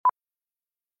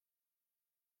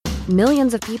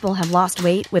Millions of people have lost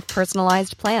weight with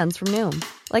personalized plans from Noom.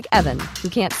 Like Evan, who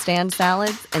can't stand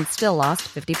salads and still lost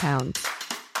 50 pounds.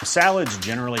 Salads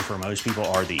generally for most people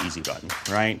are the easy button,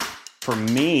 right? For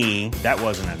me, that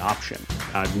wasn't an option.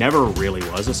 I never really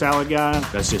was a salad guy.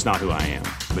 That's just not who I am.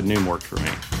 But Noom worked for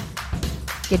me.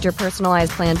 Get your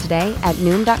personalized plan today at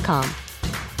Noom.com.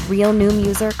 Real Noom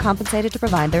user compensated to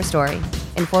provide their story.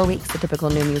 In 4 weeks, the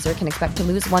typical Noom user can expect to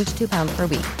lose 1 to 2 pounds per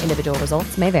week. Individual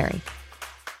results may vary.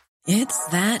 It's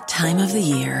that time of the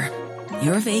year.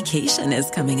 Your vacation is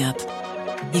coming up.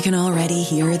 You can already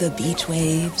hear the beach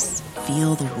waves,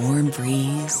 feel the warm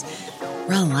breeze,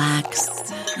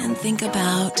 relax, and think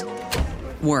about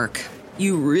work.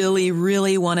 You really,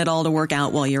 really want it all to work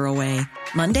out while you're away.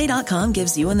 Monday.com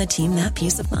gives you and the team that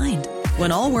peace of mind.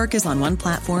 When all work is on one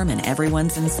platform and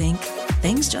everyone's in sync,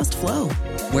 things just flow.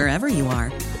 Wherever you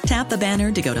are, tap the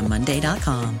banner to go to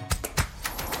Monday.com.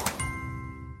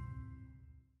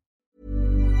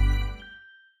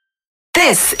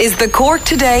 This is the Cork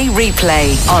Today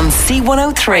replay on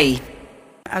C103.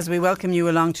 As we welcome you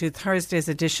along to Thursday's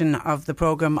edition of the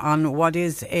programme on what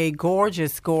is a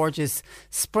gorgeous, gorgeous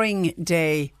spring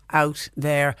day out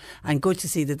there, and good to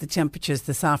see that the temperatures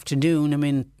this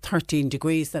afternoon, 13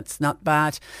 degrees, that's not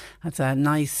bad. That's a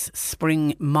nice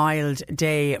spring mild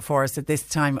day for us at this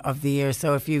time of the year.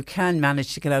 So if you can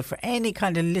manage to get out for any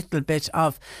kind of little bit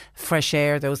of fresh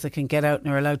air, those that can get out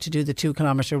and are allowed to do the 2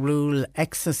 kilometre rule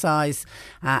exercise,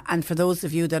 and for those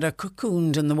of you that are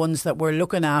cocooned and the ones that we're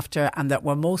looking after and that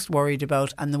we're most worried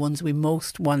about and the ones we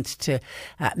most want to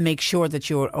make sure that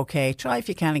you're okay, try if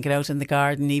you can and get out in the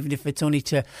garden, even if it's only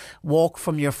to walk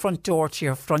from your front door to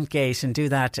your front gate, and do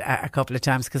that a couple of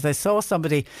times. Because I saw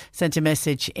somebody sent a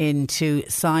message in to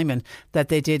Simon that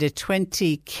they did a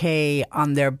 20k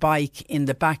on their bike in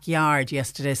the backyard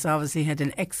yesterday. So obviously had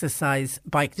an exercise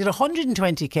bike, did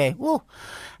 120k. Whoa.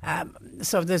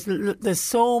 So there's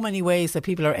so many ways that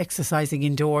people are exercising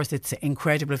indoors. It's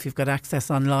incredible. If you've got access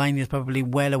online, you're probably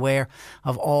well aware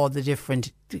of all the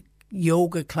different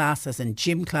yoga classes and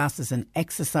gym classes and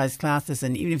exercise classes,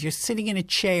 and even if you're sitting in a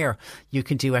chair you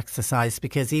can do exercise,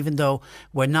 because even though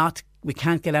we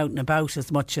can't get out and about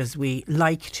as much as we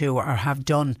like to or have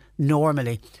done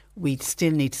normally, we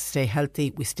still need to stay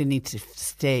healthy, we still need to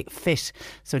stay fit.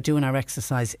 So doing our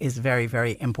exercise is very,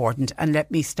 very important. And let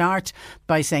me start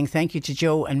by saying thank you to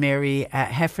Joe and Mary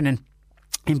Heffernan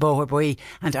in Boherbue,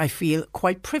 and I feel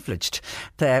quite privileged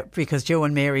because Joe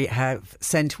and Mary have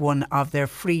sent one of their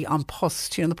free An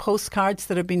Post, the postcards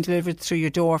that have been delivered through your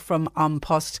door from An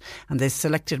Post, and they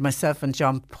selected myself and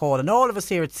John Paul and all of us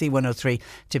here at C103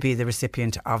 to be the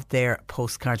recipient of their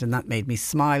postcard, and that made me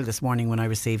smile this morning when I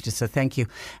received it. So thank you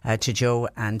to Joe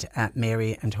and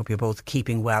Mary, and hope you're both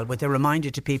keeping well. With a reminder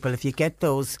to people,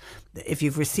 if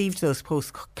you've received those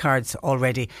postcards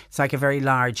already, it's like a very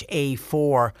large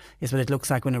A4 is what it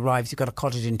looks like when it arrives. You've got to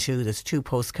cut it in two. There's 2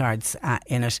 postcards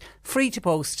in it. Free to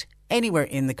post anywhere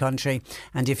in the country.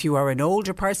 And if you are an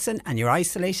older person and you're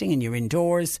isolating and you're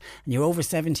indoors and you're over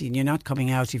 70 and you're not coming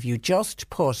out, if you just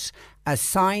put a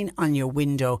sign on your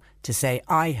window to say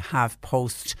I have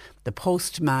post, the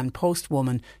postman,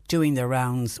 postwoman doing their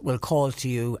rounds will call to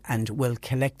you and will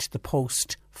collect the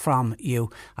post from you.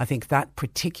 I think that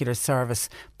particular service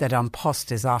that An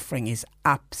Post is offering is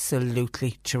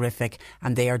absolutely terrific,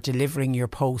 and they are delivering your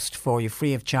post for you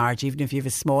free of charge. Even if you have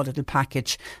a small little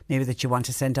package maybe that you want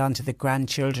to send on to the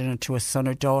grandchildren or to a son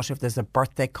or daughter, if there's a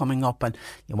birthday coming up and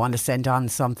you want to send on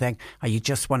something, or you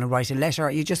just want to write a letter,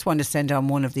 or you just want to send on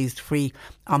one of these free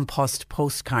An Post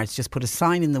postcards, just put a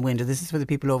sign in the window. This is for the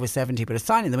people over 70, put a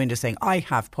sign in the window saying I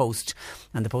have post,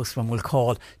 and the postman will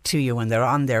call to you when they're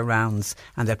on their rounds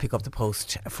and they'll pick up the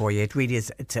post for you. It really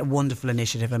is, it's a wonderful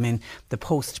initiative. The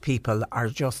post people are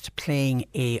just playing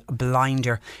a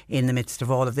blinder in the midst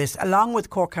of all of this. Along with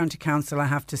Cork County Council, I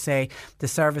have to say, the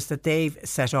service that they've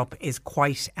set up is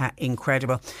quite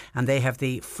incredible, and they have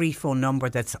the free phone number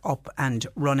that's up and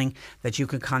running that you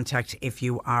can contact if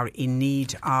you are in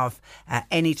need of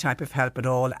any type of help at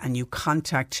all, and you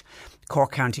contact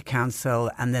Cork County Council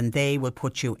and then they will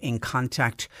put you in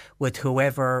contact with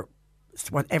whatever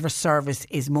service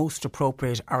is most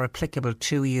appropriate or applicable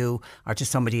to you or to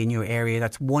somebody in your area.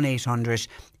 That's 1-800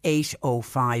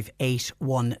 805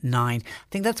 819. I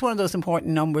think that's one of those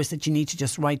important numbers that you need to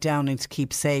just write down and to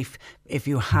keep safe. If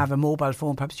you have a mobile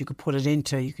phone, perhaps you could put it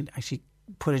into, you can actually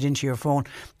put it into your phone.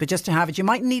 But just to have it, you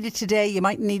might need it today, you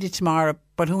might need it tomorrow,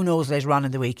 but who knows, later on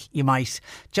in the week you might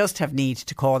just have need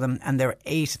to call them. And they're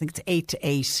 8 to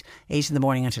 8 in the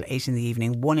morning until 8 in the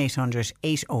evening. 1-800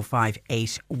 805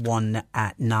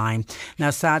 819. Now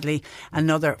sadly,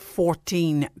 another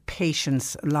 14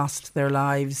 patients lost their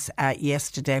lives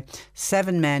yesterday.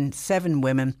 7 men, 7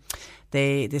 women.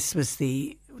 This was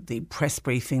the press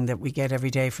briefing that we get every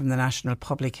day from the National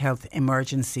Public Health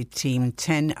Emergency Team.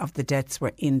 10 of the deaths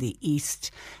were in the east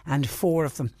and 4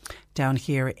 of them down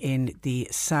here in the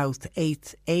south.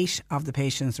 8 of the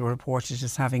patients were reported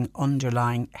as having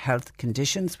underlying health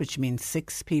conditions, which means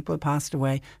 6 people passed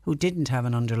away who didn't have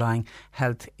an underlying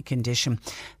health condition.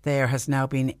 There has now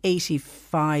been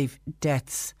 85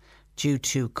 deaths due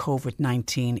to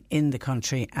COVID-19 in the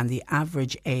country, and the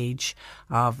average age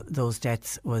of those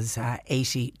deaths was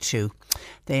 82.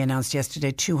 They announced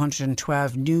yesterday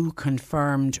 212 new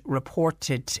confirmed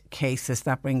reported cases.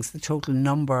 That brings the total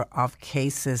number of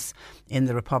cases in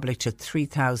the Republic to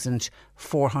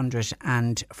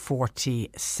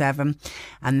 3,447.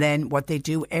 And then what they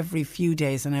do every few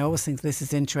days, and I always think this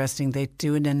is interesting, they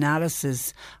do an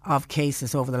analysis of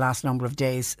cases over the last number of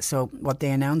days. So what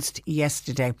they announced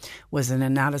yesterday was an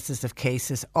analysis of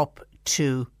cases up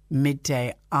to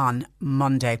midday on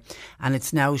Monday, and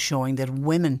it's now showing that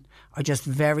women are just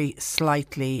very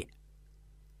slightly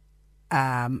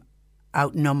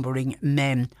outnumbering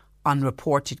men on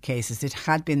reported cases. It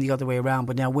had been the other way around,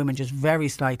 but now women just very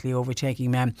slightly overtaking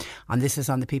men, and this is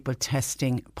on the people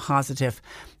testing positive.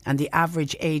 And the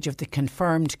average age of the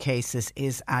confirmed cases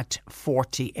is at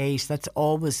 48. It's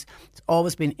always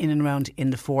been in and around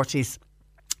in the 40s.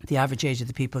 The average age of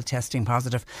the people testing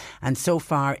positive. And so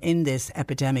far in this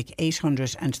epidemic,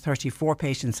 834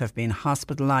 patients have been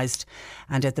hospitalised,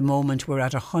 and at the moment we're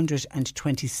at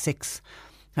 126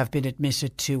 have been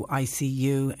admitted to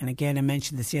ICU. And again, I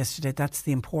mentioned this yesterday, that's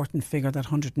the important figure, that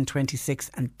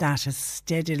 126, and that has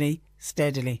steadily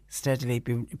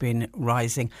been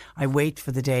rising. I wait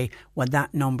for the day when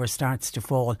that number starts to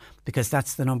fall, because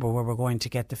that's the number where we're going to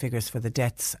get the figures for the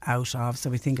deaths out of. So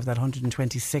we think of that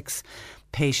 126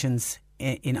 patients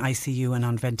in ICU and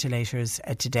on ventilators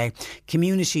today.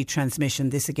 Community transmission,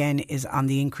 this again is on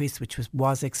the increase, which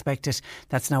was expected.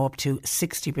 That's now up to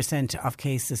 60% of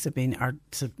cases have been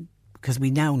because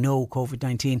we now know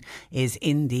COVID-19 is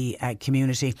in the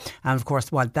community. And of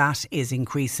course, while that is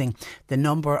increasing, the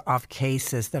number of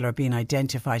cases that are being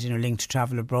identified and are linked to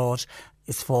travel abroad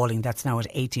is falling. That's now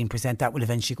at 18%. That will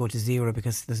eventually go to 0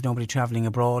 because there's nobody travelling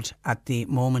abroad at the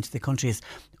moment. The country is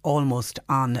almost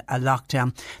on a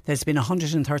lockdown. There's been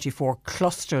 134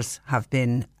 clusters have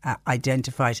been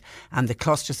identified, and the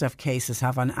clusters of cases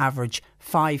have on average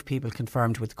 5 people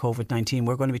confirmed with COVID-19.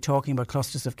 We're going to be talking about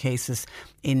clusters of cases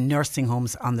in nursing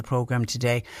homes on the programme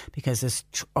today, because there's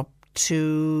up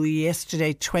to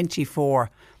yesterday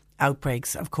 24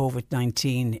 outbreaks of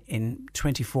COVID-19 in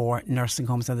 24 nursing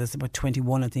homes, and there's about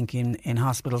 21 I think in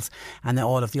hospitals, and then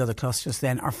all of the other clusters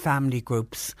then are family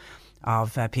groups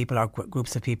of people, or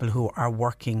groups of people who are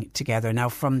working together. Now,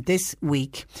 from this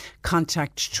week,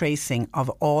 contact tracing of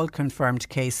all confirmed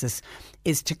cases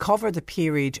is to cover the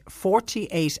period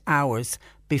 48 hours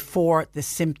before the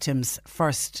symptoms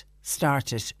first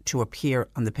started to appear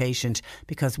on the patient,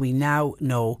 because we now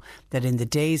know that in the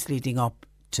days leading up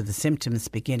to the symptoms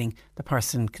beginning, the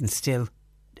person can still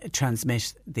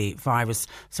transmit the virus.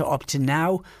 So up to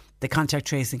now, the contact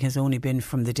tracing has only been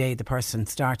from the day the person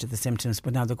started the symptoms,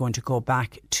 but now they're going to go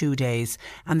back 2 days.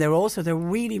 And they're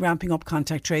really ramping up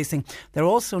contact tracing. They're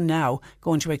also now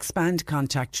going to expand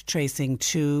contact tracing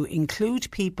to include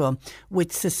people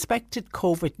with suspected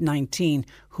COVID-19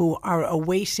 who are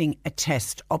awaiting a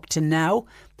test. Up to now,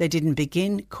 they didn't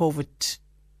begin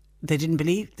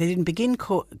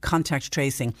contact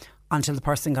tracing until the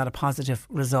person got a positive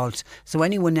result. So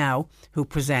anyone now who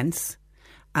presents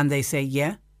and they say,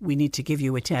 yeah, we need to give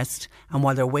you a test, and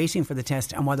while they're waiting for the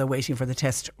test and while they're waiting for the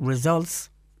test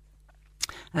results,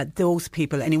 those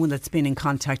people, anyone that's been in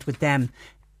contact with them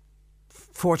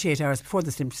 48 hours before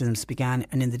the symptoms began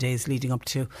and in the days leading up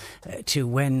to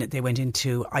when they went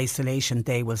into isolation,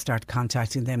 they will start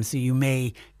contacting them. So you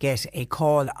may get a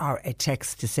call or a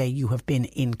text to say you have been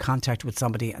in contact with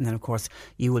somebody, and then of course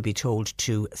you will be told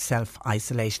to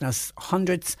self-isolate. Now,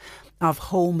 hundreds of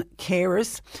home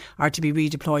carers are to be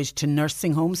redeployed to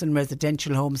nursing homes and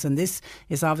residential homes, and this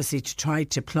is obviously to try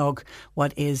to plug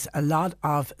what is a lot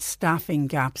of staffing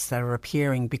gaps that are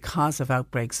appearing because of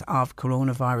outbreaks of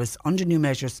coronavirus under new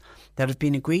measures that have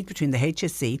been agreed between the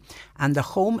HSE and the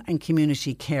Home and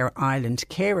Community Care Ireland.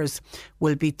 Carers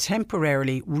will be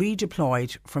temporarily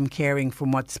redeployed from caring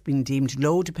from what's been deemed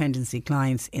low dependency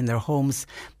clients in their homes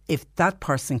if that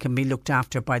person can be looked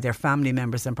after by their family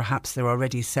members and perhaps they're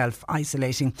already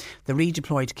self-isolating. The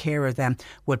redeployed carer then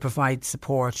will provide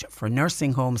support for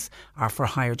nursing homes or for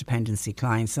higher dependency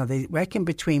clients. Now they reckon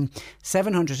between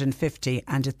 750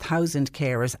 and 1,000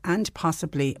 carers, and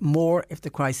possibly more if the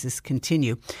crisis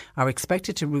continue, are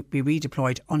expected to be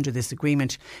redeployed under this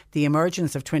agreement. The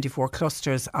emergence of 24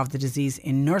 clusters of the disease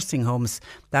in nursing homes,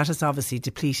 that has obviously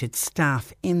depleted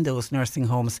staff in those nursing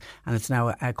homes, and it's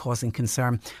now causing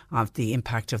concern of the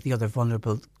impact of the other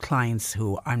vulnerable clients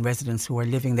and residents who are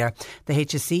living there. The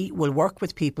HSE will work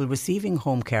with people receiving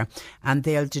home care, and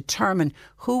they'll determine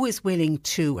who is willing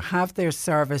to have their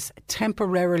service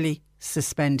temporarily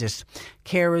suspended.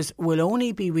 Carers will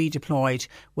only be redeployed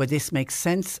where this makes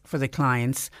sense for the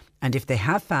clients, and if they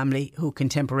have family who can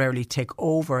temporarily take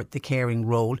over the caring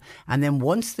role. And then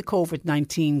once the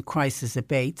COVID-19 crisis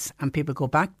abates and people go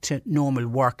back to normal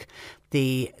work,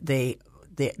 the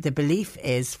belief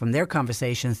is, from their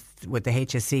conversations with the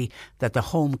HSE, that the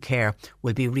home care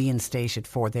will be reinstated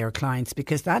for their clients,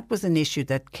 because that was an issue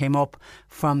that came up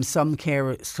from some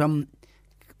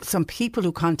people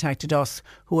who contacted us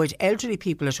who had elderly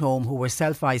people at home who were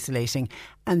self-isolating,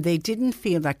 and they didn't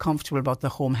feel that comfortable about the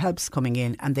home helps coming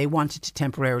in, and they wanted to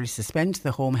temporarily suspend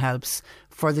the home helps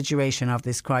for the duration of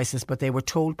this crisis. But they were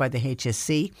told by the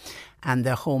HSE and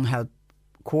the home help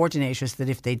coordinators that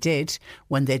if they did,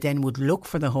 when they then would look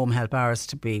for the home help hours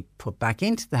to be put back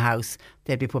into the house,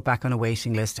 they'd be put back on a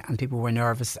waiting list, and people were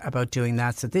nervous about doing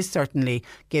that. So this certainly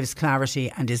gives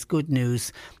clarity and is good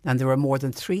news. And there are more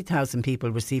than 3,000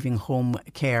 people receiving home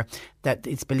care that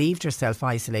it's believed are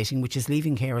self-isolating, which is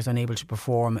leaving carers unable to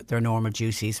perform their normal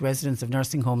duties. Residents of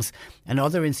nursing homes and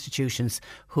other institutions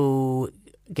who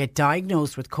get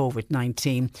diagnosed with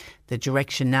COVID-19, the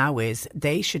direction now is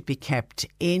they should be kept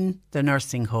in the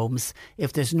nursing homes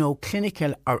if there's no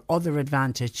clinical or other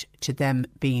advantage to them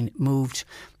being moved.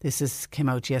 This came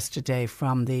out yesterday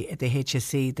from the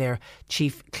HSE, their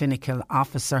Chief Clinical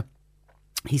Officer.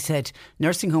 He said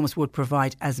nursing homes would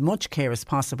provide as much care as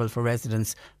possible for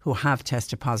residents who have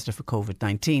tested positive for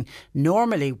COVID-19.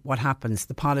 Normally what happens,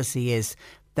 the policy is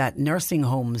that nursing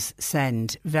homes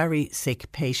send very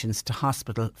sick patients to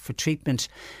hospital for treatment,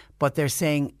 but they're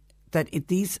saying that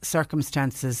these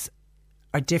circumstances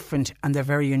are different and they're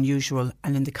very unusual,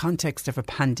 and in the context of a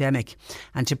pandemic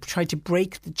and to try to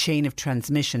break the chain of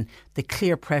transmission, the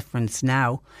clear preference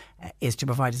now is to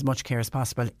provide as much care as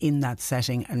possible in that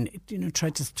setting, and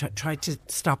try to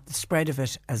stop the spread of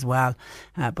it as well.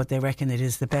 But they reckon it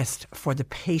is the best for the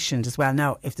patient as well.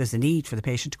 Now, if there's a need for the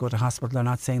patient to go to hospital, they're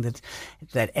not saying that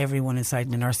everyone inside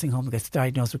in a nursing home gets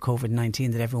diagnosed with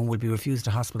COVID-19, that everyone will be refused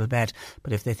a hospital bed.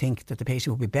 But if they think that the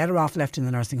patient will be better off left in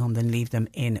the nursing home, then leave them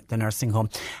in the nursing home.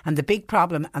 And the big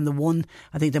problem, and the one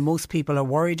I think that most people are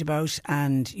worried about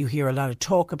and you hear a lot of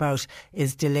talk about,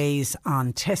 is delays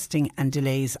on testing and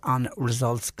delays on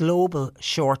results. Global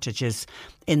shortages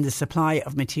in the supply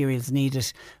of materials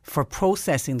needed for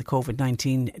processing the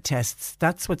COVID-19 tests.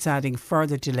 That's what's adding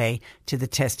further delay to the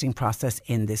testing process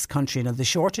in this country. Now, the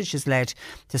shortage has led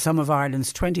to some of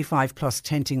Ireland's 25 plus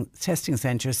testing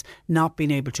centres not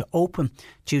being able to open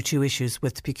due to issues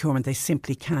with procurement. They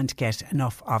simply can't get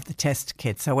enough of the test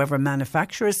kits. However,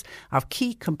 manufacturers of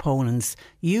key components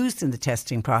used in the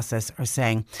testing process are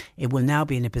saying it will now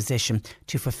be in a position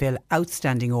to fulfil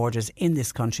outstanding orders in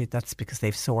this country. That's because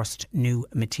they've sourced new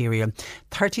material.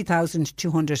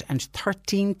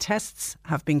 30,213 tests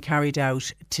have been carried out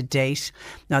to date.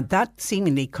 Now, that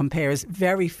seemingly compares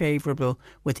very favourable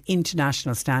with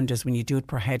international standards when you do it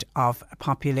per head of a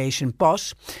population.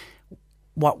 But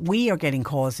what we are getting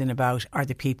calls in about are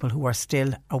the people who are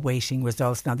still awaiting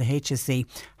results. Now, the HSE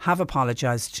have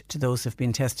apologised to those who have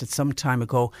been tested some time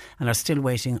ago and are still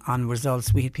waiting on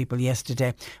results. We had people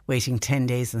yesterday waiting 10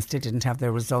 days and still didn't have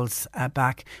their results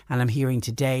back. And I'm hearing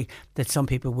today that some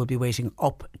people will be waiting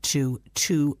up to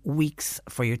 2 weeks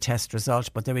for your test result.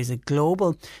 But there is a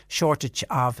global shortage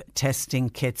of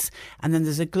testing kits. And then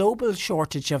there's a global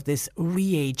shortage of this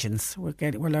reagents.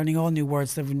 We're learning all new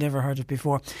words that we've never heard of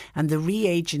before. And the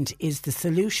reagent is the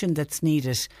solution that's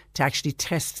needed to actually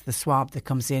test the swab that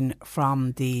comes in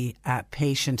from the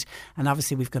patient. And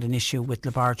obviously we've got an issue with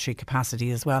laboratory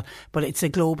capacity as well. But it's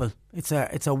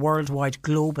a worldwide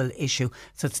global issue.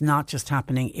 So it's not just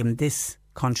happening in this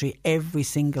country. Every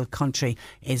single country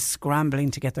is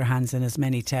scrambling to get their hands in as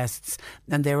many tests,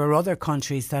 and there are other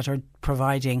countries that are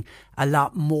providing a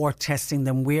lot more testing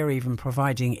than we're even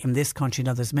providing in this country.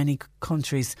 Now there's many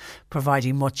countries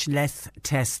providing much less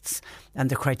tests, and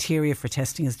the criteria for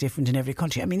testing is different in every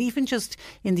country. I mean, even just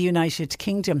in the United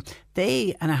Kingdom,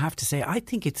 and I have to say, I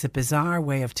think it's a bizarre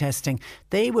way of testing.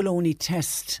 They will only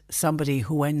test somebody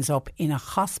who ends up in a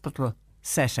hospital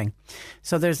setting.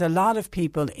 So there's a lot of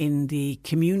people in the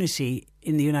community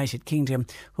in the United Kingdom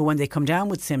who, when they come down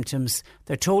with symptoms,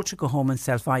 they're told to go home and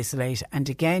self-isolate. And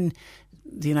again,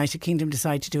 the United Kingdom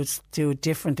decide to do it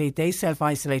differently. They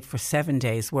self-isolate for 7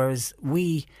 days, whereas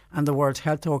we and the World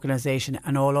Health Organization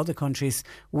and all other countries,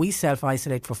 we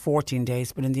self-isolate for 14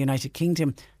 days. But in the United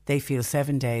Kingdom, they feel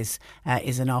 7 days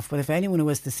is enough. But if anyone who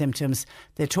has the symptoms,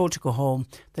 they're told to go home.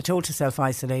 They're told to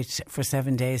self-isolate for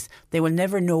 7 days. They will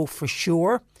never know for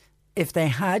sure if they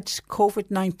had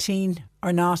COVID-19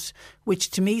 or not, which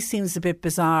to me seems a bit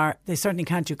bizarre. They certainly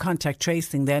can't do contact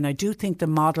tracing then. I do think the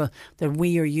model that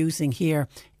we are using here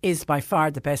is by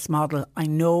far the best model. I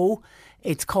know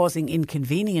it's causing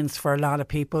inconvenience for a lot of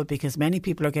people, because many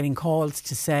people are getting calls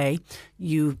to say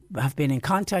you have been in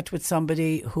contact with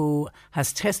somebody who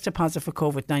has tested positive for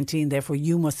COVID-19, therefore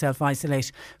you must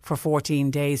self-isolate for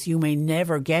 14 days. You may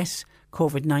never get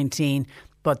COVID-19,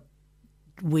 but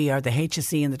we are the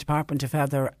HSE and the Department of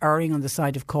Health are erring on the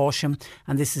side of caution,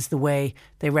 and this is the way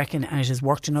they reckon, and it has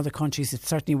worked in other countries. It's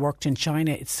certainly worked in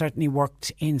China, it's certainly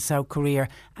worked in South Korea,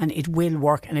 and it will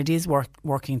work, and it is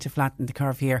working to flatten the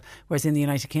curve here. Whereas in the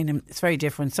United Kingdom, it's very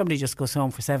different. Somebody just goes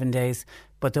home for 7 days,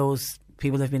 but those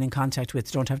people they've been in contact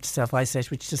with don't have to self-isolate,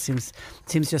 which just seems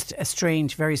just a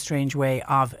strange, very strange way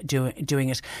of doing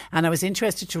it. And I was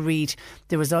interested to read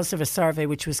the results of a survey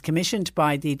which was commissioned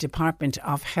by the Department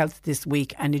of Health this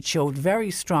week, and it showed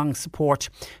very strong support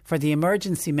for the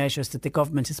emergency measures that the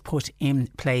government has put in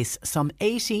place. Some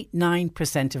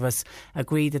 89% of us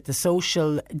agree that the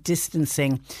social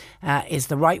distancing is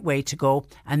the right way to go,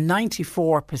 and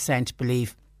 94%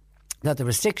 believe that the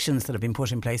restrictions that have been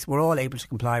put in place, we're all able to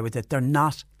comply with it. They're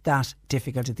not that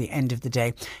difficult at the end of the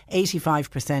day.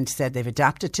 85% said they've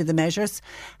adapted to the measures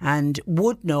and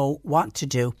would know what to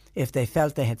do if they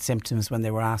felt they had symptoms when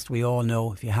they were asked. We all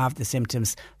know if you have the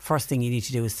symptoms, first thing you need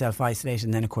to do is self-isolate,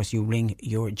 and then of course you ring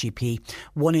your GP.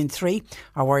 1 in 3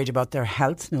 are worried about their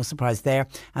health, no surprise there,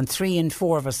 and 3 in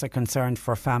 4 of us are concerned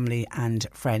for family and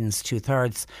friends.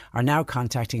 2/3 are now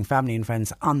contacting family and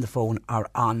friends on the phone or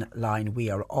online. We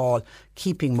are all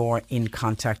keeping more in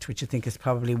contact, which I think is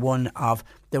probably one of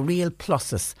the real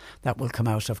pluses that will come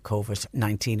out of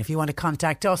COVID-19. If you want to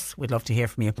contact us, we'd love to hear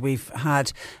from you. We've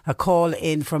had a call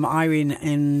in from Irene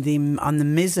on the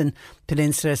Mizen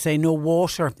Peninsula, saying no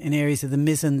water in areas of the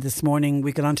Mizen this morning.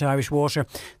 We got onto Irish Water.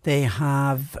 They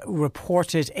have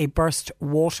reported a burst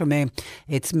water main.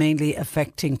 It's mainly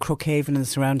affecting Crookhaven and the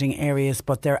surrounding areas,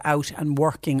 but they're out and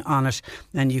working on it,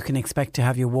 and you can expect to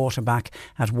have your water back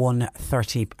at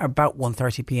about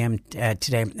 1:30 p.m.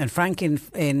 Today. And Frank in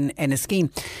Enniskeane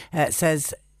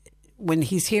says, when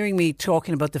he's hearing me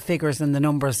talking about the figures and the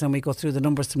numbers, and we go through the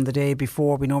numbers from the day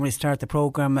before, we normally start the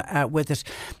programme with it.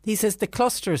 He says the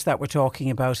clusters that we're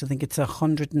talking about, I think it's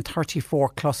 134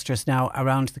 clusters now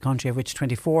around the country, of which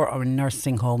 24 are in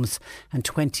nursing homes and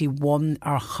 21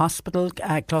 are hospital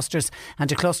clusters.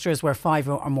 And a cluster is where 5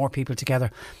 or more people together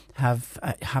have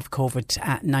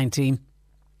COVID-19.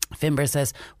 Finbar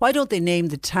says, why don't they name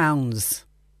the towns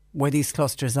where these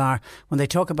clusters are? When they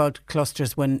talk about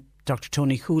clusters, when Dr.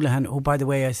 Tony Houlihan, who by the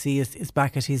way I see is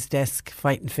back at his desk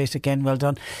fighting fit again, well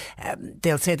done,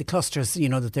 they'll say the clusters,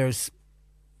 that there's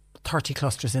 30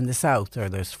 clusters in the south, or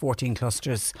there's 14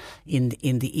 clusters in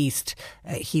the east.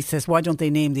 He says, why don't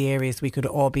they name the areas? We could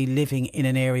all be living in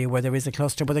an area where there is a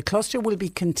cluster, but the cluster will be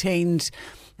contained,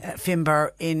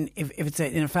 Finbar, if it's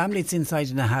in a family, it's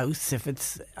inside in a house. If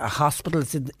it's a hospital,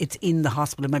 it's in the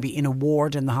hospital, maybe in a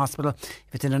ward in the hospital.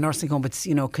 If it's in a nursing home, it's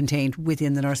contained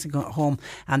within the nursing home.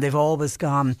 And they've always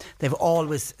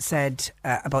said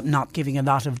about not giving a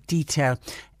lot of detail,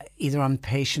 either on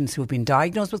patients who have been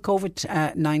diagnosed with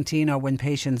COVID-19 or when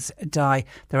patients die.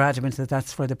 They're adamant that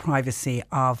that's for the privacy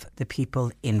of the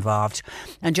people involved.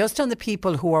 And just on the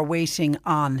people who are waiting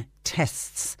on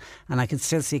tests. And I can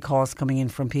still see calls coming in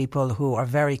from people who are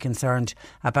very concerned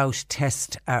about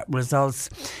test results.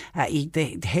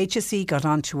 The HSE got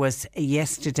on to us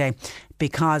yesterday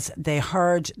because they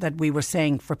heard that we were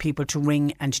saying for people to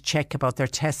ring and check about their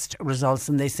test results,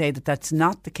 and they say that that's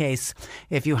not the case.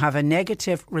 If you have a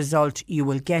negative result, you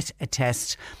will get a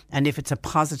test, and if it's a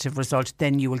positive result,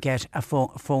 then you will get a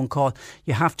phone call.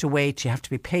 You have to wait, you have to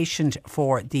be patient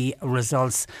for the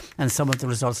results, and some of the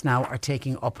results now are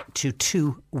taking up to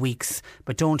 2 weeks,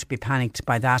 but don't be panicked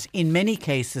by that. In many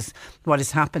cases, what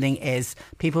is happening is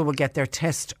people will get their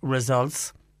test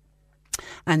results,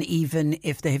 and even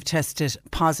if they have tested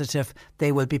positive,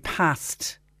 they will be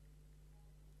past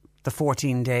the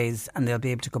 14 days and they'll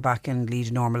be able to go back and lead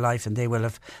a normal life, and they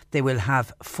will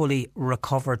have fully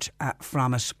recovered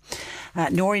from it.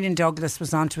 Noreen in Douglas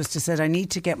was on to us to say, I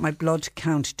need to get my blood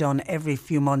count done every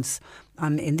few months.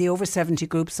 I'm in the over 70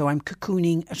 group, so I'm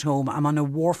cocooning at home. I'm on a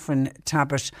warfarin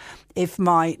tablet.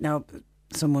 Now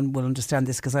someone will understand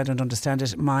this because I don't understand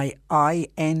it, my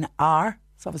INR,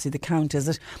 it's obviously the count, is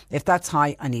it? If that's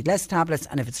high, I need less tablets,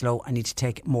 and if it's low, I need to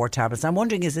take more tablets. I'm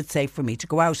wondering, is it safe for me to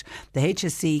go out? The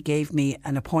HSC gave me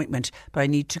an appointment, but I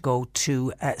need to go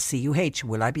to CUH.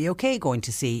 Will I be okay going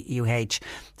to CUH?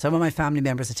 Some of my family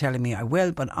members are telling me I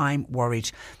will, but I'm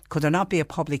worried. Could there not be a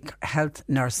public health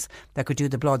nurse that could do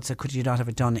the bloods, or could you not have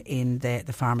it done in the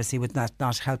pharmacy? Would that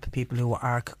not help people who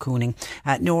are cocooning?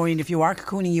 Noreen, if you are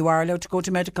cocooning, you are allowed to go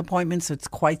to medical appointments, so it's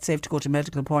quite safe to go to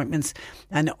medical appointments.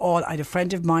 And I had a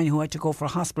friend of mine who had to go for a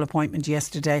hospital appointment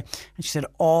yesterday, and she said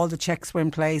all the checks were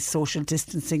in place, social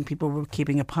distancing, people were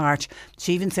keeping apart.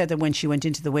 She even said that when she went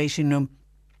into the waiting room,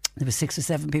 there were 6 or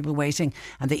 7 people waiting,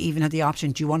 and they even had the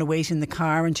option, do you want to wait in the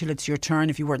car until it's your turn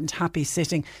if you weren't happy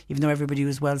sitting, even though everybody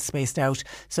was well spaced out.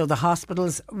 So the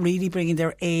hospitals really bringing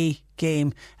their A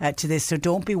game to this. So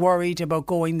don't be worried about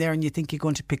going there and you think you're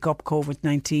going to pick up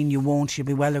COVID-19. You won't. You'll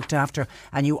be well looked after,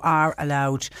 and you are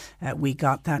allowed. We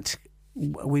got that.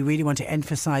 We really want to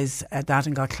emphasise that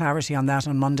and got clarity on that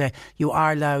on Monday. You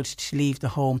are allowed to leave the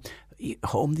home,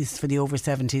 this is for the over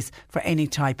 70s, for any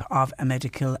type of a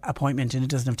medical appointment, and it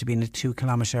doesn't have to be in a 2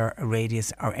 kilometre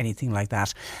radius or anything like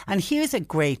that. And here's a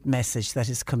great message that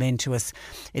has come in to us.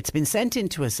 It's been sent in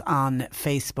to us on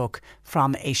Facebook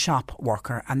from a shop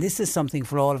worker, and this is something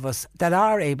for all of us that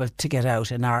are able to get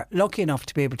out and are lucky enough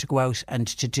to be able to go out and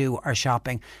to do our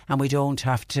shopping, and we don't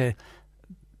have to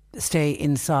stay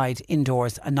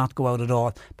indoors and not go out at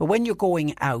all. But when you're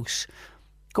going out,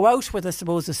 go out with, I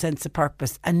suppose, a sense of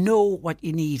purpose and know what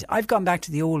you need. I've gone back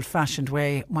to the old-fashioned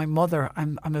way. My mother,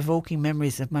 I'm evoking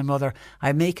memories of my mother.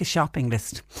 I make a shopping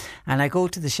list and I go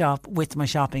to the shop with my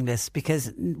shopping list,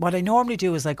 because what I normally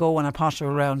do is I go and I potter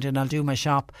around and I'll do my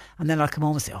shop, and then I'll come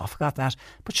home and say, I forgot that.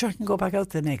 But sure, I can go back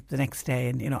out the next day,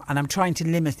 and and I'm trying to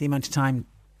limit the amount of time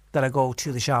that I go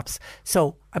to the shops.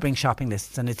 So I bring shopping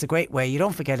lists, and it's a great way. You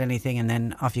don't forget anything, and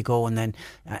then off you go. And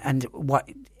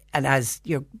as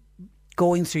you're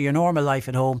going through your normal life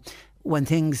at home, when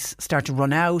things start to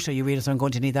run out or you realise I'm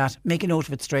going to need that, make a note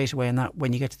of it straight away, and that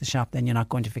when you get to the shop, then you're not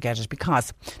going to forget it.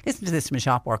 Because, listen to this from a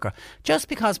shop worker, just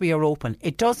because we are open,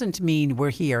 it doesn't mean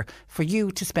we're here for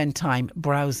you to spend time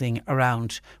browsing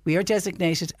around. We are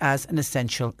designated as an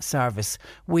essential service.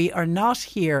 We are not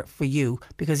here for you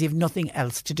because you have nothing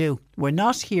else to do. We're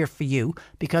not here for you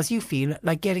because you feel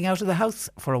like getting out of the house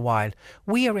for a while.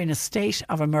 We are in a state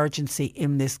of emergency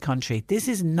in this country. This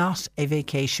is not a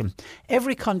vacation.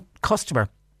 Every customer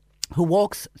who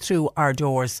walks through our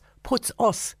doors puts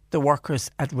us, the workers,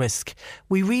 at risk.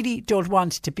 We really don't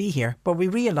want to be here, but we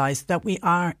realise that we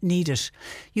are needed.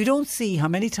 You don't see how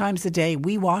many times a day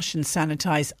we wash and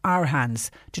sanitise our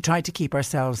hands to try to keep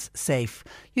ourselves safe.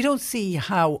 You don't see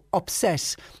how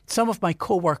upset some of my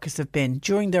co-workers have been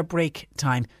during their break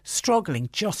time, struggling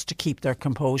just to keep their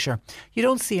composure. You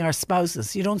don't see our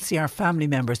spouses, you don't see our family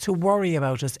members who worry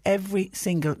about us every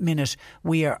single minute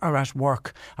we are at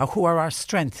work, or who are our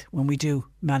strength when we do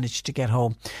manage to get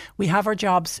home. We have our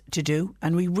jobs to do,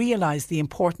 and we realise the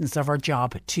importance of our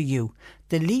job to you.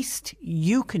 The least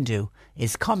you can do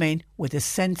is come in with a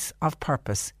sense of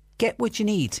purpose. Get what you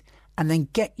need, and then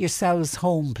get yourselves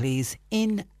home, please,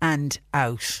 in and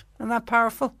out. Isn't that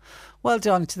powerful? Well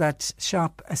done to that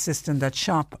shop assistant, that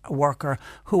shop worker,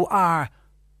 who are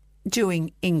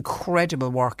doing incredible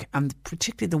work, and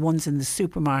particularly the ones in the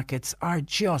supermarkets are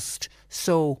just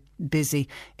so busy.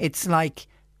 It's like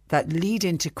that lead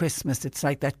into Christmas. It's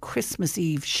like that Christmas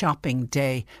Eve shopping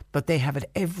day, but they have it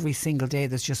every single day.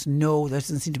 There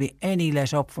doesn't seem to be any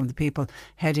let up from the people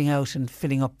heading out and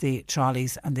filling up the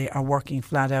trolleys, and they are working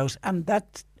flat out. And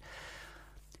that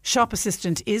shop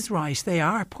assistant is right. They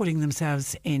are putting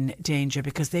themselves in danger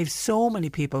because they've so many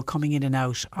people coming in and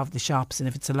out of the shops, and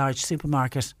if it's a large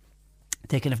supermarket,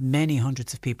 they can have many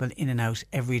hundreds of people in and out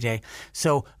every day.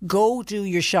 So go do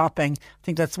your shopping. I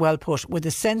think that's well put. With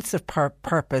a sense of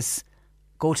purpose,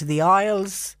 go to the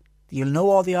aisles. You'll know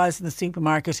all the aisles in the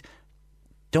supermarket.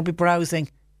 Don't be browsing.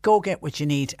 Go get what you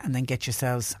need and then get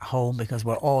yourselves home, because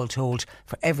we're all told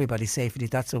for everybody's safety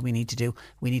that's what we need to do.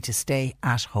 We need to stay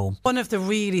at home. One of the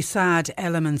really sad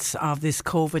elements of this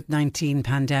COVID-19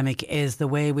 pandemic is the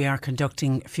way we are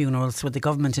conducting funerals, with the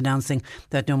government announcing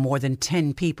that no more than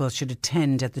 10 people should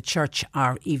attend at the church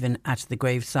or even at the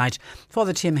graveside.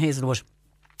 Father Tim Hazelwood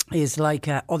is like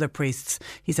other priests.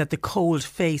 He's at the cold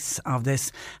face of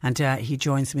this, and he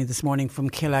joins me this morning from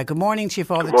Killa. Good morning to you,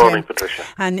 Father Tim. Good morning, Patricia.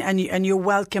 And you're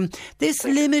welcome. This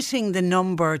limiting the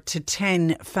number to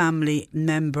 10 family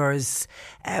members,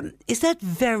 is that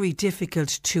very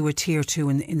difficult to adhere to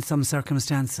in some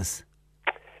circumstances?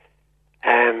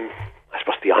 I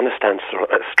suppose the honest answer,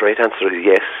 a straight answer is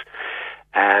yes.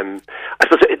 I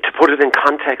suppose to put it in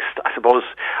context, I suppose,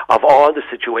 of all the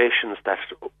situations that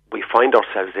we find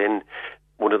ourselves in,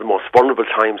 one of the most vulnerable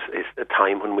times is the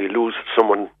time when we lose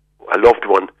someone, a loved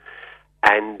one,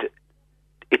 and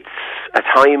it's a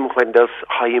time when there's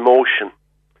high emotion,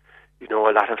 you know,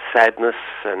 a lot of sadness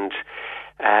and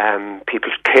people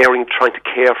caring, trying to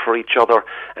care for each other,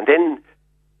 and then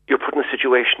you're put in a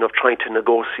situation of trying to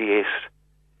negotiate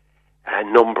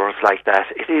numbers like that.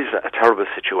 It is a terrible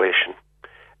situation.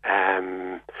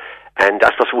 And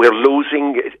I suppose we're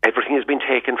losing, everything has been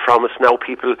taken from us now.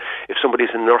 People, if somebody's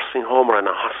in a nursing home or in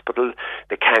a hospital,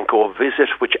 they can't go visit,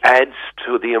 which adds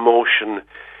to the emotion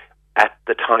at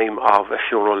the time of a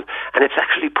funeral. And it's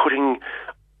actually putting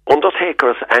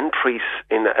undertakers and priests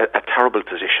in a terrible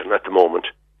position at the moment.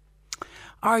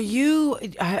 Have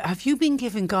you been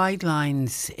given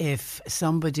guidelines if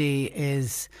somebody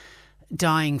is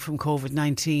dying from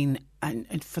COVID-19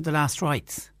 and for the last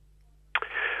rites?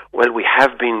 Well, we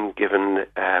have been given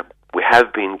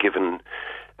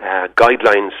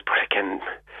guidelines, but again,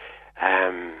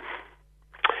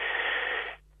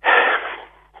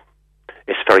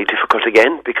 it's very difficult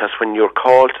again, because when you're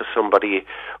called to somebody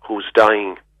who's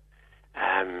dying,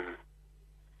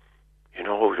 you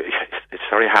know, it's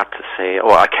very hard to say,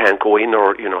 "Oh, I can't go in,"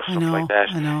 or stuff like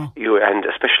that. I know. And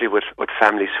especially with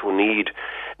families who need.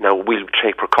 Now, we'll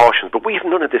take precautions, but we have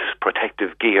none of this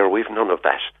protective gear. We have none of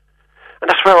that. And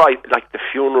that's where I like the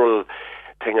funeral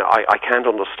thing. I can't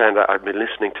understand. I've been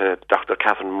listening to Dr.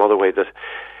 Catherine Motherway, the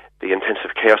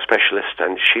intensive care specialist,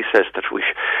 and she says that we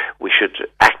should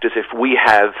act as if we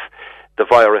have the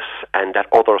virus and that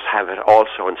others have it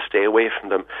also, and stay away from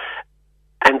them.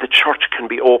 And the church can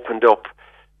be opened up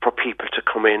for people to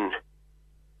come in.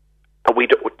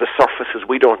 The surfaces,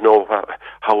 we don't know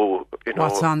how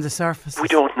what's on the surface. We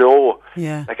don't know.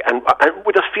 Yeah. And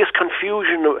with us fierce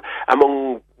confusion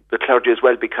among the clergy as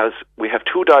well, because we have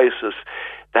two dioceses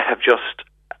that have just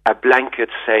a blanket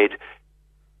said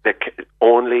that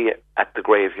only at the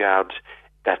graveyard,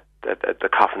 that the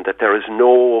coffin, that there is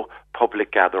no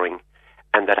public gathering,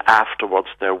 and that afterwards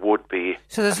there would be.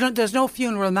 So there's no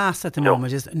funeral mass at the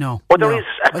moment, is there? No. Well, there is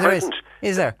at present.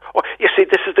 Is there? Oh, you see,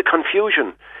 this is the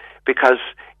confusion, because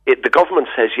the government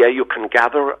says, yeah, you can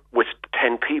gather with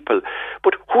 10 people,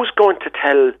 but who's going to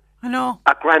tell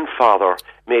a grandfather,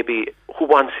 maybe, who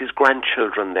wants his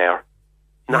grandchildren there,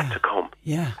 not to come?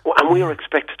 Yeah. And we are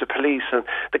expected to police, and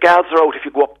the guards are out if you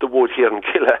go up the wood here in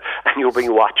Killa, and you're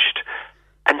being watched.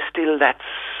 And still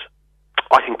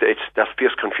I think that there's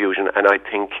fierce confusion, and I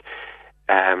think...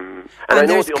 and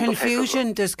there's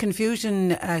confusion. There's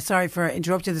confusion. Sorry for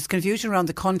interrupting. There's confusion around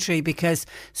the country because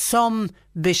some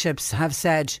bishops have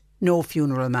said no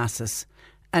funeral masses,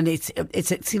 and it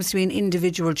seems to be an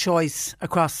individual choice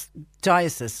across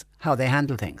dioceses how they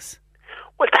handle things.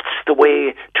 Well, that's the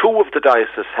way two of the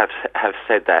dioceses have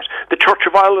said that. The Church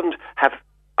of Ireland have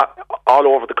all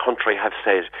over the country have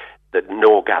said that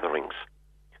no gatherings,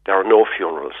 there are no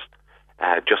funerals,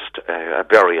 just a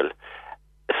burial.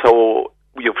 So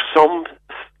you have some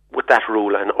with that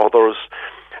rule and others.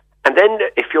 And then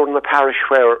if you're in a parish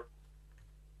where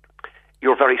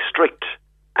you're very strict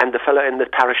and the fella in the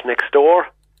parish next door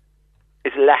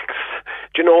is lax,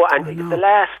 do you know? And the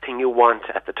last thing you want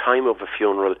at the time of a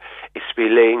funeral is to be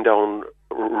laying down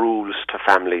rules to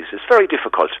families. It's very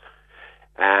difficult.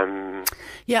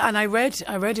 Yeah, and I read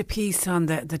a piece on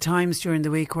the Times during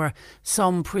the week where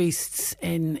some priests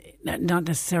not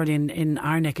necessarily in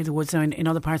our neck of the woods, in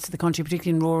other parts of the country,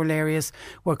 particularly in rural areas,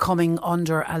 were coming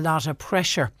under a lot of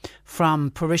pressure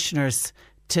from parishioners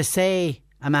to say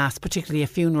a mass, particularly a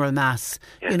funeral mass.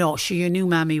 You know, you knew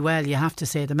Mammy well, you have to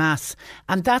say the mass.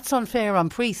 And that's unfair on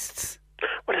priests.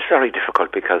 Well, it's very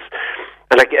difficult because,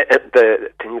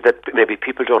 the thing that maybe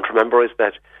people don't remember is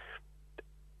that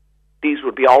these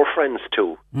would be our friends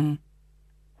too.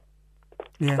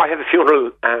 Yeah. I have a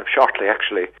funeral shortly,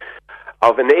 actually,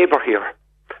 of a neighbour here,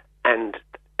 and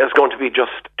there's going to be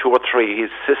just 2 or 3. His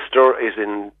sister is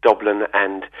in Dublin,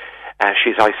 and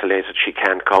she's isolated; she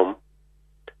can't come.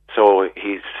 So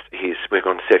we're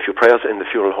going to say a few prayers in the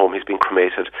funeral home. He's been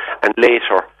cremated, and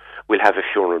later we'll have a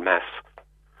funeral mass.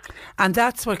 And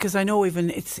that's what, because I know even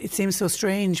it seems so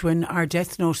strange when our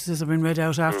death notices have been read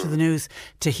out after the news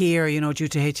to hear, you know, due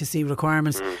to HSE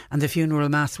requirements, and the funeral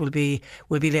mass will be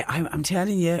late. I'm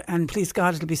telling you, and please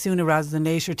God, it'll be sooner rather than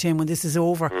later, Tim, when this is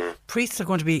over. Priests you're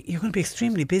going to be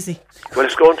extremely busy. Well,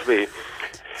 it's going to be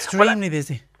extremely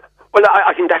busy. Well,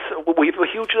 I think we have a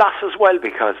huge loss as well,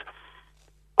 because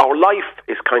our life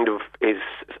is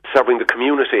serving the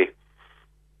community.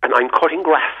 And I'm cutting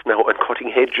grass now and cutting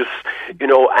hedges, you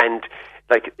know, and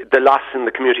like the loss in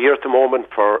the community here at the moment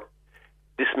for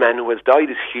this man who has died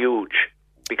is huge,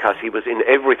 because he was in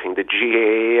everything, the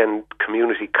GAA and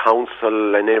community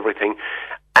council and everything,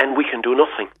 and we can do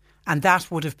nothing. And that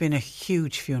would have been a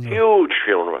huge funeral. Huge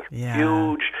funeral. Yeah.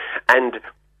 Huge. And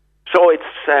so it's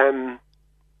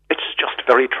just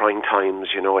very trying times,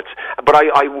 you know. But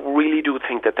I really do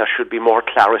think that there should be more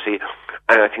clarity,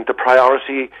 and I think the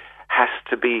priority has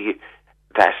to be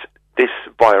that this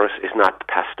virus is not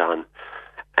passed on.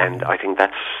 And I think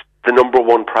that's the number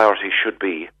one priority should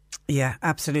be. Yeah,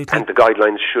 absolutely. And the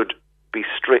guidelines should be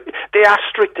strict. They are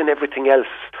strict in everything else,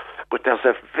 but there's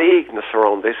a vagueness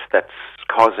around this that's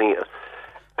causing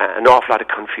an awful lot of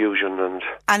confusion.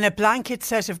 And a blanket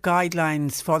set of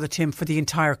guidelines for the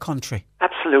entire country.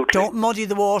 Absolutely. Don't muddy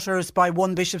the waters by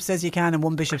one bishop says you can and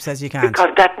one bishop says you can't.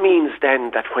 Because that means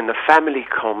then that when the family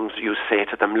comes, you say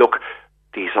to them, look,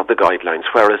 these are the guidelines.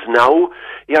 Whereas now,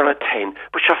 you're at 10,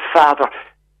 but your father,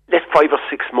 let 5 or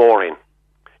 6 more in.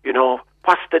 You know,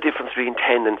 what's the difference between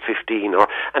 10 and 15?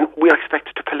 And we're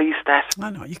expected to police that.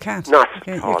 No, you can't. Not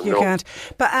you at all, you can't.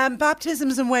 But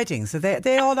baptisms and weddings, are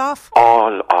they all off?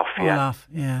 All off, yeah. All off,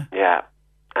 yeah. Yeah.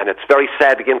 And it's very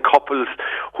sad, again, couples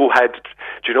who had,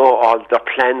 all their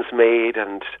plans made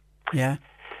and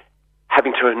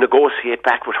having to negotiate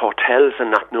back with hotels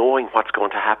and not knowing what's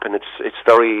going to happen. It's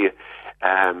very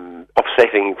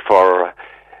upsetting for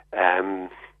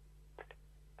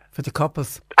the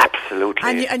couples.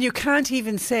 Absolutely. And you can't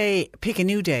even say pick a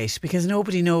new date, because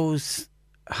nobody knows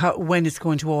when it's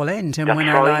going to all end and when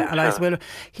our lives will.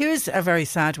 Here's a very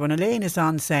sad one. Elaine is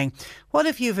on saying, what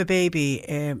if you have a baby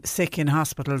sick in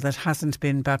hospital that hasn't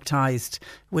been baptised?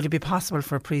 Would it be possible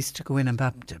for a priest to go in and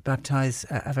baptise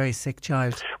a very sick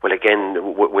child? Well, again,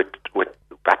 with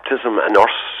baptism, a nurse,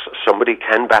 somebody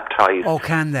can baptise. Oh,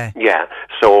 can they? Yeah.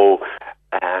 So,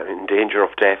 in danger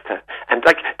of death. And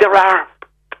there are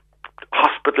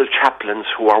hospital chaplains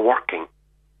who are working.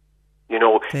 You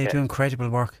know, they do incredible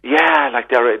work. Yeah,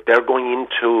 they're going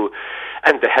into,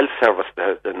 and the health service,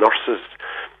 the nurses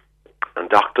and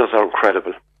doctors are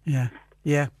incredible. Yeah.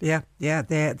 They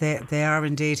are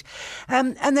indeed.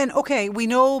 And then, okay, we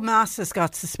know Masses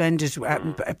got suspended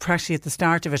practically at the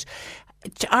start of it.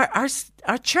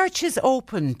 Are churches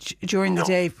open during the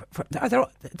day?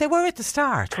 They were at the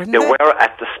start, weren't they? They were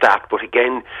at the start, but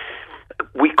again,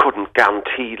 we couldn't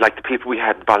guarantee, the people we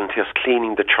had volunteers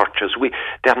cleaning the churches,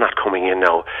 they're not coming in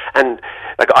now. And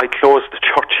I closed the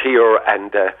church here,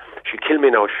 and she'd kill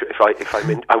me now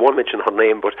I won't mention her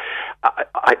name, but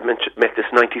I met this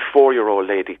 94-year-old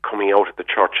lady coming out of the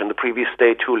church, and the previous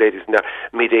day 2 ladies in their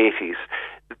mid-80s.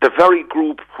 The very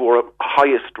group who are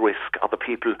highest risk are the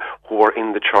people who are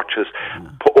in the churches,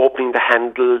 opening the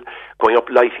handle, going up,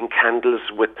 lighting candles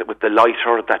with the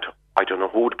lighter that I don't know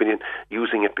who would have been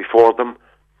using it before them.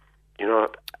 You know,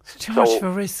 it's too much of a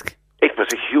risk. It was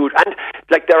a huge, and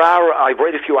I've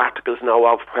read a few articles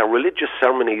now of where religious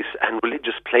ceremonies and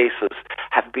religious places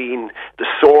have been the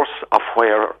source of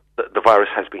where the virus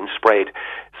has been spread.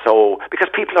 So, because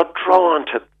people are drawn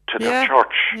to their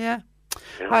church. Yeah.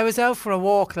 You know? I was out for a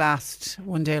walk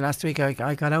one day last week. I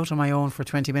got out on my own for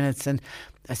 20 minutes and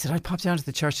I said I'd pop down to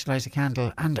the church to light a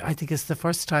candle, and I think it's the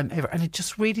first time ever, and it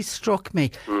just really struck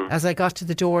me as I got to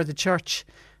the door of the church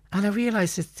and I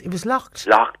realised it was locked.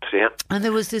 Locked, yeah. And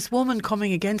there was this woman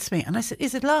coming against me and I said,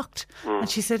 is it locked? And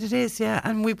she said it is, yeah.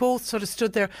 And we both sort of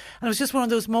stood there and it was just one of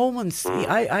those moments.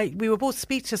 We were both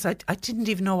speechless. I didn't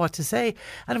even know what to say,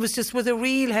 and it was just with a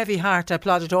real heavy heart I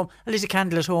plodded home. I lit a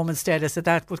candle at home instead. I said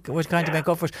that would kind of make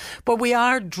up for it. But we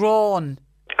are drawn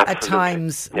at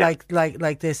times like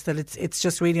this, that it's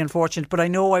just really unfortunate. But I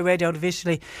know, I read out of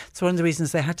Italy, it's one of the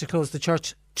reasons they had to close the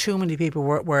church. Too many people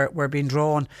were being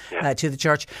drawn to the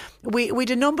church. We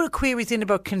had a number of queries in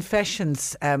about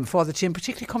confessions for the Tim,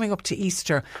 particularly coming up to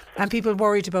Easter, and people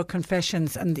worried about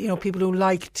confessions, and people who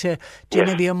like to do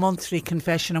maybe a monthly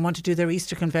confession and want to do their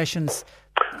Easter confessions,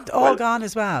 all gone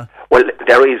as well. Well,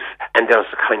 there is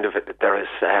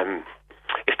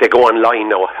if they go online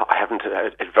now, I haven't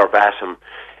verbatim,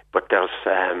 but there's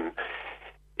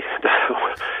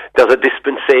a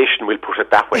dispensation, we'll put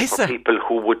it that way, for people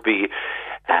who would be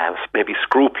maybe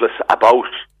scrupulous about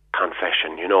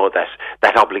confession,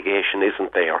 that obligation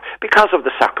isn't there because of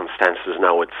the circumstances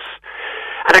now. And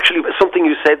actually, something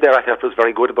you said there I thought was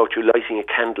very good about you lighting a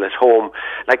candle at home.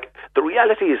 Like, the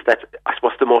reality is that I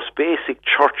suppose the most basic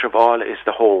church of all is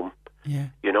the home. Yeah.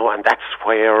 And that's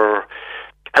where,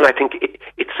 and I think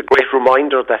it's a great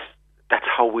reminder that that's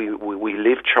how we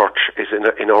live church, is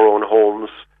in our own homes.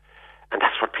 And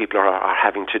that's what people are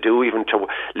having to do, even to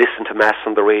listen to Mass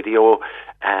on the radio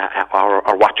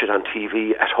or watch it on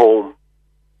TV at home.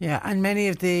 Yeah, and many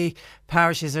of the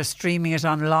parishes are streaming it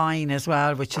online as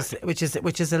well, which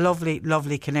is a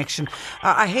lovely connection.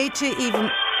 I hate to even.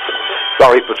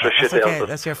 Sorry, Patricia. That's okay.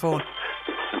 That's your phone.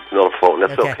 No phone.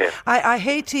 That's okay. I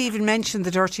hate to even mention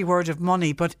the dirty word of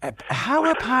money, but how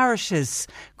are parishes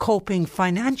coping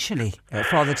financially,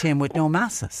 Father Tim, with no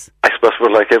masses? I suppose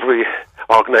we're like every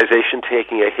organisation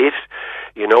taking a hit.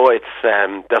 It's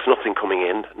there's nothing coming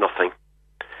in, nothing.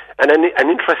 And an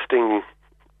interesting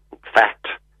fact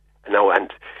now,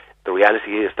 and the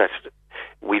reality is that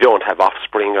we don't have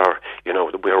offspring, or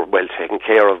we're well taken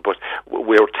care of, but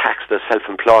we're taxed as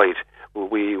self-employed.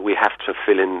 We have to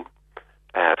fill in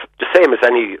the same as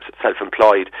any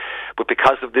self-employed, but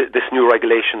because of this new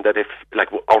regulation, that if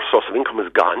our source of income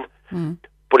is gone.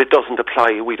 But it doesn't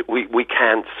apply. We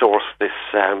can't source this.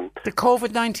 The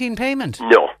COVID-19 payment?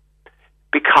 No,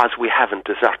 because we haven't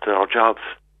deserted our jobs.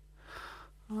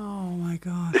 Oh my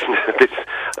God! It's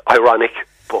ironic,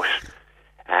 but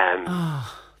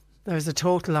there's a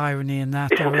total irony in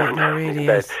that. There really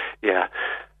is. Yeah,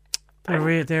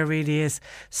 there really is.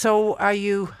 So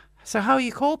how are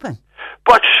you coping?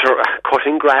 But sure,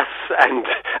 cutting grass and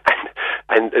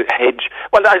hedge.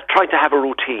 Well, I try to have a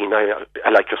routine. I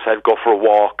like yourself, go for a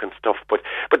walk and stuff. But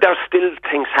there are still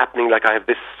things happening. Like I have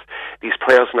these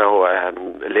prayers now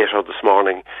later this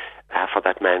morning for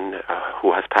that man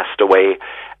who has passed away,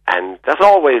 and there's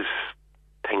always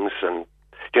things, and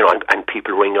and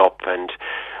people ring up, and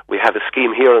we have a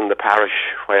scheme here in the parish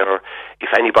where if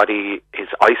anybody is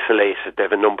isolated, they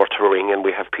have a number to ring, and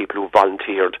we have people who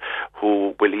volunteered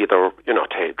who will either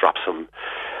drop some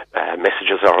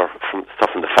messages or from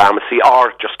stuff in the pharmacy,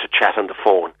 or just to chat on the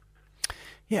phone.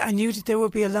 Yeah, and there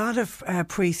would be a lot of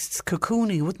priests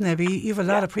cocooning, wouldn't there be? You have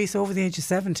a lot of priests over the age of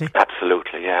 70.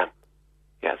 Absolutely, yeah.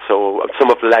 Yeah, so some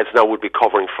of the lads now would be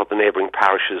covering for the neighbouring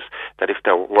parishes, that if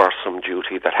there were some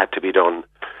duty that had to be done.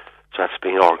 So that's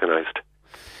being organised.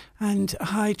 And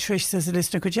hi, Trish, says a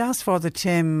listener, could you ask Father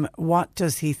Tim, what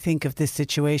does he think of this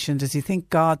situation? Does he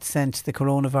think God sent the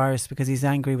coronavirus because he's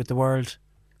angry with the world?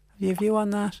 Have you a view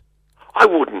on that? I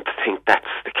wouldn't think that's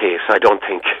the case. I don't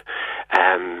think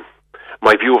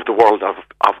my view of the world of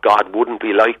God wouldn't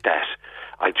be like that.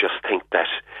 I just think that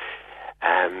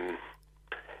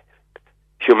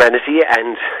humanity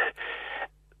and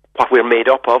what we're made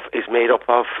up of is made up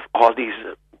of all these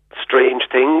strange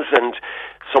things, and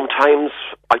sometimes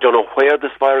I don't know where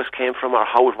this virus came from or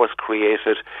how it was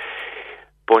created,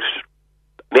 but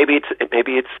maybe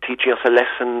it's teaching us a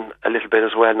lesson a little bit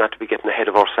as well, not to be getting ahead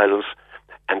of ourselves,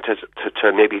 and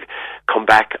to maybe come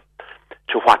back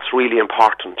to what's really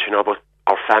important, about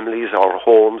our families, our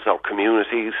homes, our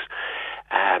communities.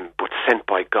 But sent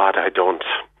by God, I don't.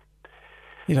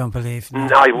 You don't believe? No,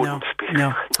 I wouldn't.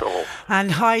 No.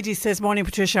 And Heidi says, morning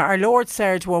Patricia, our Lord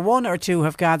said, where one or two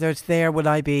have gathered, there will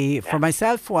I be. For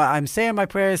myself, while I'm saying my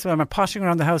prayers, when I'm pottering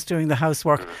around the house doing the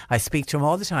housework, I speak to him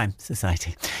all the time.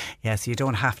 Society. Yes, you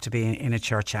don't have to be in a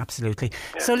church, absolutely.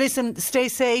 Yeah. So listen, stay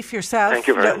safe yourself. Thank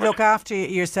you very much. Look after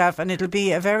yourself, and it'll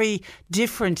be a very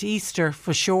different Easter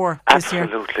for sure this year.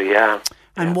 Absolutely, yeah.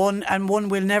 And one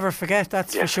we'll never forget,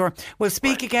 that's for sure. We'll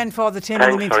speak again, Father Tim.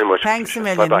 Thanks very much. Thanks a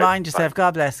million. Bye-bye. Mind yourself. Bye.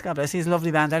 God bless. God bless. He's a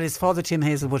lovely man. That is Father Tim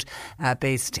Hazelwood,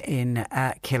 based in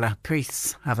Killa.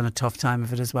 Priests having a tough time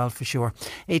of it as well, for sure.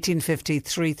 1850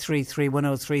 333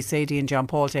 103. Sadie and John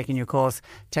Paul taking your calls.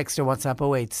 Text or WhatsApp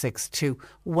 0862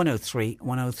 103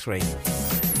 103.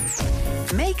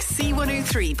 Make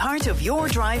C103 part of your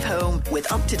drive home with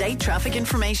up-to-date traffic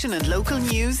information and local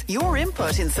news, your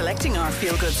input in selecting our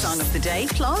feel-good song of the day,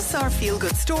 plus our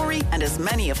feel-good story, and as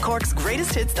many of Cork's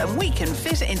greatest hits that we can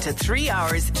fit into 3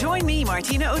 hours. Join me,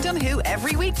 Martina O'Donoghue,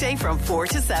 every weekday from 4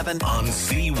 to 7 on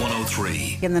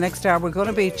C103. In the next hour, we're going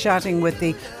to be chatting with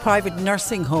the private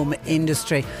nursing home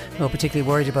industry, who are particularly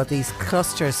worried about these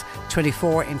clusters,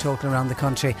 24 in total around the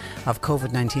country, of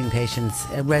COVID-19 patients,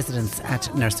 residents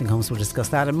at nursing homes. We'll discuss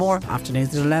that and more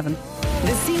afternoons at 11.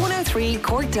 The C103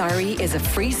 Cork Diary is a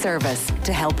free service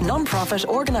to help non-profit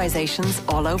organisations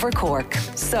all over Cork.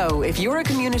 So if you're a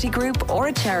community group or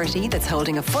a charity that's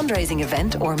holding a fundraising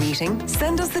event or meeting,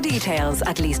 send us the details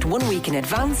at least 1 week in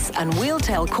advance and we'll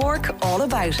tell Cork all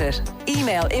about it.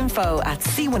 Email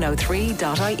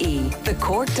info@c103.ie. The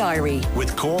Cork Diary.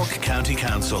 With Cork County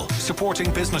Council, supporting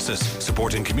businesses,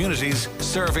 supporting communities,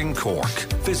 serving Cork.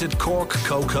 Visit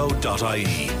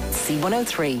corkcoco.ie.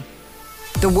 C103.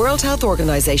 The World Health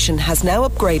Organization has now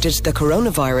upgraded the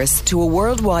coronavirus to a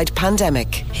worldwide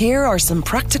pandemic. Here are some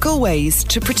practical ways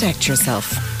to protect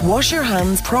yourself. Wash your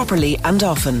hands properly and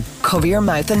often. Cover your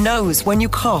mouth and nose when you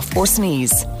cough or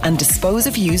sneeze. And dispose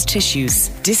of used tissues.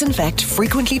 Disinfect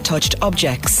frequently touched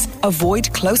objects.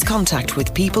 Avoid close contact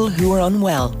with people who are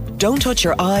unwell. Don't touch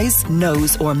your eyes,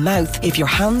 nose or mouth if your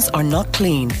hands are not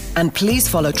clean. And please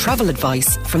follow travel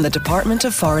advice from the Department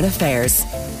of Foreign Affairs.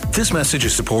 This message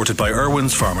is supported by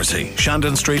Irwin's Pharmacy,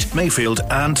 Shandon Street, Mayfield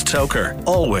and Towker.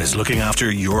 Always looking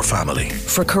after your family.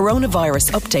 For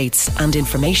coronavirus updates and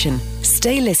information,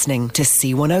 stay listening to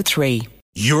C103.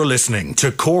 You're listening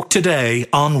to Cork Today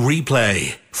on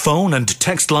replay. Phone and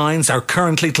text lines are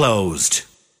currently closed.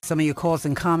 Some of your calls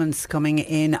and comments coming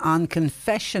in on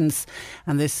confessions,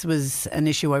 and this was an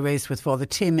issue I raised with Father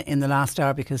Tim in the last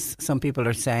hour, because some people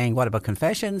are saying, what about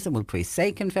confessions, and will priests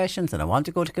say confessions, and I want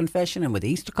to go to confession, and with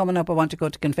Easter coming up I want to go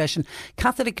to confession.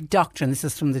 Catholic doctrine, this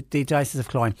is from the Diocese of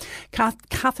Cloyne,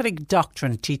 Catholic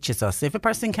doctrine teaches us if a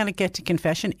person cannot get to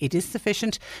confession, it is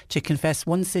sufficient to confess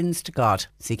one's sins to God,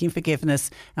 seeking forgiveness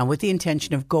and with the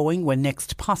intention of going when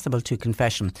next possible to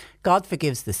confession. God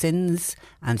forgives the sins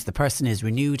and the person is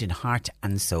renewed in heart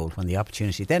and soul. When the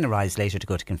opportunity then arises later to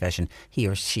go to confession, he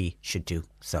or she should do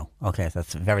so. Okay,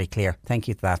 that's very clear. Thank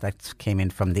you for that. That came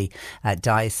in from the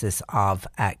Diocese of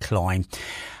Cloyne.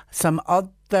 Some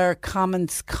other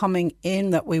comments coming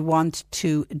in that we want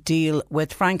to deal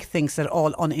with. Frank thinks that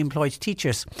all unemployed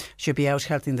teachers should be out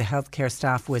helping the healthcare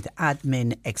staff with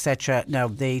admin, etc. Now,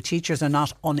 the teachers are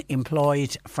not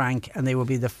unemployed, Frank, and they will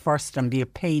be the first and be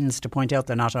at pains to point out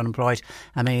they're not unemployed,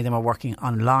 and many of them are working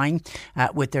online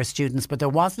with their students. But there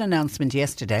was an announcement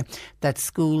yesterday that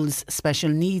schools' special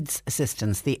needs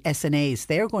assistants, the SNAs,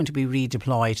 they're going to be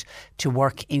redeployed to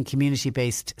work in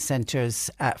community-based centres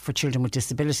for children with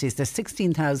disabilities. There's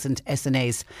 16,000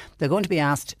 SNAs. They're going to be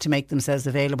asked to make themselves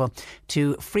available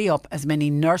to free up as many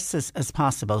nurses as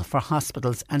possible for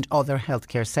hospitals and other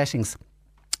healthcare settings.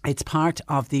 It's part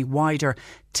of the wider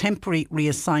temporary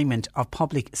reassignment of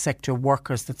public sector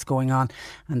workers that's going on,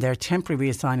 and they're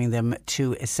temporarily reassigning them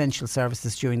to essential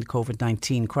services during the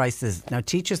COVID-19 crisis. Now,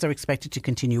 teachers are expected to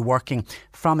continue working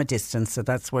from a distance, so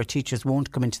that's where teachers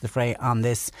won't come into the fray on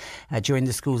this during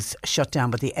the school's shutdown.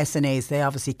 But the SNAs, they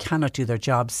obviously cannot do their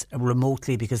jobs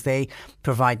remotely because they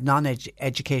provide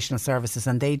non-educational services,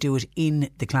 and they do it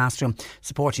in the classroom,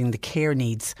 supporting the care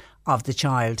needs of the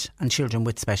child and children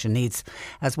with special needs,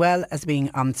 as well as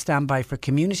being on standby for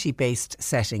community-based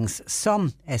settings.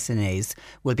 Some SNAs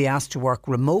will be asked to work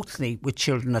remotely with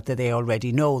children that they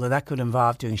already know. Now, that could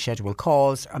involve doing scheduled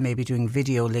calls or maybe doing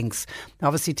video links,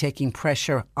 obviously taking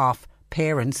pressure off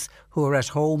parents who are at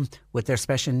home with their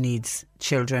special needs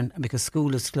children, and because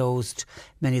school is closed,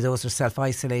 many of those are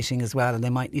self-isolating as well, and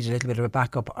they might need a little bit of a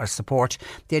backup or support.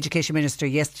 The Education Minister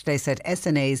yesterday said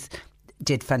SNAs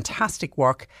did fantastic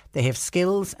work. They have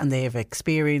skills and they have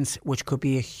experience which could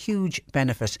be a huge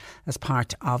benefit as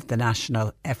part of the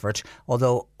national effort.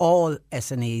 Although all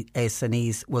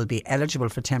SNEs will be eligible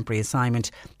for temporary assignment,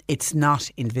 it's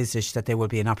not envisaged that there will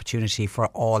be an opportunity for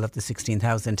all of the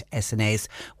 16,000 SNAs.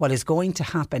 What is going to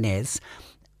happen is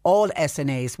all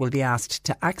SNAs will be asked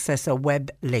to access a web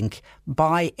link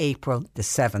by April the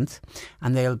 7th,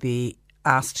 and they'll be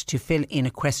asked to fill in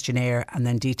a questionnaire, and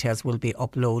then details will be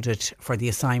uploaded for the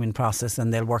assignment process,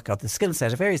 and they'll work out the skill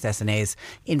set of various SNAs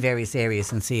in various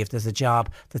areas and see if there's a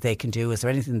job that they can do. Is there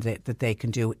anything that they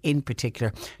can do in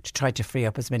particular to try to free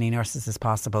up as many nurses as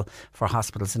possible for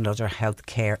hospitals and other health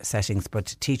care settings?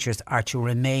 But teachers are to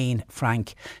remain,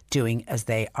 Frank, doing as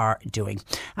they are doing.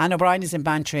 Anne O'Brien is in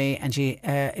Bantry, and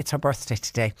it's her birthday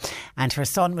today, and her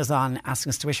son was on asking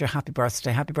us to wish her happy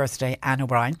birthday, Anne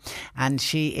O'Brien, and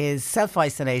she is self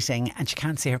self-isolating, and she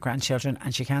can't see her grandchildren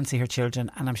and she can't see her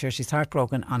children, and I'm sure she's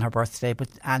heartbroken on her birthday,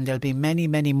 and there'll be many,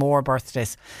 many more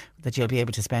birthdays that you'll be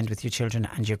able to spend with your children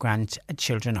and your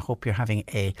grandchildren. I hope you're having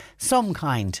some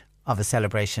kind of a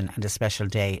celebration and a special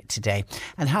day today.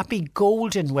 And happy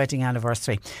golden wedding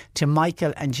anniversary to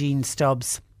Michael and Jean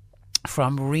Stubbs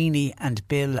from Reenie and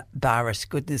Bill Barrett.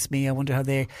 Goodness me, I wonder how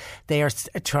they are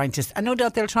trying to, and no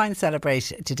doubt they'll try and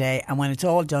celebrate today, and when it's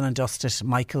all done and dusted,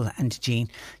 Michael and Jean,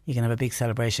 you can have a big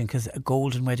celebration, because a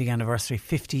golden wedding anniversary,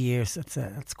 50 years,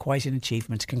 that's quite an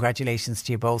achievement. Congratulations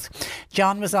to you both.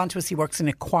 John was on to us. He works in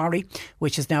a quarry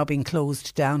which has now been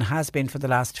closed down, has been for the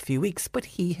last few weeks, but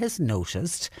he has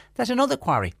noticed that another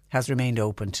quarry has remained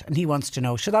opened, and he wants to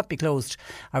know, should that be closed,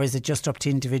 or is it just up to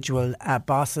individual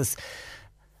bosses?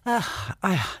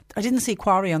 I didn't see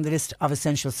quarry on the list of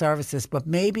essential services, but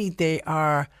maybe they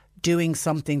are doing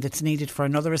something that's needed for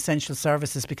another essential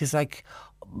services, because like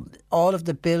all of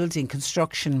the building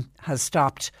construction has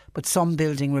stopped, but some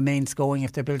building remains going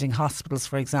if they're building hospitals,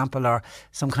 for example, or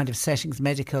some kind of settings,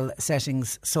 medical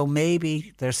settings. So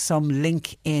maybe there's some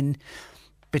link in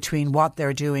between what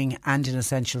they're doing and an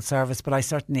essential service, but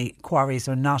quarries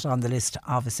are not on the list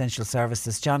of essential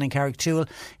services. John in Carricktool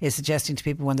is suggesting to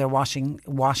people when they're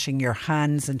washing your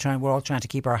hands, and we're all trying to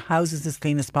keep our houses as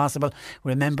clean as possible.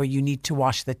 Remember, you need to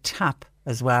wash the tap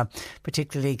as well,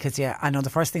 particularly because I know the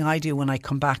first thing I do when I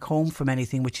come back home from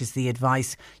anything, which is the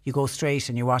advice, you go straight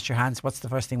and you wash your hands. What's the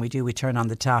first thing we do? We turn on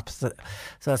the tap. So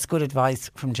that's good advice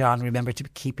from John. Remember to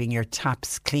be keeping your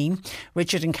taps clean.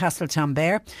 Richard in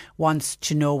Castletownbere wants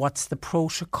to know what's the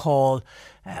protocol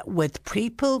with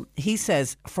people. He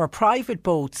says, for private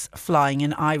boats flying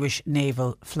an Irish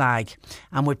naval flag,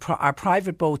 and are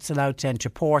private boats allowed to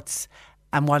enter ports?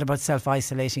 And what about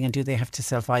self-isolating, and do they have to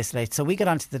self-isolate? So we got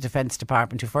onto the Defence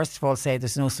Department, who first of all say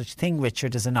there's no such thing,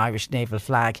 Richard, as an Irish naval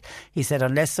flag. He said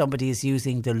unless somebody is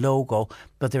using the logo,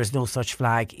 but there is no such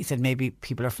flag. He said maybe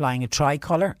people are flying a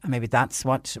tricolour, and maybe that's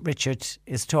what Richard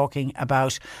is talking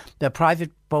about. The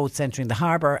private boats entering the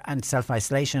harbour and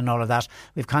self-isolation and all of that,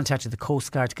 we've contacted the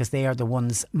Coast Guard because they are the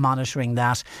ones monitoring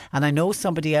that. And I know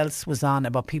somebody else was on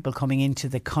about people coming into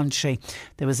the country.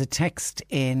 There was a text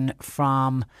in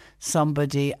from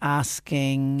somebody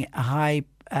asking, hi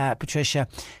Patricia,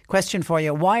 question for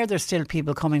you, why are there still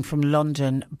people coming from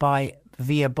London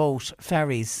via boat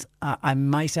ferries? I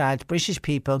might add, British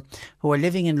people who are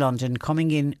living in London coming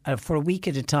in for a week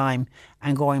at a time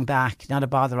and going back, not a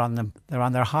bother on them. They're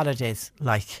on their holidays.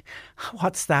 Like,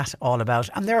 what's that all about?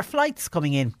 And there are flights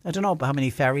coming in. I don't know how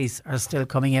many ferries are still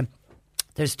coming in.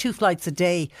 There's 2 flights a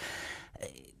day.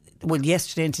 Well,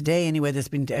 yesterday and today anyway, there's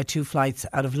been 2 flights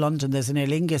out of London. There's an Aer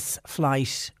Lingus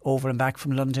flight over and back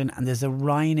from London, and there's a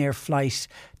Ryanair flight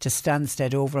to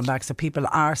Stansted over and back. So people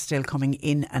are still coming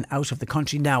in and out of the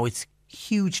country now. It's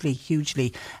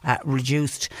hugely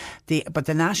reduced. But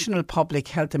the National Public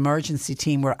Health Emergency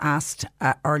Team were asked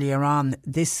earlier on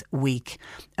this week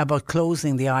about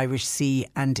closing the Irish sea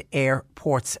and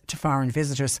airports to foreign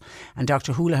visitors. And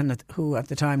Dr. Houlihan, who at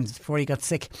the time, before he got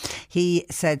sick, he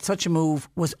said such a move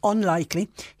was unlikely.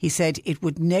 He said it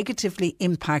would negatively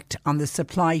impact on the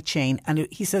supply chain, and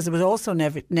he says it would also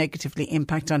negatively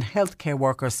impact on healthcare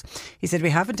workers. He said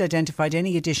we haven't identified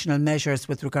any additional measures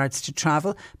with regards to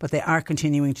travel, but they are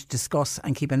continuing to discuss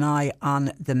and keep an eye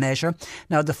on the measure.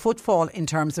 Now, the footfall in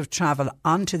terms of travel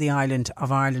onto the island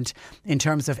of Ireland in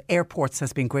terms of airports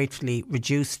has been greatly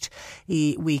reduced.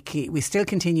 We still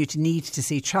continue to need to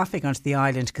see traffic onto the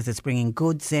island because it's bringing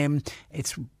goods in,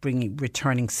 it's bringing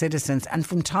returning citizens, and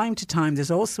from time to time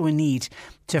there's also a need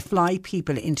to fly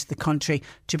people into the country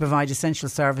to provide essential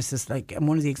services. Like, and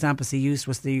one of the examples he used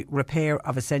was the repair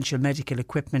of essential medical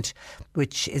equipment,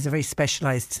 which is a very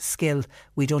specialised skill.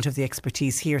 We don't have the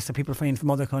expertise here, so people flying from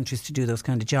other countries to do those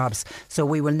kind of jobs. So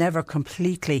we will never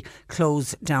completely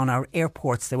close down our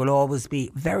airports. There will always be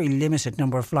very limited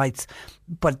number of flights,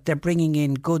 but they're bringing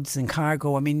in goods and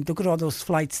cargo. I mean, look at all those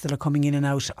flights that are coming in and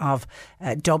out of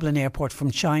Dublin Airport from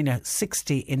China,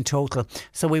 60 in total.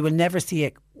 So we will never see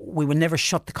it. We will never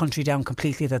shut the country down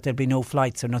completely, that there'll be no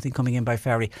flights or nothing coming in by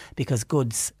ferry, because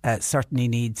goods certainly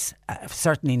need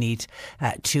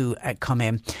to come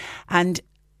in. And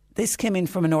this came in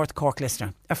from a North Cork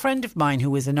listener. A friend of mine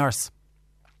who is a nurse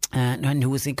and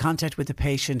who was in contact with a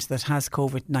patient that has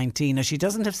COVID-19. Now, she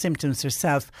doesn't have symptoms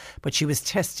herself, but she was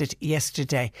tested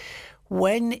yesterday.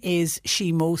 When is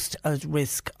she most at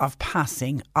risk of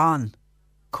passing on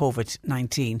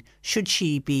COVID-19? Should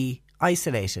she be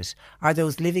isolated? Are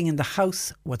those living in the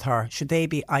house with her, should they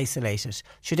be isolated?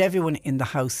 Should everyone in the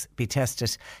house be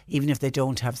tested, even if they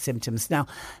don't have symptoms? Now,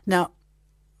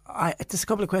 There's a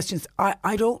couple of questions.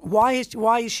 I don't. Why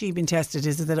is she being tested?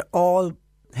 Is it that all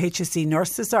HSE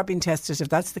nurses are being tested? If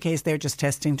that's the case, they're just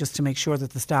testing just to make sure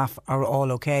that the staff are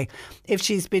all okay. If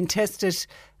she's been tested,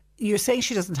 you're saying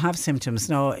she doesn't have symptoms.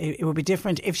 No, it would be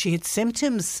different if she had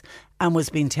symptoms and was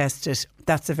being tested.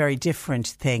 That's a very different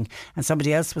thing. And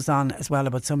somebody else was on as well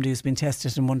about somebody who's been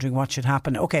tested and wondering what should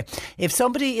happen. Okay, if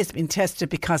somebody is being tested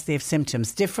because they have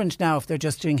symptoms, different now if they're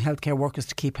just doing healthcare workers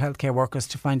to keep healthcare workers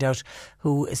to find out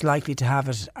who is likely to have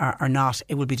it or not.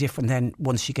 It will be different then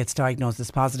once she gets diagnosed as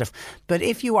positive. But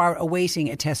if you are awaiting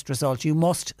a test result, you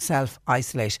must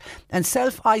self-isolate. And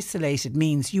self-isolated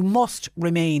means you must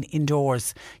remain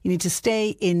indoors. You need to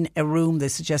stay in a room. They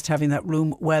suggest having that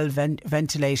room well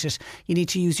ventilated. You need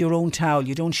to use your own towel.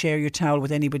 You don't share your towel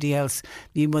with anybody else.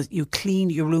 You clean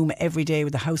your room every day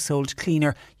with a household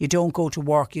cleaner. You don't go to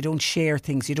work. You don't share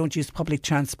things. You don't use public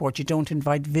transport. You don't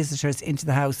invite visitors into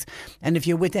the house. And if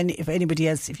you're with anybody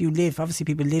else, if you live, obviously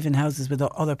people live in houses with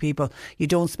other people, you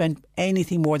don't spend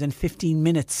anything more than 15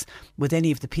 minutes with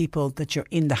any of the people that you're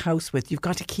in the house with. You've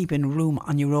got to keep in a room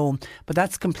on your own. But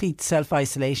that's complete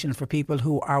self-isolation for people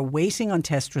who are waiting on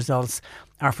test results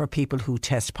or for people who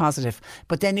test positive.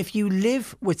 But then if you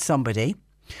live with somebody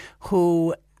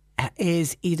who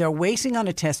is either waiting on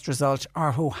a test result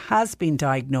or who has been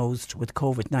diagnosed with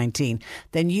COVID-19,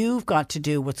 then you've got to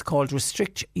do what's called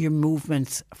restrict your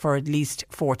movements for at least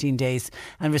 14 days.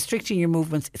 And restricting your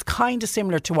movements is kind of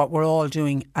similar to what we're all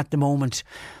doing at the moment.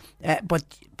 But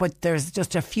there's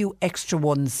just a few extra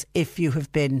ones if you're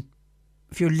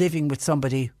living with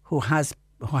somebody who has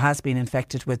been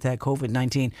infected with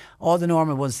COVID-19. All the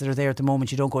normal ones that are there at the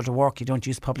moment: you don't go to work, you don't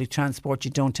use public transport,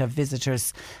 you don't have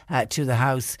visitors to the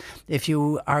house. If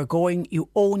you are going, you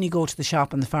only go to the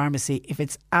shop and the pharmacy if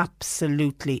it's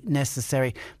absolutely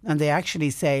necessary. And they actually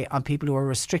say on people who are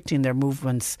restricting their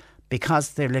movements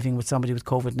because they're living with somebody with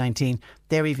COVID-19,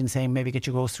 they're even saying maybe get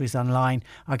your groceries online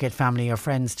or get family or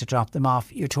friends to drop them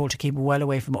off. You're told to keep well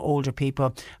away from older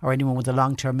people or anyone with a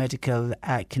long-term medical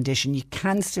condition. You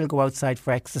can still go outside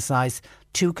for exercise.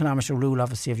 2 kilometre rule,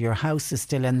 obviously, if your house is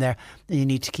still in there, then you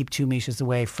need to keep 2 metres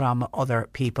away from other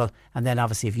people. And then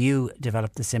obviously if you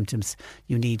develop the symptoms,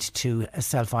 you need to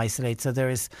self-isolate. So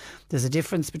there's a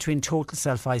difference between total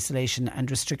self-isolation and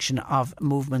restriction of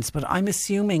movements. But I'm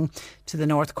assuming to the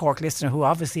North Cork listener who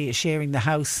obviously is sharing the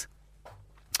house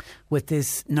with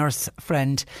this nurse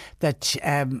friend that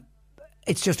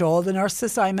it's just all the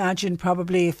nurses, I imagine,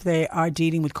 probably, if they are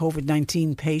dealing with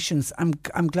COVID-19 patients.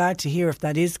 I'm glad to hear if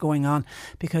that is going on,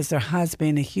 because there has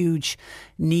been a huge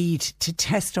need to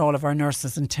test all of our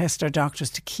nurses and test our doctors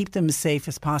to keep them as safe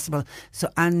as possible,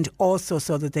 and also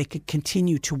so that they could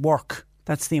continue to work.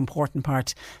 That's the important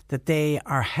part, that they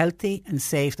are healthy and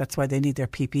safe. That's why they need their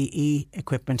PPE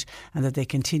equipment, and that they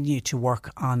continue to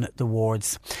work on the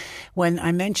wards. When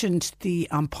I mentioned the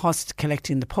An Post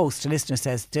collecting the post, a listener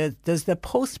says, does the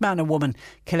postman or woman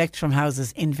collect from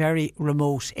houses in very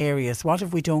remote areas? What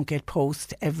if we don't get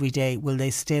post every day? Will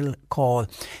they still call?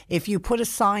 If you put a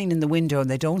sign in the window and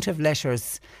they don't have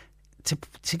letters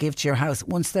to give to your house,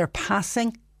 once they're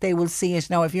passing, they will see it.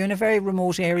 Now, if you're in a very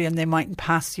remote area and they mightn't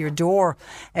pass your door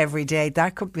every day,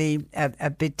 that could be a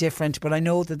bit different. But I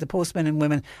know that the postmen and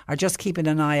women are just keeping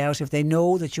an eye out. If they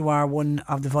know that you are one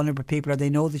of the vulnerable people, or they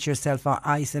know that you're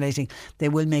self-isolating, they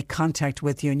will make contact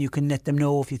with you, and you can let them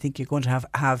know if you think you're going to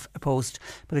have a post.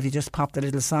 But if you just pop the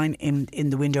little sign in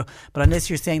the window, but unless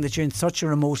you're saying that you're in such a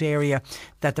remote area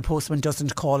that the postman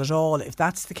doesn't call at all, if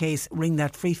that's the case, ring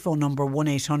that free phone number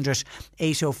 1-800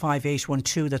 805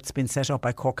 812 that's been set up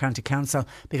by Cork County Council,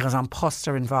 because An Post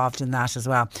are involved in that as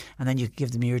well. And then you can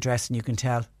give them your address and you can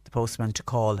tell the postman to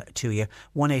call to you.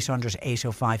 1-800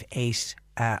 805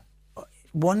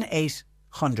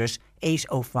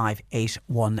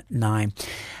 819.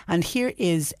 And here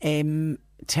is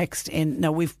text in.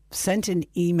 Now, we've sent an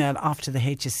email off to the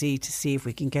HSE to see if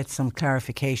we can get some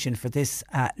clarification for this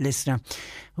listener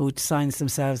who signs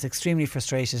themselves extremely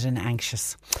frustrated and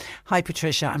anxious. Hi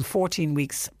Patricia, I'm 14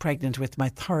 weeks pregnant with my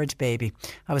third baby.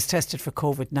 I was tested for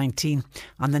COVID-19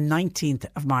 on the 19th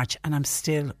of March and I'm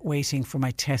still waiting for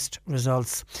my test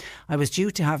results. I was due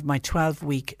to have my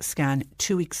 12-week scan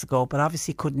 2 weeks ago, but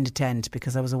obviously couldn't attend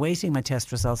because I was awaiting my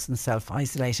test results and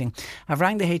self-isolating. I've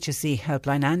rang the HSE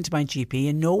helpline and my GP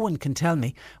and no one can tell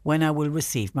me when I will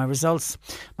receive my results.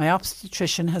 My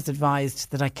obstetrician has advised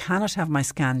that I cannot have my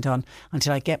scan done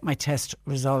until I get my test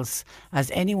results, as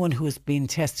anyone who has been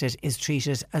tested is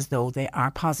treated as though they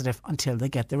are positive until they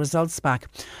get the results back.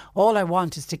 All I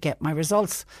want is to get my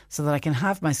results so that I can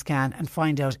have my scan and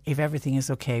find out if everything is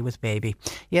okay with baby.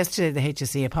 Yesterday the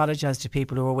HSE apologised to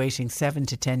people who were waiting 7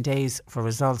 to 10 days for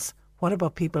results. What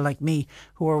about people like me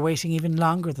who are waiting even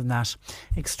longer than that?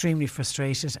 Extremely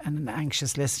frustrated and an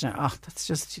anxious listener. Oh, that's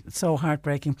just so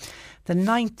heartbreaking. The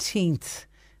 19th,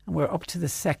 and we're up to the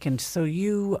 2nd. So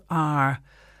you're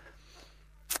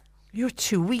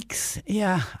 2 weeks.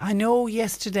 Yeah, I know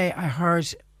yesterday I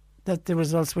heard that the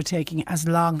results were taking as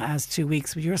long as 2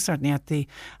 weeks, but you're certainly at the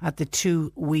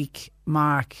 2 week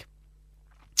mark.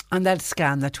 And that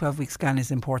 12-week scan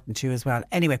is important too as well.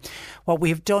 Anyway, what we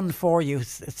have done for you,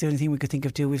 it's the only thing we could think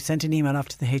of doing. We've sent an email off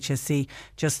to the HSE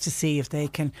just to see if they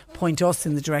can point us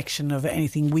in the direction of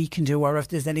anything we can do, or if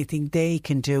there's anything they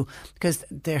can do, because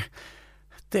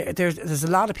there's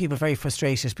a lot of people very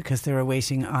frustrated because they're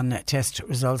waiting on test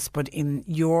results. But in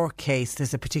your case,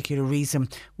 there's a particular reason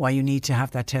why you need to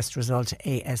have that test result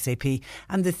ASAP.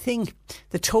 And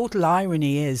the total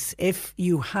irony is, if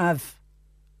you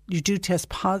do test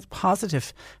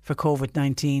positive for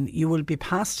COVID-19, you will be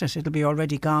past it. It'll be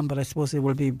already gone, but I suppose it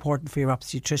will be important for your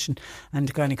obstetrician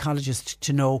and gynaecologist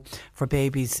to know for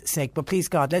baby's sake. But please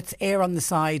God, let's err on the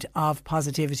side of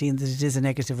positivity and that it is a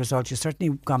negative result. You've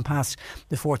certainly gone past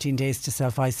the 14 days to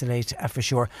self-isolate for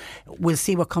sure. We'll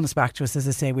see what comes back to us. As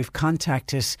I say, we've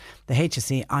contacted the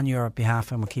HSE on your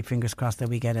behalf, and we'll keep fingers crossed that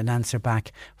we get an answer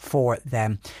back for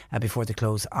them before the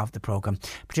close of the programme.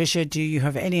 Patricia, do you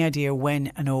have any idea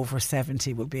when an over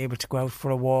 70 will be able to go out for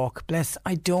a walk? Bless,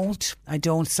 I don't.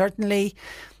 Certainly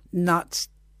not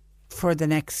for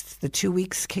the 2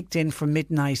 weeks kicked in from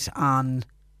midnight on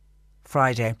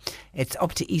Friday. It's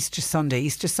up to Easter Sunday.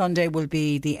 Easter Sunday will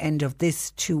be the end of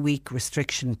this 2 week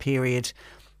restriction period.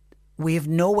 We have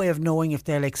no way of knowing if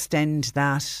they'll extend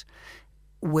that.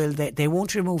 They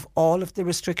won't remove all of the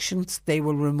restrictions. They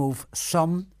will remove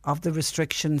some of the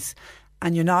restrictions.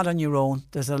 And you're not on your own.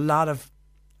 There's a lot of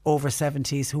over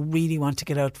 70s who really want to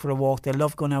get out for a walk. They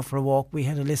love going out for a walk. We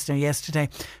had a listener yesterday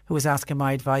who was asking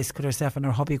my advice. Could herself and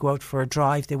her hubby go out for a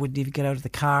drive? They wouldn't even get out of the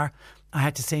car. I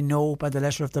had to say no. By the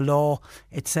letter of the law,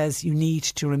 it says you need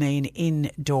to remain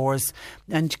indoors.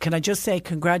 And can I just say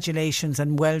congratulations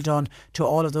and well done to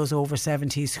all of those over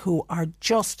 70s who are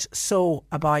just so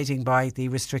abiding by the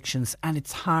restrictions. And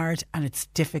it's hard and it's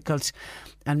difficult.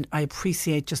 And I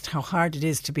appreciate just how hard it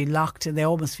is to be locked, and they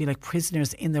almost feel like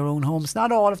prisoners in their own homes.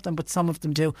 Not all of them, but some of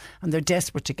them do. And they're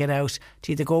desperate to get out,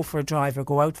 to either go for a drive or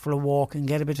go out for a walk and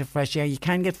get a bit of fresh air. You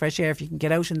can get fresh air if you can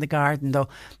get out in the garden, though.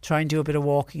 Try and do a bit of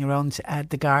walking around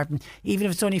the garden. Even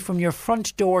if it's only from your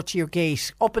front door to your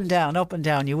gate, up and down,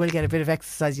 you will get a bit of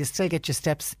exercise. You still get your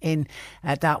steps in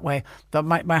that way. But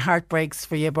my heart breaks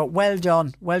for you. But well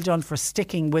done for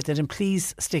sticking with it. And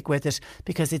please stick with it,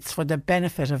 because it's for the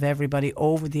benefit of everybody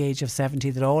over the age of 70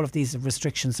 that all of these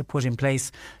restrictions are put in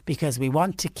place, because we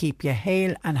want to keep you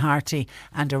hale and hearty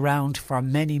and around for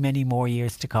many, many more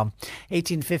years to come.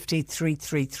 1850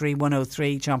 333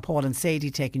 103. John Paul and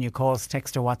Sadie taking your calls.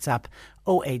 Text or WhatsApp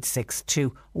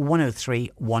 0862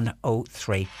 103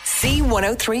 103.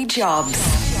 C103 Jobs.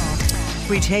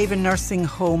 Bridgehaven Nursing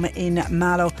Home in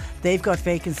Mallow. They've got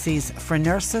vacancies for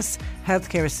nurses,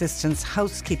 healthcare assistants,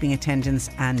 housekeeping attendants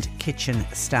and kitchen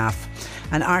staff.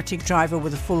 An Arctic driver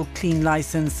with a full clean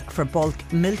licence for bulk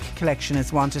milk collection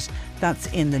is wanted. That's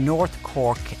in the North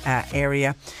Cork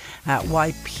area.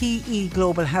 YPE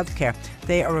Global Healthcare,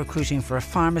 they are recruiting for a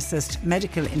pharmacist,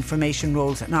 medical information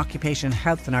roles and occupational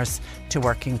health nurse to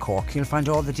work in Cork. You'll find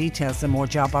all the details and more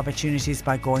job opportunities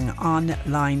by going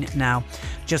online now.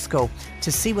 Just go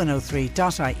to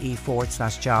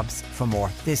c103.ie/jobs for more.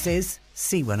 This is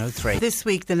C103. This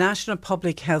week, the National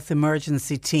Public Health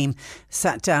Emergency Team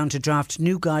sat down to draft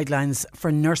new guidelines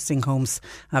for nursing homes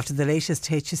after the latest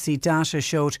HSE data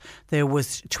showed there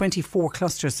was 24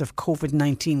 clusters of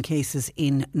COVID-19 cases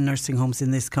in nursing homes in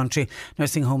this country.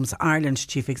 Nursing Homes Ireland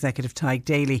Chief Executive Tig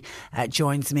Daly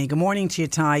joins me. Good morning to you,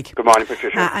 Tig. Good morning,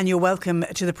 Patricia. And you're welcome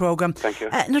to the programme. Thank you.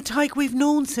 Now, Tig, we've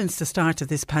known since the start of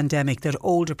this pandemic that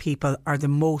older people are the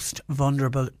most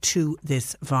vulnerable to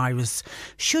this virus.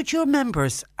 Should your members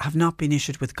have not been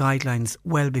issued with guidelines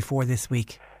well before this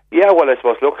week? Yeah, well, I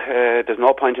suppose, look, there's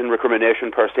no point in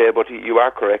recrimination per se, but you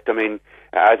are correct. I mean,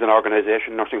 as an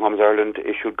organisation, Nursing Homes Ireland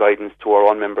issued guidance to our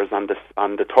own members on the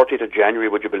 30th of January,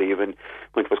 would you believe, when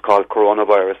it was called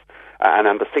coronavirus. And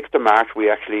on the 6th of March, we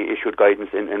actually issued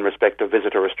guidance in respect of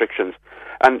visitor restrictions.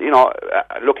 And, you know,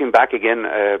 looking back again,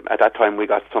 at that time we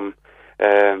got some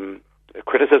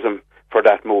criticism for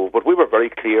that move. But we were very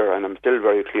clear, and I'm still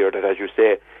very clear, that, as you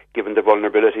say, given the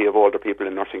vulnerability of older people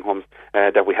in nursing homes,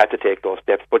 that we had to take those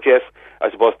steps. But yes, I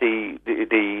suppose the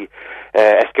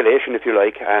escalation, if you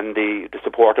like, and the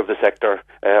support of the sector,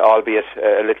 albeit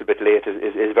a little bit late,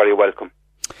 is very welcome.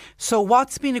 So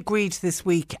what's been agreed this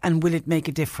week, and will it make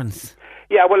a difference?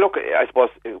 Yeah, well, look, I suppose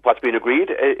what's been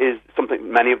agreed is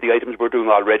something, many of the items we're doing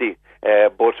already,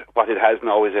 but what it has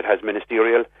now is it has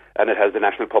ministerial and it has the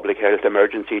National Public Health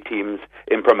Emergency Teams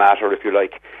imprimatur, if you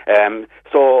like.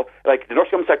 So, like the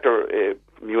nursing home sector,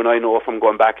 you and I know from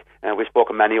going back, we've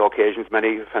spoken many occasions,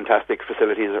 many fantastic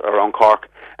facilities around Cork,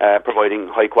 providing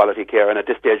high quality care, and at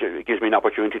this stage it gives me an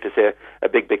opportunity to say a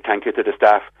big thank you to the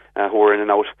staff who are in and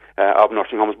out of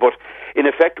nursing homes. But in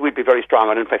effect we'd be very strong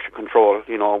on infection control.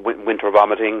 You know, winter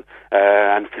vomiting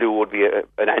and flu would be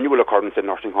an annual occurrence in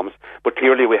nursing homes, but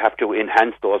clearly we have to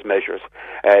enhance those measures.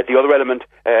 The other element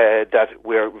that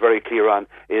we're very clear on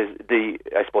is the,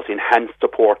 I suppose, enhanced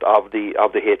support of the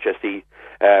HSE.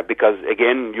 Because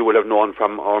again, you will have known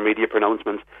from our media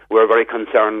pronouncements, we're very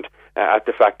concerned at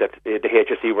the fact that the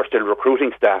HSE were still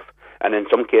recruiting staff, and in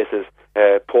some cases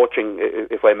poaching,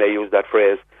 if I may use that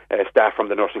phrase, staff from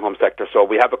the nursing home sector. So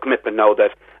we have a commitment now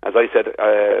that, as I said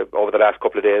over the last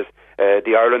couple of days,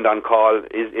 the Ireland on call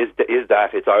is that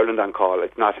it's Ireland on call.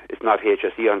 It's not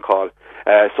HSE on call.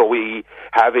 So we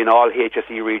have in all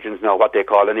HSE regions now what they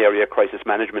call an area crisis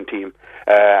management team,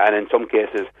 and in some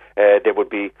cases there would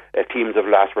be teams of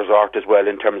last resort as well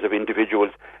in terms of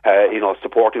individuals,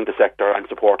 supporting the sector and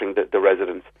supporting the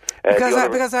residents.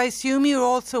 Because I assume you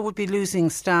also would be losing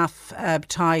staff,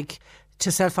 Tig,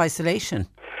 to self-isolation.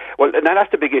 Well, and that's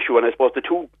the big issue, and I suppose the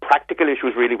two practical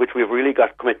issues really which we've really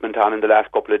got commitment on in the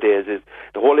last couple of days is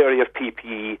the whole area of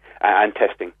PPE and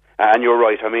testing. And you're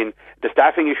right, I mean, the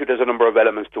staffing issue, there's a number of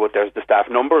elements to it. There's the staff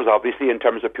numbers, obviously, in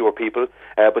terms of pure people,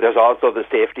 but there's also the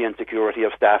safety and security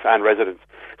of staff and residents.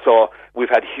 So we've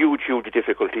had huge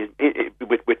difficulties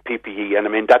with PPE, and I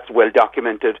mean, that's well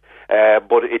documented,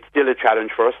 but it's still a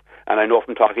challenge for us. And I know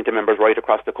from talking to members right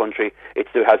across the country, it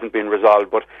still hasn't been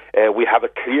resolved, but we have a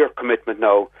clear commitment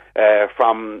now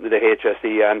from the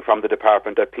HSE and from the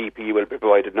department that PPE will be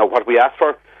provided. Now, what we asked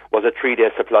for was a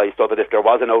 3-day supply, so that if there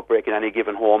was an outbreak in any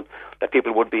given home, that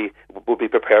people would be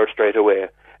prepared straight away.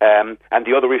 And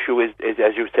the other issue is,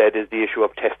 as you said, is the issue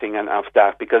of testing and of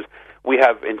staff, because we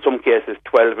have in some cases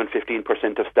 12 and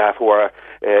 15% of staff who are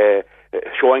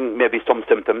showing maybe some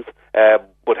symptoms,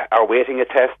 but are waiting a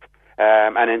test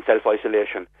and in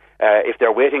self-isolation. If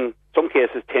they're waiting, some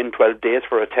cases 10, 12 days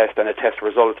for a test and a test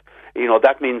result,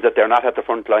 that means that they're not at the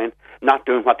front line, not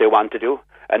doing what they want to do,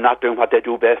 and not doing what they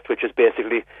do best, which is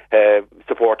basically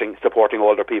supporting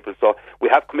older people. So we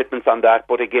have commitments on that,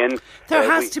 but again, there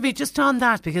has to be, just on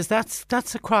that, because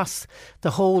that's across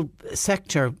the whole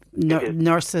sector,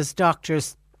 nurses,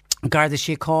 doctors, Garda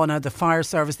Síochána, the fire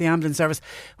service, the ambulance service.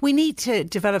 We need to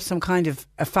develop some kind of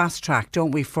a fast track,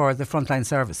 don't we, for the frontline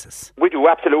services? We do,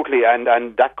 absolutely, and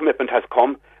that commitment has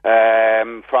come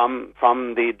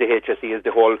from the HSE, is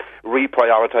the whole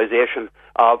reprioritisation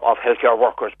of healthcare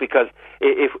workers, because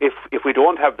if we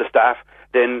don't have the staff,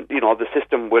 then the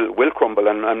system will crumble.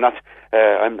 And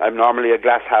I'm normally a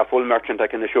glass half full merchant, I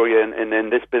can assure you, in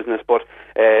this business, but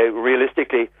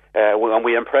realistically, and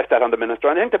we impressed that on the Minister,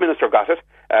 and I think the Minister got it.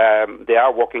 They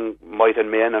are working might and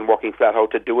main and working flat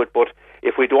out to do it, but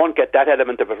if we don't get that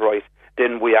element of it right,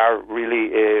 then we are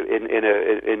really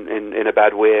in a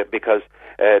bad way, because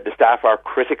the staff are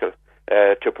critical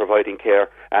to providing care,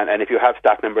 and if you have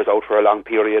staff members out for a long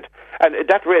period, and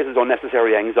that raises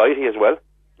unnecessary anxiety as well,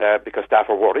 because staff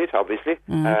are worried, obviously,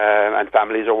 and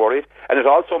families are worried, and it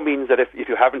also means that if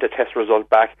you haven't a test result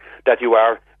back, that you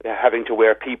are having to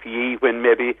wear PPE when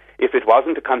maybe if it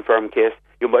wasn't a confirmed case,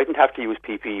 you mightn't have to use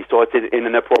PPE. So it's in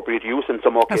an appropriate use in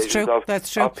some occasions of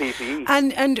PPE.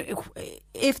 And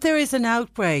if there is an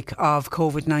outbreak of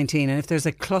COVID-19 and if there's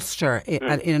a cluster in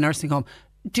a nursing home,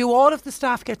 do all of the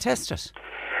staff get tested?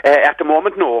 At the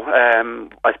moment, no.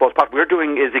 I suppose what we're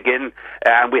doing is, again,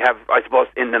 we have, I suppose,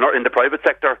 in the private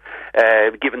sector,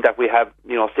 given that we have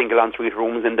single ensuite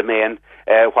rooms in the main,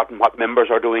 what members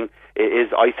are doing is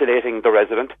isolating the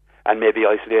resident and maybe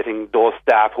isolating those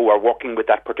staff who are working with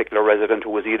that particular resident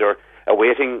who is either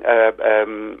awaiting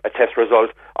a test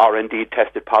result or indeed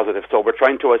tested positive. So we're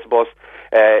trying to, I suppose,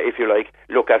 if you like,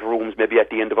 look at rooms maybe at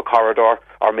the end of a corridor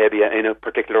or maybe in a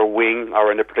particular wing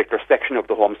or in a particular section of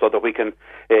the home, so that we can,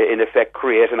 in effect,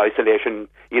 create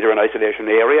either an isolation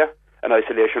area, an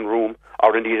isolation room,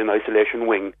 or indeed an isolation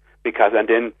wing. And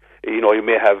then, you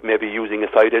may have maybe using a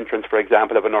side entrance, for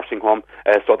example, of a nursing home,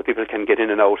 so that people can get in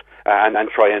and out and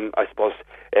try and, I suppose,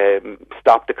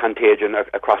 stop the contagion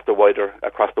across the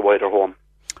wider home.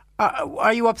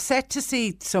 Are you upset to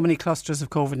see so many clusters of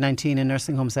COVID-19 in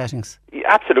nursing home settings? Yeah,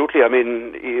 absolutely. I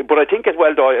mean, but I think as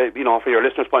well, though, for your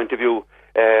listeners' point of view,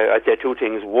 I'd say two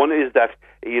things. One is that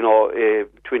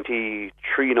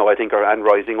 23 now, I think, and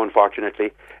rising,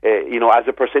 unfortunately. As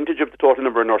a percentage of the total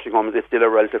number of nursing homes, it's still a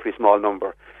relatively small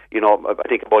number. I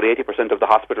think about 80% of the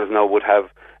hospitals now would have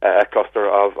a cluster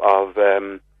of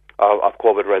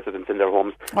COVID residents in their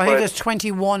homes. I think there's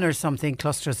 21 or something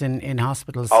clusters in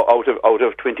hospitals. Out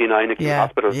of 29 acute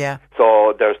hospitals. Yeah.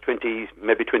 So there's 20,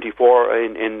 maybe 24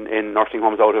 in nursing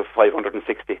homes out of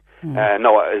 560.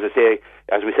 Now, as I say,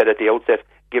 as we said at the outset,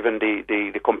 given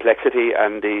the complexity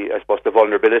and the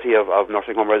vulnerability of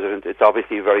nursing home residents, it's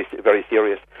obviously very, very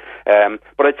serious.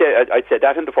 But I'd say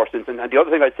that in the first instance. And the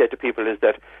other thing I'd say to people is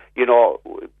that,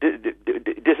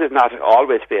 this is not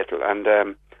always fatal.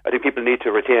 And I think people need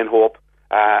to retain hope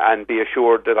and be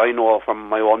assured that I know from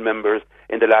my own members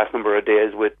in the last number of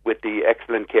days with the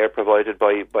excellent care provided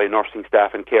by nursing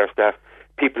staff and care staff,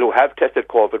 people who have tested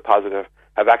COVID positive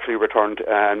have actually returned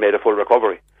and made a full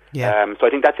recovery. Yeah. So I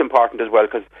think that's important as well,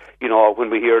 because when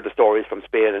we hear the stories from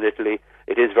Spain and Italy,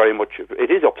 it is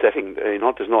upsetting.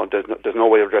 There's no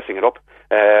way of dressing it up.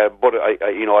 But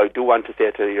I do want to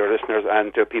say to your listeners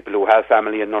and to people who have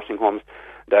family in nursing homes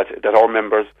that our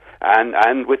members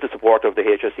and with the support of the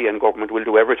HSE and government will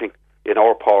do everything in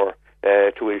our power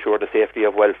to ensure the safety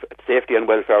and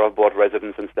welfare of both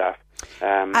residents and staff.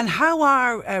 And how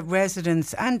are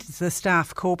residents and the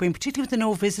staff coping, particularly with the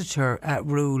no visitor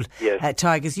rule? Yes.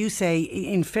 Tig, as you say,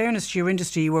 in fairness to your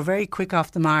industry, you were very quick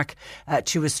off the mark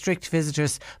to restrict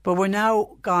visitors, but we're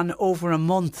now gone over a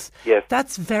month. Yes.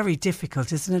 That's very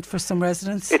difficult, isn't it, for some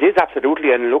residents? It is,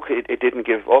 absolutely. And look, it didn't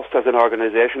give us as an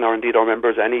organisation or indeed our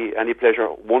members any pleasure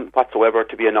whatsoever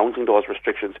to be announcing those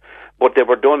restrictions, but they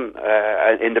were done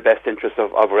in the best interest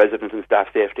of residents and staff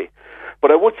safety. But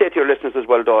I would say to your listeners as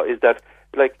well, though, is that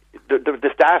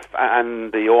the staff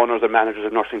and the owners and managers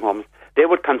of nursing homes, they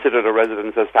would consider the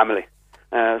residents as family.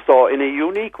 So in a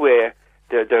unique way,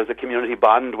 there's a community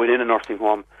bond within a nursing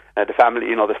home. The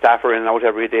family, the staff are in and out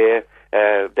every day.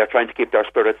 They're trying to keep their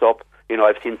spirits up.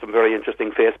 I've seen some very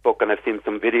interesting Facebook and I've seen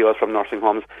some videos from nursing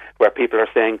homes where people are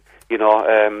saying,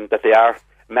 that they are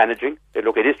managing.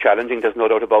 Look, it is challenging, there's no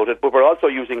doubt about it, but we're also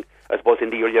using, I suppose,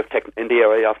 in the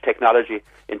area of technology,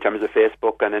 in terms of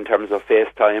Facebook and in terms of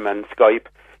FaceTime and Skype.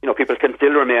 People can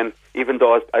still remain, even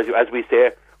though, as we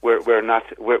say, we're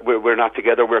not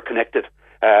together, we're connected.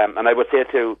 And I would say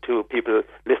to people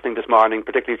listening this morning,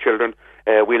 particularly children,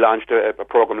 we launched a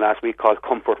program last week called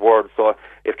Comfort Words. So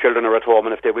if children are at home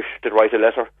and if they wish to write a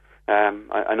letter,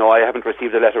 I know I haven't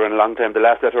received a letter in a long time. The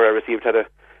last letter I received had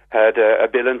a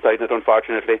bill inside it,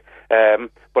 unfortunately.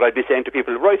 But I'd be saying to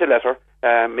people, write a letter,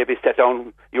 maybe set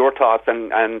down your thoughts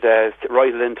and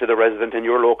write it into the resident in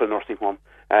your local nursing home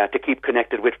to keep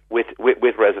connected with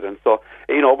residents. So,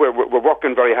 we're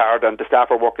working very hard, and the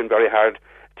staff are working very hard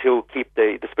to keep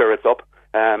the spirits up,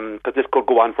 because this could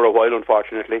go on for a while,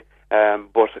 unfortunately.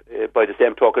 But by the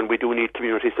same token, we do need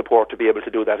community support to be able to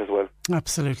do that as well.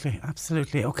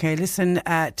 Absolutely. Okay, listen,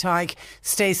 Tig,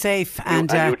 stay safe.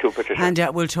 And you too, Patricia. And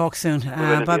we'll talk soon.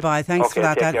 Bye-bye. Thanks for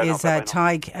that. That is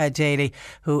Tig Daly,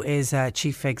 who is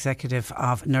Chief Executive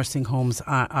of Nursing Homes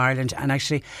Ireland. And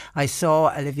actually, I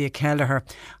saw Olivia Kelleher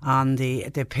on the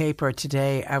paper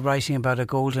today writing about a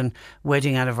golden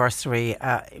wedding anniversary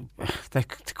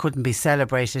that couldn't be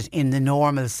celebrated in the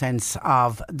normal sense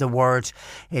of the word.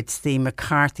 It's the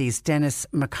McCarthys, Dennis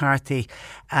McCarthy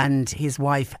and his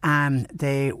wife Anne.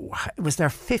 It was their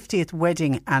 50th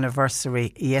wedding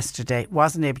anniversary yesterday.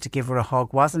 Wasn't able to give her a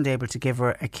hug, wasn't able to give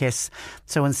her a kiss.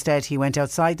 So instead he went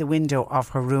outside the window of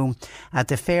her room at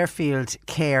the Fairfield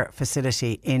Care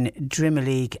Facility in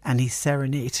Drimoleague and he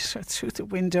serenaded her through the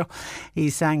window. He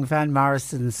sang Van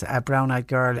Morrison's Brown Eyed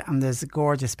Girl, and there's a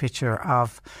gorgeous picture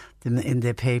of them in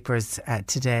the papers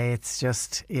today. It's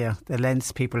just, the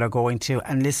lengths people are going to.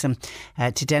 And listen,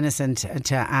 to Dennis and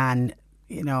to Anne,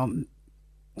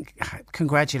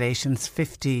 congratulations,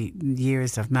 50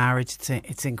 years of marriage.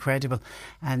 It's incredible.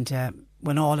 And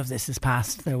when all of this is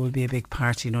past, there will be a big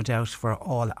party, no doubt, for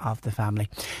all of the family.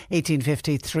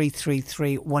 1850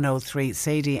 333 103.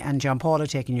 Sadie and John Paul are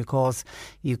taking your calls.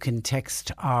 You can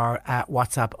text or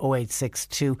WhatsApp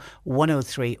 0862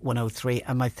 103 103.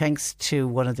 And my thanks to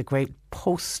one of the great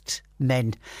post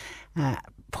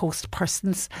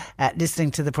persons listening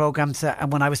to the programmes.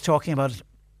 And when I was talking about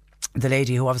the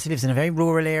lady who obviously lives in a very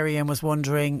rural area and was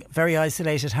wondering, very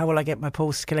isolated, how will I get my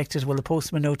post collected? Will the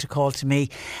postman know to call to me?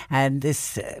 And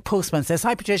this postman says,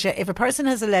 hi Patricia, if a person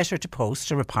has a letter to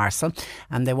post or a parcel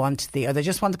and they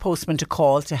just want the postman to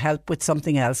call to help with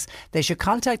something else, they should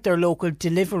contact their local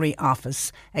delivery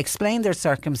office, explain their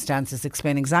circumstances,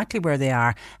 explain exactly where they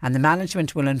are, and the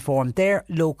management will inform their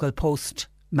local post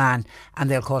man, and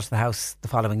they'll call to the house the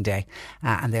following day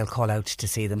and they'll call out to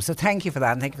see them. So thank you for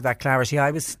that, and thank you for that clarity.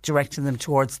 I was directing them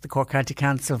towards the Cork County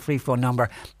Council free phone number,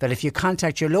 that if you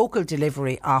contact your local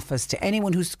delivery office, to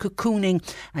anyone who's cocooning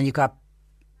and you've got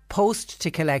post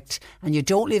to collect and you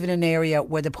don't live in an area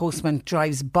where the postman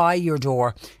drives by your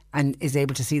door and is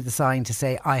able to see the sign to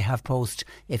say I have post,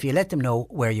 if you let them know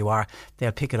where you are,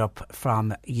 they'll pick it up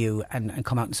from you and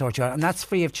come out and sort you out. And that's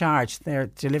free of charge. They're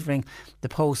delivering the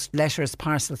post, letters,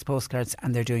 parcels, postcards,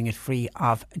 and they're doing it free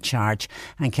of charge.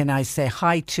 And can I say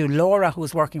hi to Laura,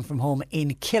 who's working from home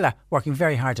in Killa, working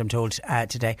very hard, I'm told,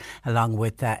 today, along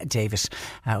with David.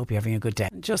 I hope you're having a good day.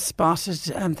 Just spotted,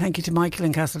 thank you to Michael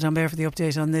in Castletownbere for the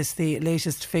update on this. The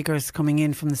latest figures coming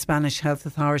in from the Spanish health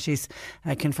authorities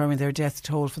confirming their death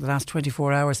toll for the last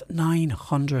 24 hours,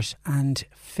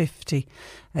 950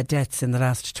 deaths in the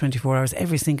last 24 hours.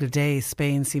 Every single day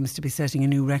Spain seems to be setting a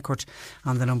new record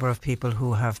on the number of people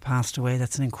who have passed away.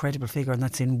 That's an incredible figure, and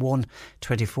that's in one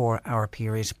 24-hour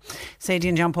period. Sadie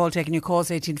and John Paul taking your calls,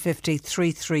 1850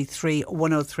 333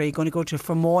 103. Going to go to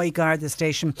Fermoy Garda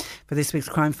Station for this week's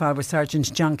Crime File, where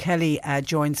Sergeant John Kelly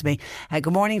joins me.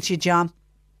 Good morning to you, John.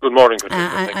 Good morning,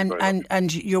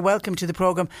 and you're welcome to the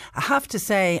programme. I have to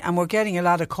say, and we're getting a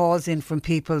lot of calls in from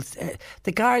people,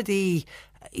 the Gardaí,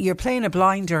 you're playing a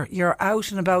blinder, you're out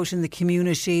and about in the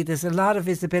community, there's a lot of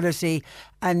visibility,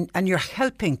 and you're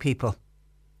helping people.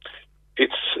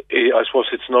 I suppose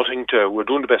it's nothing to, we're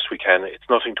doing the best we can. It's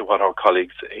nothing to what our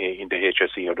colleagues in the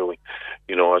HSE are doing,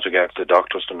 as regards the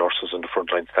doctors, the nurses and the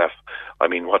frontline staff. I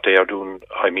mean, what they are doing,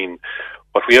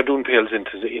 what we are doing pales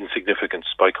into insignificance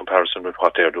by comparison with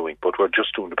what they are doing, but we're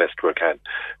just doing the best we can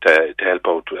to help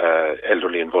out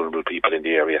elderly and vulnerable people in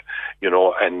the area,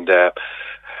 and I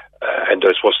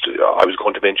suppose I was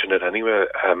going to mention it anyway,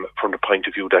 from the point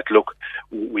of view that, look,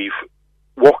 we've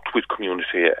worked with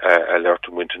Community Alert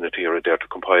and Winton Atira there to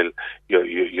compile,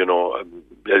 a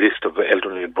list of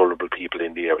elderly and vulnerable people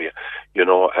in the area,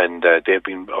 and they've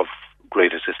been of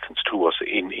great assistance to us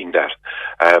in that.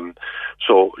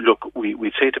 So look,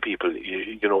 we'd say to people,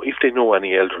 if they know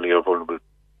any elderly or vulnerable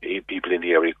people in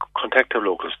the area, contact our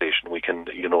local station. We can,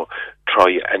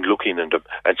 try and look in them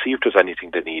and see if there's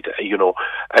anything they need,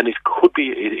 and it could be,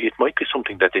 it might be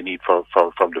something that they need from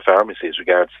the pharmacies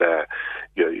regards,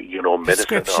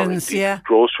 medicine or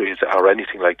groceries or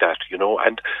anything like that,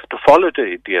 and to follow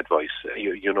the advice,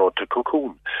 to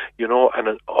cocoon,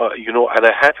 and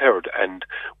I have heard, and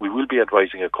we will be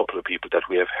advising a couple of people that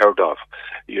we have heard of,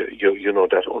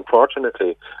 that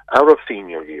unfortunately are of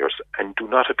senior years and do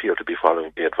not appear to be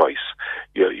following the advice,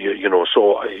 so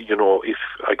if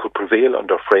I could prevail on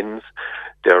their friends,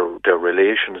 their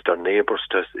relations, their neighbours,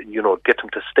 to get them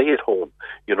to stay at home,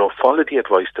 follow the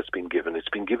advice that's been given. It's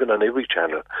been given on every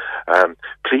channel.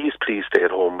 Please stay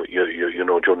at home,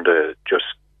 during the just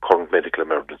current medical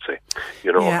emergency,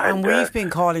 and we've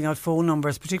been calling out phone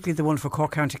numbers, particularly the one for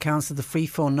Cork County Council, the free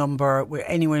phone number where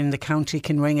anyone in the county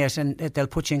can ring it and they'll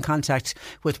put you in contact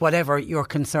with whatever your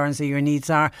concerns or your needs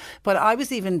are. But I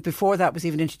was even, before that was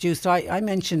even introduced, I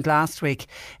mentioned last week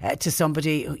to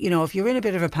somebody, if you're in a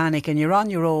bit of a panic and you're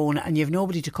on your own and you have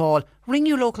nobody to call, ring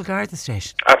your local Garda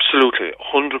station. Absolutely,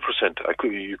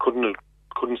 100%. You couldn't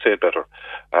say it better.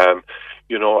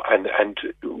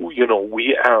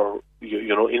 We are,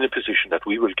 in a position that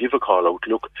we will give a call out.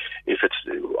 Look, if it's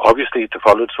obviously to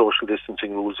follow the social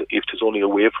distancing rules, if it's only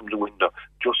away from the window,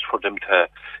 just for them to,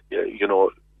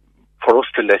 for us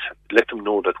to let them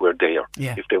know that we're there.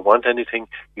 Yeah. If they want anything,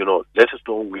 let us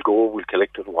know. We'll go, we'll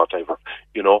collect it, whatever,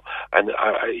 and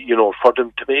for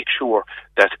them to make sure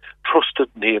that trusted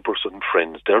neighbours and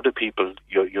friends, they're the people,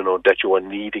 that you are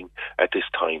needing at this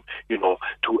time,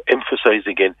 to emphasise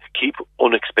again, keep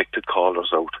unexpected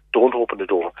callers out. Don't open the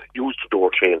door. Use the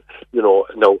door chain. Now,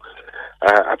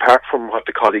 apart from what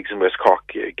the colleagues in West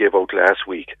Cork gave out last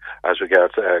week as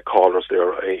regards callers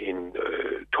there in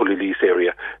Tullylease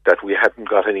area, that we hadn't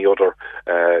got any other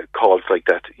calls like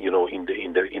that, in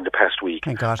the past week.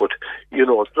 Thank God. But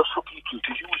just for people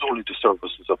to use only the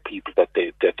services of people that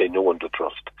they know and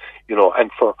trust,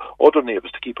 and for other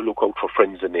neighbours to keep a lookout for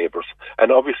friends and neighbours,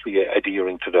 and obviously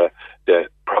adhering to the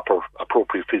proper,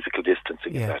 appropriate physical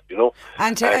distancing. Yeah.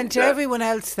 And that, and to everyone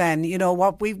else, then,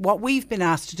 what we've been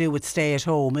asked to do with stay at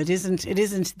home, it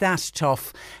isn't that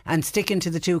tough, and sticking to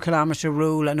the 2 kilometre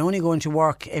rule and only going to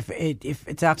work if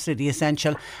it's absolutely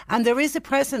essential. And there is a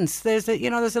presence. There's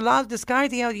a lot of this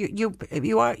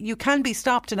Gardaí. You can be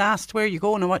stopped and asked where you're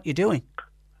going and what you're doing.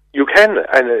 You can,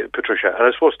 and Patricia, and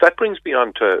I suppose that brings me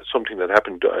on to something that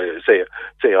happened, say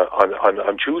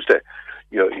on Tuesday.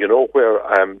 You know, where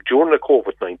during the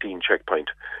COVID-19 checkpoint,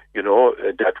 you know,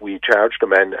 that we charged a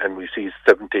man and we seized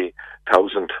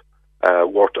 70,000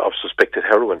 worth of suspected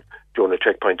heroin during a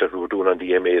checkpoint that we were doing on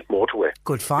the M8 motorway.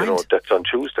 Good find. You know, that's on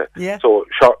Tuesday. Yeah. So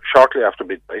shortly after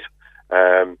midnight,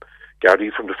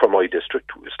 Gardaí from the Fermoy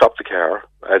district stopped the car.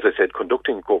 As I said,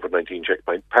 conducting a COVID-19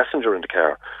 checkpoint. Passenger in the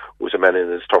car was a man in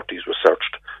his 30s, was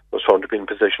searched, was found to be in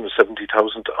possession of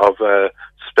 70,000 of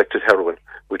suspected heroin,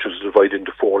 which was divided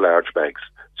into 4 large bags.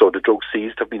 So the drugs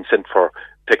seized have been sent for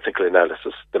technical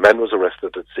analysis. The man was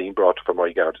arrested at scene, brought to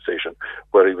Fermoy Garda Station,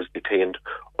 where he was detained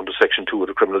under Section 2 of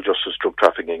the Criminal Justice Drug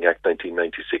Trafficking Act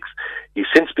 1996. He's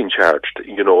since been charged,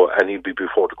 you know, and he'll be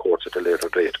before the courts at a later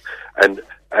date. And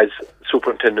as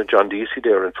Superintendent John Deasy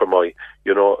there in Fermoy,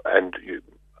 you know, and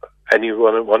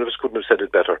one of us couldn't have said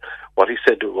it better. What he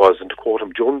said was, and to quote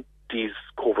him, during these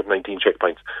COVID-19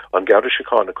 checkpoints, An Garda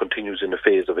Síochána continues in a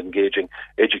phase of engaging,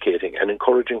 educating and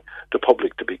encouraging the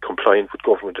public to be compliant with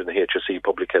government and HSE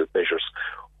public health measures.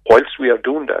 Whilst we are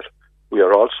doing that, we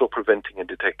are also preventing and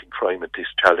detecting crime at this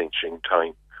challenging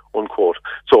time, unquote.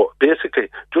 So basically,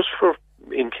 just for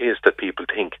in case that people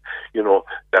think, you know,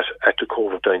 that at the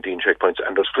COVID-19 checkpoints,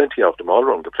 and there's plenty of them all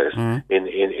around the place, in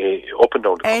up and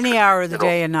down the any country, hour of the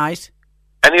day and night.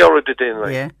 Any hour of the day and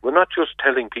night. Yeah. We're not just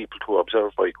telling people to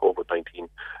observe by COVID-19,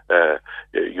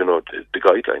 you know, the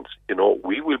guidelines. You know,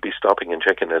 we will be stopping and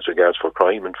checking as regards for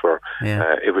crime and for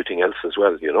everything else as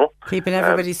well, you know. Keeping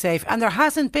everybody safe. And there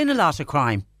hasn't been a lot of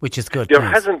crime, which is good. There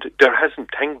hasn't,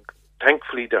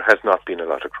 thankfully, there has not been a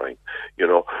lot of crime. You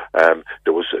know,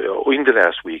 there was, in the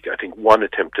last week, I think, one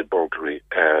attempted burglary,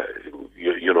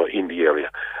 you know, in the area.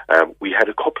 We had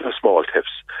a couple of small thefts.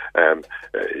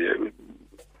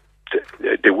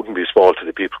 They wouldn't be small to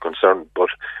the people concerned, but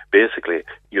basically,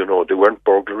 you know, they weren't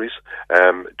burglaries.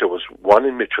 There was one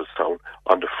in Mitchellstown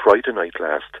on the Friday night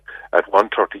last at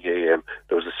 1:30 a.m.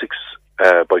 There was a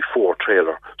 6x4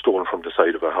 trailer stolen from the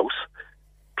side of a house.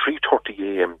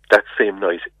 3:30 a.m. that same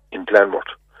night in Glenmort,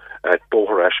 at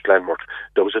Boherash, Glenmort,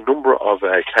 there was a number of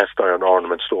cast iron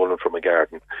ornaments stolen from a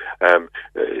garden.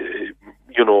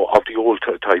 You know, of the old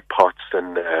type pots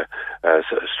and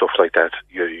stuff like that,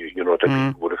 you know, that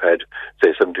people would have had,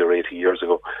 say, 70 or 80 years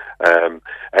ago.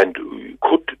 And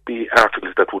could be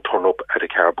articles that would turn up at a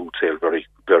car boot sale very,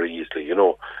 very easily, you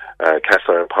know. Cast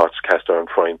iron pots, cast iron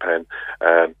frying pan.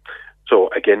 So,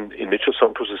 again, in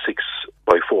Mitchellstown, it was a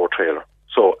 6x4 trailer.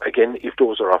 So, again, if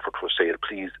those are offered for sale,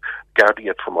 please, Gardaí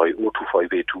at Fermoy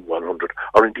 02582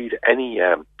 or indeed any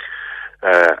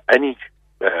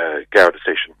Garda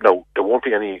station. Now, there won't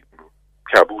be any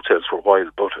car boot sales for a while,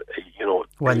 but, you know...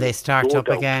 When they start up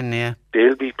again, yeah.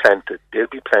 They'll be planted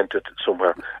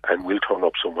somewhere and will turn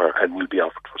up somewhere and will be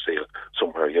offered for sale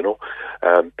somewhere, you know.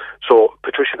 So,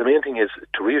 Patricia, the main thing is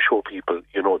to reassure people,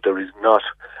 you know, there is not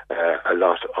a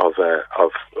lot of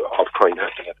crime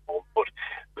happening at the moment, but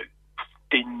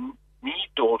they need,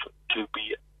 though, to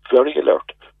be very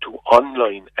alert to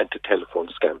online and to telephone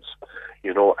scams,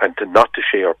 you know, and to not to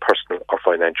share personal or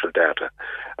financial data.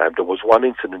 There was one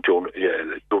incident during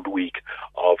the week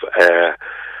of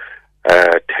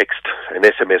text, an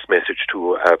SMS message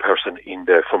to a person in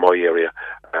the Fermoy area,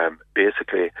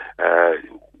 basically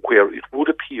where it would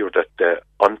appear that the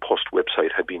Unpost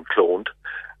website had been cloned,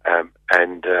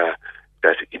 and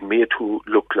that it made to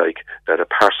look like that a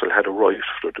parcel had arrived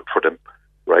for them.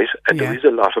 Right, and there is a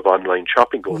lot of online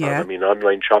shopping going on. I mean,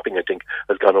 online shopping, I think,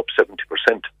 has gone up 70%,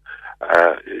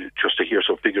 just to hear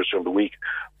some figures during the week.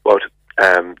 But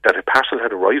that a parcel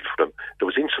had arrived for them, there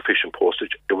was insufficient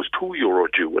postage, there was €2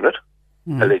 due in it,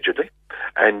 allegedly,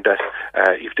 and that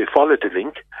if they followed the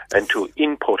link and to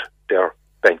input their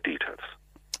bank details.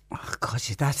 Oh, God,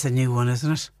 that's a new one,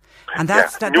 isn't it? And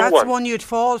that's one you'd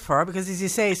fall for, because, as you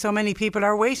say, so many people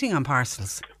are waiting on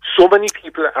parcels. So many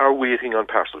people are waiting on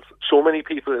parcels. So many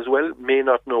people as well may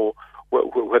not know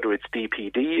whether it's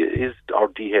DPD or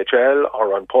DHL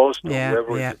or on post or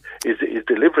whoever is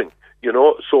delivering. You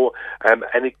know, so and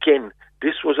again,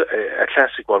 this was a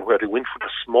classic one where they went for the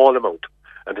small amount,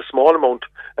 and the small amount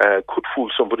could fool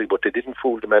somebody, but they didn't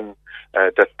fool the man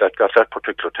that got that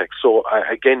particular text. So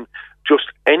again,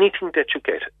 just anything that you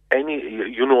get,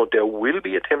 you know, there will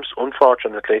be attempts,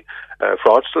 unfortunately.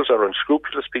 Fraudsters are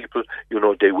unscrupulous people, you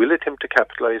know, they will attempt to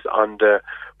capitalise on the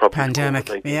probably pandemic.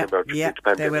 COVID-19 Yeah,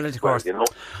 they will, of course. You know?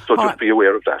 So just be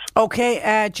aware of that.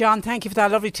 Okay, John, thank you for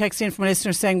that. Lovely text in from a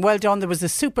listener saying, well done. There was a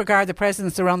super Garda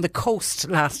presence around the coast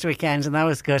last weekend, and that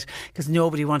was good because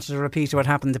nobody wanted to repeat what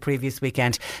happened the previous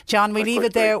weekend. John, we leave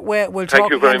it there. We'll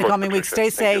talk again in the coming weeks. Stay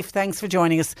safe. Thanks for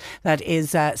joining us. That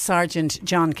is Sergeant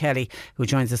John Kelly, who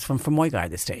joins us from Fermoy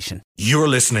Garda Station. You're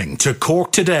listening to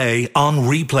Cork Today on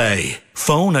replay.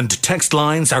 Phone and text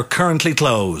lines are currently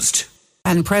closed.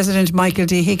 And President Michael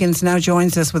D. Higgins now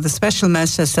joins us with a special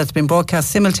message that's been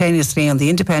broadcast simultaneously on the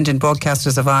Independent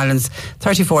Broadcasters of Ireland's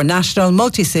 34 national,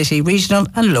 multi-city, regional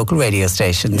and local radio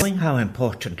stations. Knowing how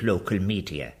important local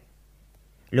media,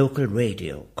 local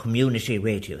radio, community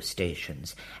radio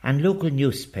stations and local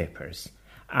newspapers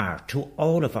are to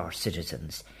all of our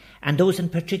citizens, and those in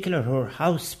particular who are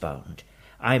housebound,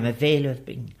 I am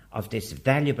availing of this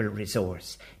valuable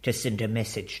resource to send a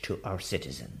message to our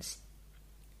citizens.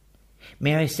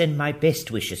 May I send my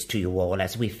best wishes to you all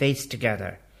as we face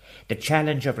together the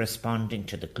challenge of responding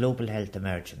to the global health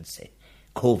emergency,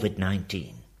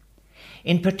 COVID-19.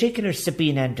 In particular,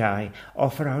 Sabina and I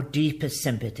offer our deepest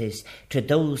sympathies to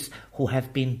those who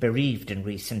have been bereaved in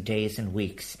recent days and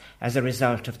weeks as a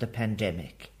result of the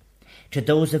pandemic. To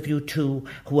those of you too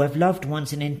who have loved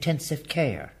ones in intensive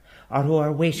care or who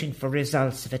are waiting for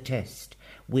results of a test,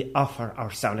 we offer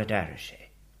our solidarity.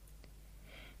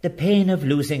 The pain of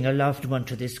losing a loved one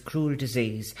to this cruel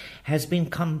disease has been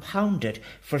compounded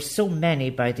for so many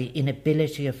by the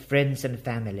inability of friends and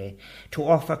family to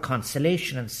offer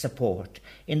consolation and support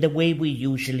in the way we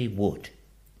usually would.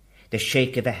 The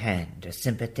shake of a hand, a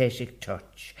sympathetic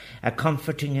touch, a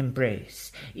comforting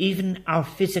embrace, even our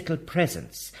physical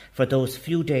presence for those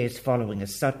few days following a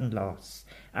sudden loss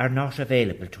are not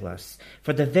available to us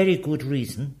for the very good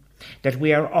reason that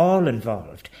we are all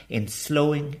involved in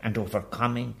slowing and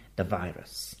overcoming the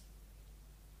virus.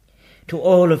 To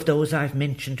all of those I've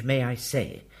mentioned, may I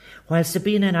say, while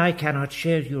Sabina and I cannot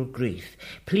share your grief,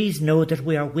 please know that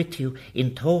we are with you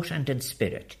in thought and in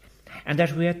spirit, and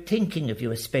that we are thinking of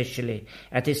you especially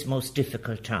at this most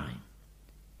difficult time.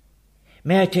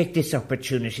 May I take this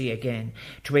opportunity again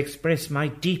to express my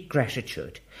deep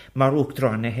gratitude, Maruk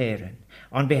Dranaheran,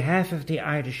 on behalf of the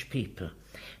Irish people,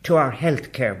 to our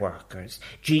healthcare workers,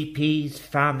 GPs,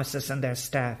 pharmacists and their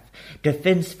staff,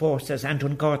 Defence Forces and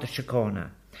An Garda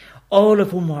Síochána, all of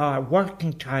whom are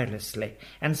working tirelessly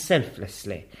and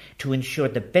selflessly to ensure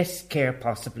the best care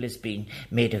possible is being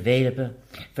made available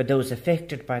for those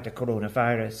affected by the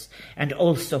coronavirus and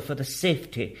also for the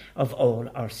safety of all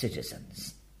our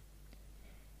citizens.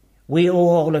 We owe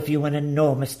all of you an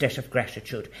enormous debt of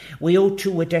gratitude. We owe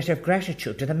too a debt of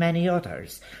gratitude to the many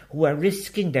others who are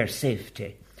risking their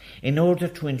safety in order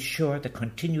to ensure the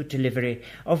continued delivery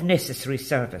of necessary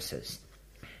services.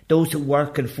 Those who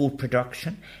work in food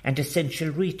production and essential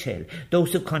retail,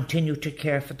 those who continue to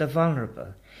care for the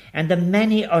vulnerable, and the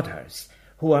many others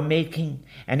who are making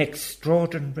an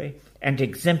extraordinary and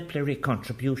exemplary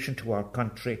contribution to our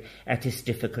country at this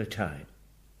difficult time.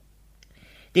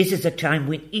 This is a time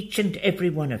when each and every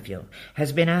one of you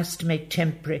has been asked to make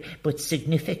temporary but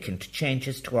significant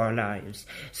changes to our lives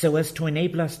so as to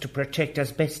enable us to protect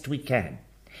as best we can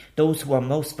those who are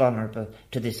most vulnerable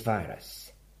to this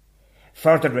virus.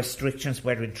 Further restrictions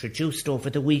were introduced over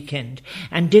the weekend,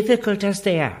 and difficult as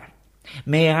they are,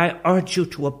 may I urge you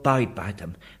to abide by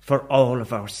them for all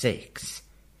of our sakes.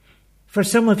 For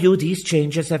some of you, these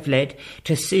changes have led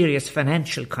to serious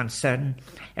financial concern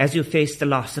as you face the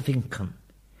loss of income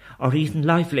or even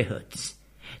livelihoods.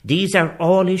 These are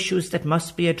all issues that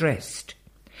must be addressed.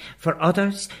 For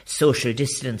others, social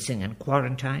distancing and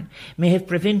quarantine may have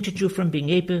prevented you from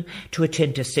being able to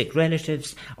attend to sick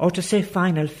relatives or to say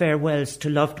final farewells to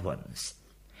loved ones.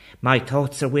 My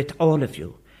thoughts are with all of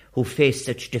you who face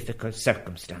such difficult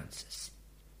circumstances.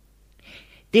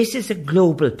 This is a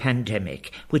global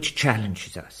pandemic which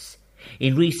challenges us.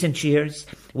 In recent years,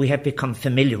 we have become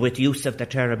familiar with use of the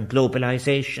term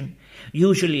globalization,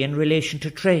 usually in relation to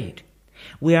trade.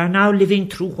 We are now living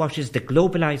through what is the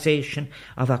globalization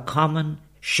of a common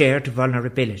shared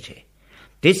vulnerability.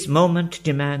 This moment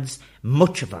demands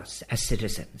much of us as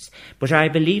citizens, but I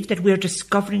believe that we are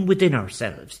discovering within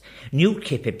ourselves new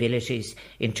capabilities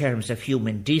in terms of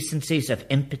human decencies, of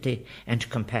empathy and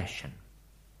compassion.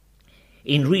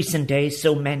 In recent days,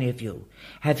 so many of you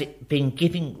have been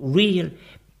giving real,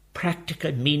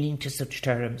 practical meaning to such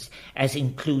terms as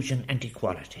inclusion and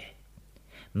equality.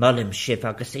 Mullum sif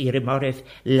agus irimorif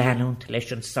lanunt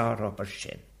leis an sár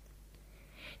sin.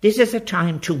 This is a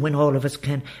time too when all of us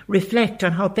can reflect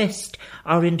on how best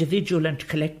our individual and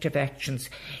collective actions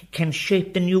can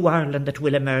shape the new Ireland that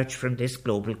will emerge from this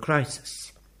global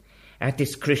crisis. At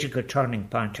this critical turning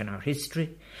point in our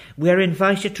history, we are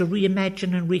invited to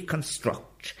reimagine and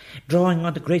reconstruct, drawing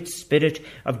on the great spirit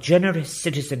of generous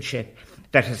citizenship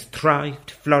that has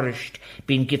thrived, flourished,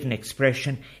 been given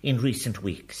expression in recent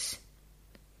weeks.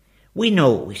 We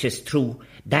know it is through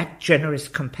that generous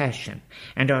compassion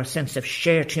and our sense of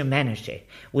shared humanity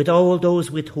with all those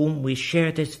with whom we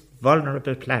share this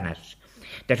vulnerable planet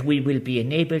that we will be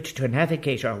enabled to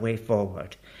navigate our way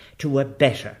forward to a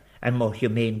better and more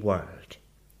humane world.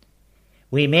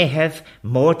 We may have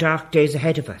more dark days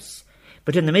ahead of us,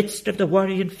 but in the midst of the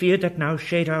worry and fear that now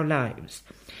shade our lives,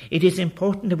 it is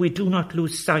important that we do not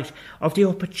lose sight of the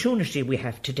opportunity we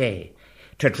have today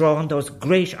to draw on those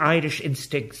great Irish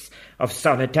instincts of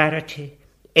solidarity,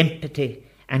 empathy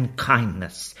and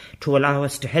kindness to allow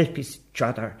us to help each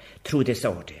other through this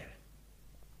ordeal.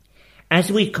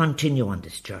 As we continue on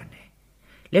this journey,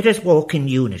 let us walk in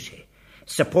unity,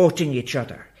 supporting each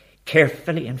other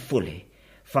carefully and fully,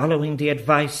 following the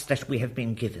advice that we have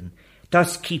been given,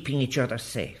 thus keeping each other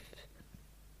safe.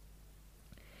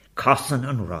 Cossan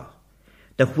an Ra,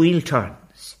 the wheel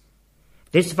turns.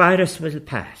 This virus will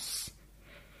pass.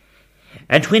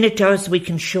 And when it does, we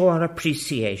can show our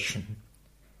appreciation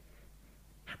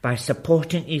by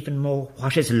supporting even more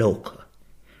what is local,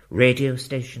 radio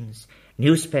stations,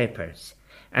 newspapers,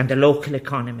 and the local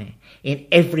economy in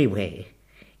every way,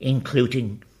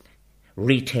 including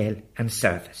retail and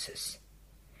services.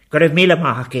 Goref Mila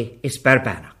Mahaki is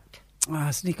Barbanach.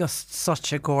 Isn't he just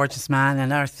such a gorgeous man?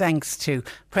 And our thanks to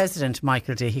President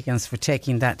Michael D. Higgins for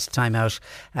taking that time out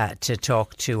to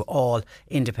talk to all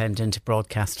independent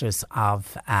broadcasters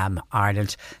of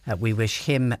Ireland. We wish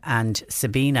him and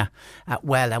Sabina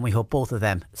well, and we hope both of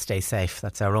them stay safe.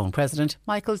 That's our own President,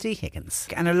 Michael D. Higgins.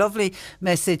 And a lovely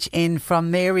message in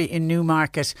from Mary in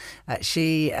Newmarket.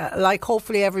 She, like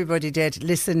hopefully everybody did,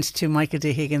 listened to Michael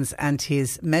D. Higgins and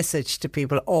his message to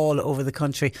people all over the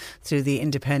country through the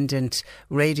independent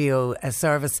radio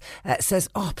service. Says,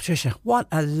 oh Patricia, what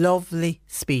a lovely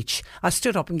speech. I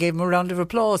stood up and gave him a round of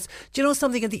applause. Do you know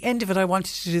something, at the end of it I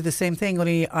wanted to do the same thing,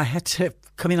 only I had to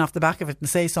come in off the back of it and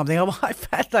say something. I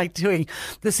felt like doing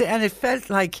this, and it felt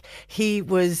like he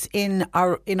was in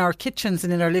our kitchens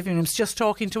and in our living rooms just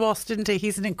talking to us, didn't he?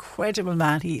 He's an incredible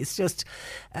man. He is just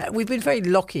we've been very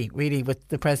lucky really with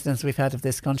the presidents we've had of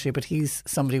this country, but he's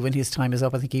somebody, when his time is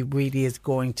up, I think he really is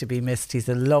going to be missed. He's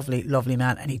a lovely, lovely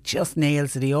man, and he just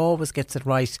nails it. He always gets it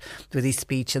right with his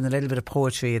speech and a little bit of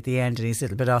poetry at the end, and he's a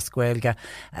little bit Oscuelga.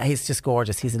 He's just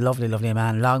gorgeous. He's a lovely, lovely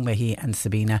man. Long may he and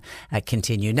Sabina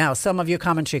continue. Now, some of your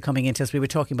commentary coming into us. We were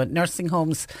talking about nursing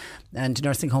homes and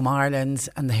Nursing Home Ireland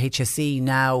and the HSE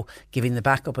now giving the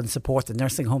backup and support that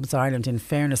Nursing Homes Ireland, in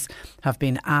fairness, have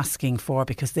been asking for,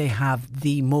 because they have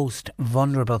the most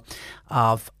vulnerable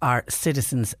of our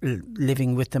citizens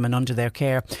living with them and under their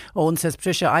care. Owen says,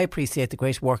 Patricia, I appreciate the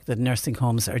great work that nursing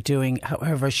homes are doing.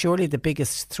 However, surely the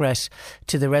biggest threat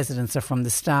to the residents are from the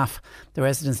staff. The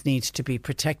residents need to be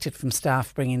protected from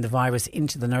staff bringing the virus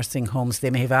into the nursing homes. They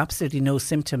may have absolutely no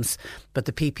symptoms, but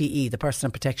the PPE, the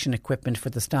personal protection equipment for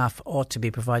the staff, ought to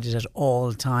be provided at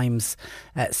all times,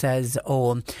 says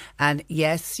Owen. And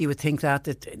yes, you would think that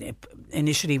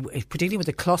initially, particularly with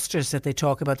the clusters that they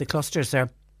talk about, the clusters are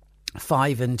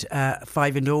 5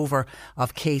 and over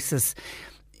of cases.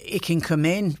 It can come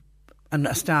in, and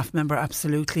a staff member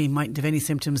absolutely mightn't have any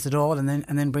symptoms at all, and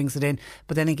then brings it in.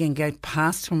 But then again, get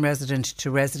passed from resident to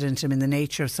resident. I mean, the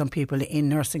nature of some people in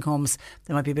nursing homes,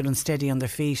 they might be a bit unsteady on their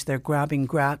feet. They're grabbing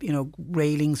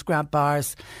railings, grab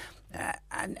bars.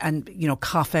 And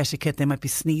cough etiquette, they might be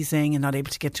sneezing and not able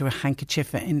to get to a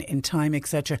handkerchief in time,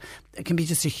 etc. It can be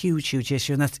just a huge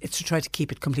issue, and it's to try to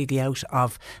keep it completely out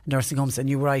of nursing homes. And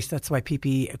you're right, that's why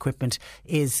PPE equipment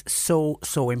is so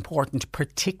important,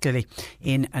 particularly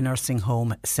in a nursing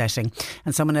home setting.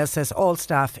 And someone else says all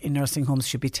staff in nursing homes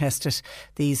should be tested.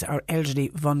 These are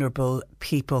elderly, vulnerable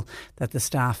people that the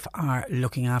staff are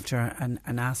looking after and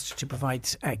asked to provide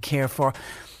care for.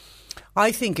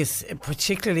 I think it's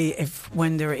particularly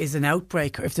when there is an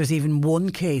outbreak, or if there's even one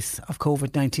case of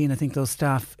COVID-19, I think those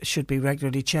staff should be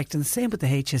regularly checked. And the same with the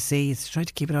HSE, is to try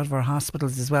to keep it out of our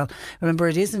hospitals as well. Remember,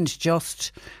 it isn't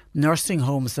just nursing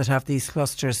homes that have these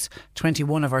clusters.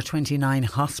 21 of our 29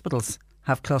 hospitals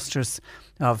have clusters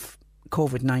of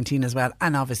COVID-19 as well.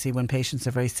 And obviously when patients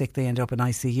are very sick, they end up in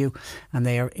ICU and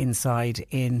they are inside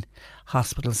in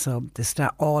hospitals. So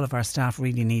all of our staff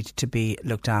really need to be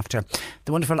looked after.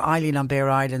 The wonderful Eileen on Bear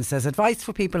Island says, advice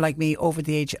for people like me over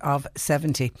the age of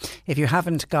 70. If you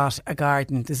haven't got a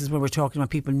garden, this is where we're talking about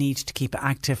people need to keep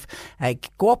active.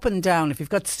 Go up and down. If you've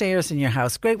got stairs in your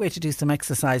house, great way to do some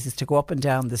exercises to go up and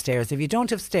down the stairs. If you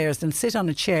don't have stairs, then sit on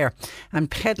a chair and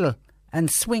pedal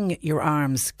and swing your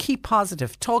arms. Keep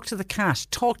positive. Talk to the cat.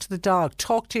 Talk to the dog.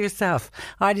 Talk to yourself.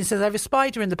 Eileen says, I have a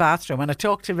spider in the bathroom and I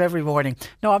talk to him every morning.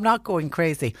 No, I'm not going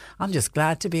crazy. I'm just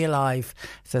glad to be alive,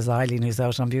 says Eileen, who's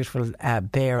out on beautiful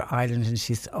Bear Island, and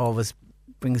she's always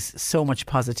brings so much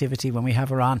positivity when we have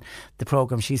her on the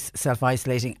programme. She's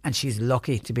self-isolating and she's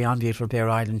lucky to be on beautiful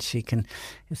Bear Island.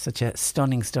 It's such a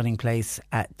stunning place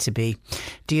to be.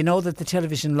 Do you know that the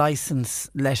television licence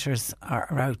letters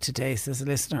are out today, says a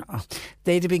listener?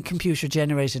 They'd have been computer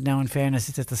generated now, in fairness.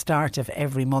 It's at the start of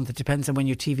every month. It depends on when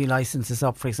your TV licence is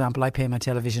up. For example, I pay my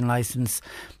television licence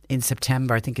in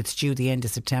September. I think it's due the end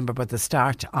of September, but the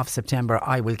start of September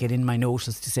I will get in my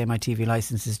notice to say my TV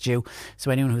licence is due. So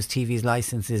anyone whose TV's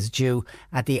licence is due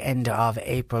at the end of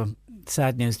April,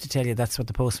 sad news to tell you, that's what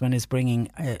the postman is bringing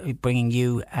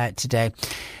you today.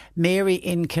 Mary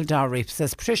in Kildare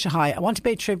says, Patricia, hi, I want to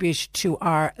pay tribute to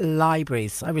our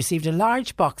libraries. I received a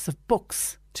large box of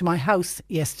books to my house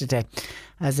yesterday.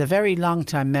 As a very long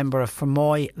time member of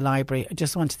Fermoy Library, I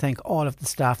just want to thank all of the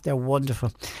staff. They're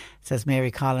wonderful, says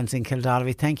Mary Collins in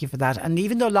Kildare. Thank you for that. And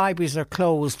even though libraries are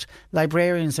closed,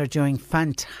 librarians are doing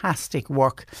fantastic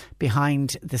work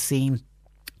behind the scene.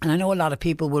 And I know a lot of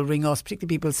people will ring us,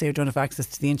 particularly people say who don't have access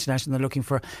to the internet and they're looking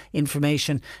for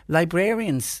information.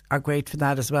 Librarians are great for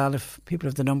that as well. If people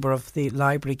have the number of the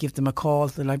library, give them a call.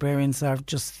 The librarians are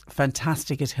just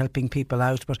fantastic at helping people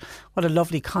out. But what a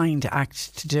lovely, kind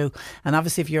act to do. And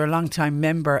obviously, if you're a long time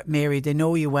member, Mary, they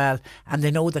know you well and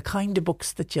they know the kind of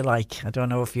books that you like. I don't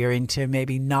know if you're into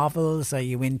maybe novels, are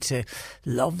you into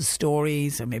love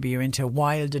stories, or maybe you're into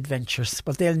wild adventures.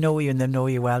 But they'll know you and they'll know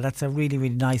you well. That's a really,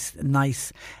 really nice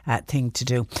thing to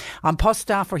do. On Post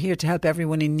staff, we're here to help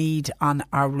everyone in need on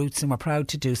our routes, and we're proud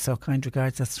to do so. Kind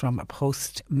regards, that's from a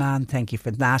postman. Thank you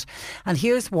for that. And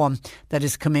here's one that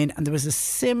has come in, and there was a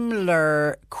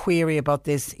similar query about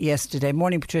this yesterday.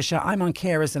 Morning, Patricia. I'm on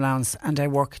carers allowance and I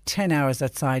work 10 hours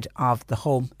outside of the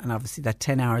home, and obviously that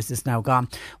 10 hours is now gone.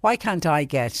 Why can't I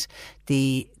get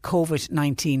the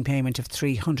COVID-19 payment of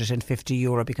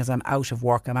 €350 because I'm out of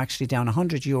work? I'm actually down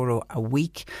 €100 a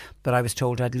week, but I was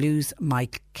told I'd lose my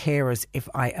carers if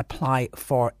I apply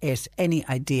for it. Any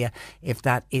idea if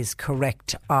that is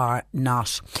correct or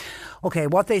not? Okay,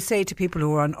 what they say to people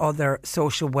who are on other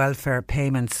social welfare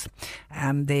payments,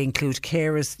 they include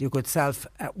carers, your good self,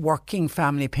 working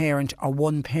family parent or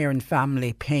one parent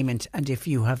family payment, and if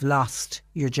you have lost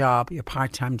your job, your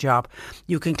part-time job,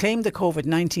 you can claim the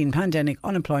COVID-19 pandemic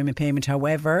unemployment payment.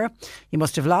 However, you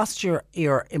must have lost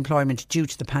your employment due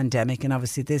to the pandemic, and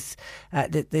obviously this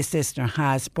listener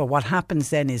has. But what happens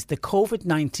then is the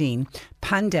COVID-19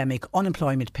 pandemic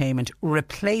unemployment payment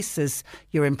replaces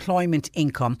your employment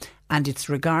income, and it's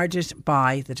regarded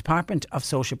by the Department of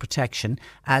Social Protection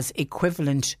as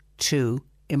equivalent to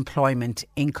employment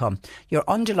income. Your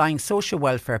underlying social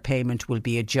welfare payment will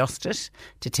be adjusted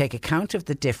to take account of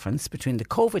the difference between the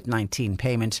COVID-19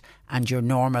 payment and your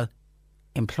normal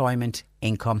employment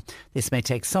income. This may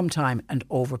take some time, and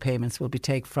overpayments will be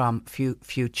taken from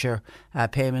future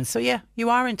payments. So yeah, you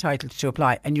are entitled to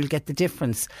apply and you'll get the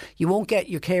difference. You won't get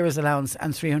your carers allowance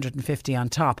and 350 on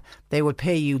top. They will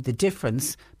pay you the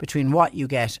difference between what you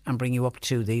get and bring you up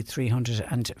to the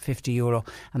 €350,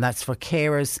 and that's for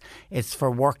carers. It's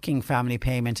for working family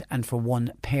payment and for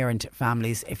one parent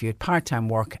families if you had part-time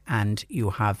work and you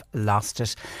have lost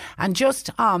it. And just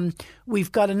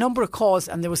we've got a number of calls,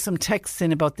 and there was some texts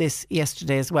in about this yesterday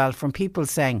as well from people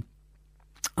saying,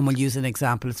 and we'll use an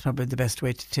example, it's probably the best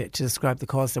way to describe the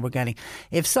calls that we're getting.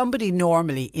 If somebody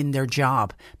normally in their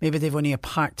job, maybe they've only a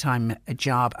part-time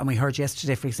job, and we heard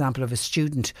yesterday, for example, of a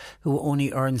student who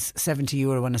only earns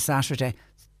 €70 on a Saturday,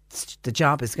 the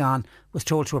job is gone, was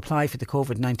told to apply for the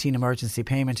COVID-19 emergency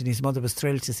payment, and his mother was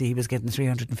thrilled to see he was getting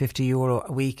 €350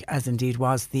 a week, as indeed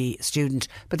was the student.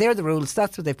 But they're the rules,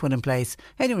 that's what they've put in place.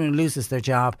 Anyone who loses their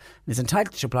job is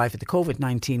entitled to apply for the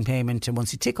COVID-19 payment, and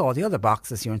once you tick all the other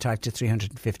boxes, you're entitled to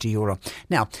 €350.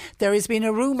 Now, there has been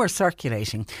a rumour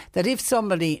circulating that if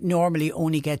somebody normally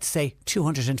only gets, say,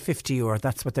 €250,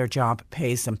 that's what their job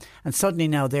pays them, and suddenly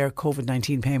now their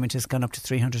COVID-19 payment has gone up to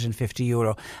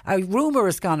 €350. A rumour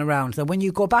has gone around that when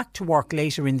you go back to work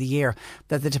later in the year,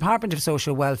 that the Department of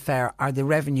Social Welfare or the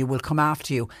Revenue will come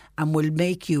after you and will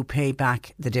make you pay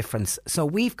back the difference. So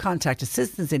we've contacted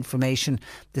Citizens Information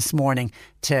this morning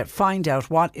to find out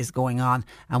what is going on,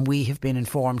 and we have been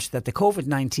informed that the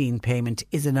COVID-19 payment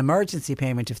is an emergency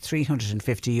payment of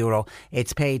 €350.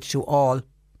 It's paid to all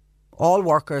all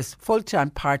workers, full-time,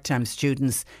 part-time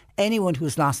students, anyone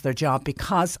who's lost their job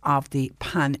because of the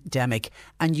pandemic,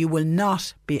 and you will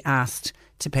not be asked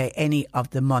to pay any of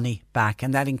the money back.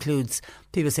 And that includes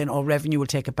people saying, oh, revenue will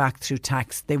take it back through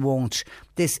tax. They won't.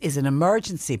 This is an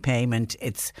emergency payment.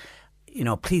 It's, you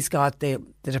know, please God, the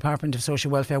Department of Social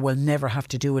Welfare will never have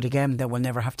to do it again. They will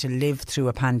never have to live through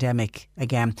a pandemic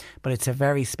again. But it's a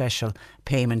very special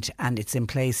payment and it's in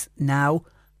place now.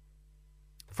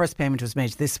 First payment was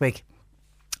made this week.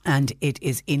 And it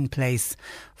is in place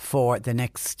for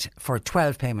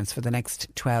 12 payments for the next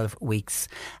 12 weeks.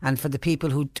 And for the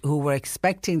people who were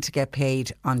expecting to get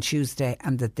paid on Tuesday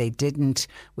and that they didn't,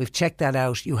 we've checked that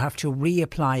out. You have to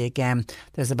reapply again.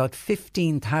 There's about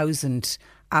 15,000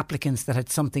 applicants that had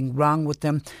something wrong with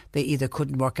them. They either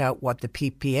couldn't work out what the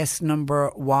PPS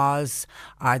number was,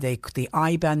 or the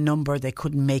IBAN number they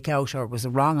couldn't make out, or it was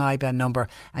a wrong IBAN number.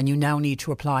 And you now need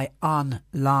to apply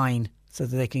online, so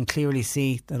that they can clearly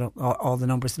see that all the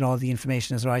numbers and all the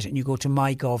information is right. And you go to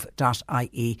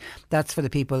mygov.ie. That's for the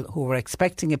people who were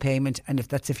expecting a payment, and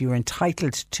if you're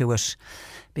entitled to it,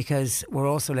 because we're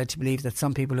also led to believe that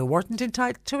some people who weren't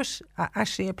entitled to it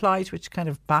actually applied, which kind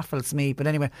of baffles me. But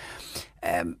anyway,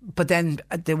 but then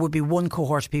there would be one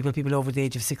cohort of people over the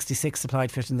age of 66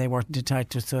 applied for it and they weren't entitled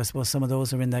to it. So I suppose some of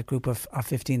those are in that group of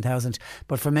 15,000.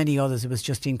 But for many others, it was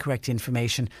just incorrect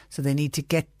information. So they need to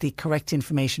get the correct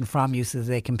information from you so that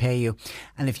they can pay you.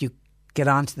 And if you get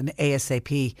on to them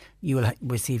ASAP, you will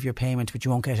receive your payment, but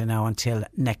you won't get it now until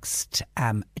next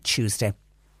Tuesday.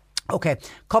 Okay, a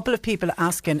couple of people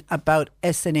asking about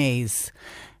SNAs.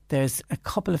 There's a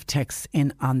couple of texts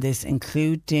in on this,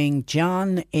 including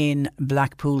John in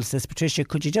Blackpool says, Patricia,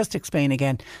 could you just explain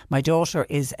again? My daughter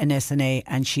is an SNA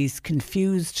and she's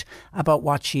confused about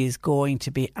what she is going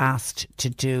to be asked to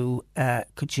do.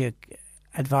 Could you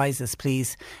advise us,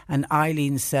 please? And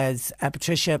Eileen says,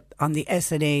 Patricia, on the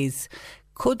SNAs,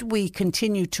 could we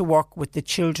continue to work with the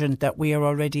children that we are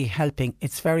already helping?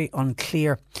 It's very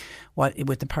unclear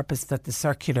with the purpose that the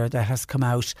circular that has come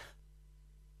out.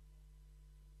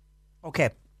 Okay,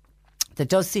 there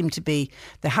does seem to be,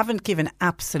 they haven't given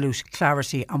absolute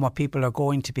clarity on what people are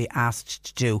going to be asked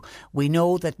to do. We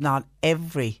know that not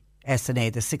every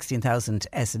SNA, the 16,000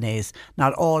 SNAs,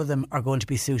 not all of them are going to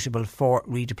be suitable for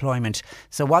redeployment.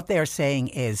 So what they are saying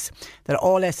is that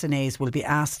all SNAs will be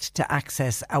asked to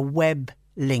access a web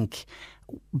link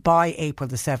by April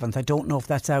the 7th. I don't know if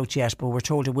that's out yet, but we're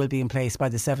told it will be in place by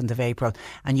the 7th of April.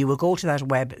 And you will go to that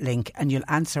web link and you'll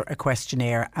answer a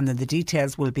questionnaire, and then the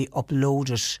details will be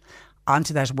uploaded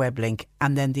onto that web link,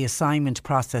 and then the assignment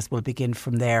process will begin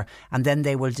from there. And then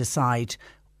they will decide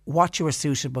what you are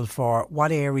suitable for,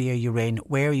 what area you're in,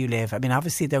 where you live. I mean,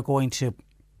 obviously they're going to,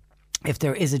 if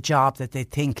there is a job that they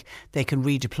think they can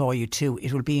redeploy you to,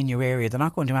 it will be in your area. They're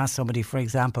not going to ask somebody, for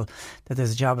example, that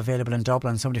there's a job available in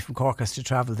Dublin, somebody from Cork has to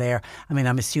travel there. I mean,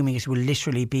 I'm assuming it will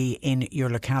literally be in your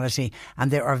locality.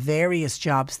 And there are various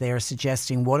jobs they are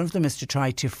suggesting. One of them is to try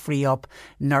to free up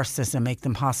nurses and make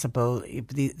them possible.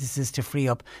 This is to free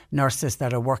up nurses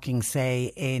that are working,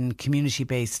 say, in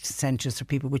community-based centres for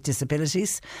people with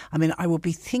disabilities. I mean, I would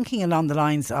be thinking along the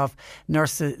lines of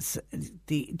nurses,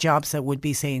 the jobs that would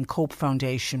be, say, in Cope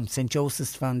Foundation, St.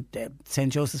 Joseph's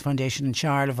Foundation in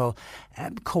Charleville,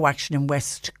 Co-Action in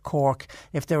West Cork.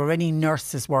 If there were any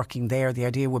nurses working there, the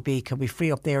idea would be, can we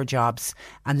free up their jobs?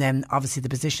 And then obviously the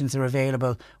positions are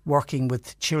available working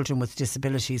with children with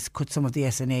disabilities. Could some of the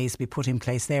SNAs be put in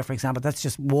place there, for example? That's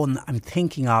just one I'm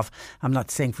thinking of. I'm not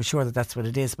saying for sure that that's what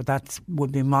it is, but that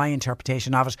would be my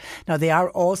interpretation of it. Now, they are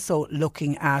also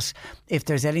looking at if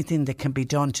there's anything that can be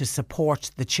done to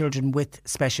support the children with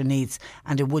special needs,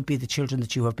 and it would be the children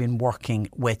that you have been working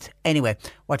with. Anyway,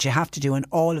 what you have to do in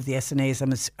all of the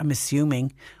SNAs, I'm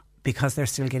assuming, because they're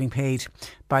still getting paid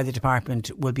by the department,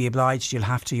 will be obliged. You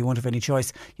won't have any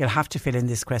choice. You'll have to fill in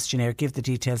this questionnaire, give the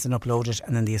details and upload it,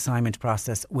 and then the assignment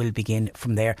process will begin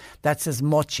from there. That's as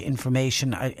much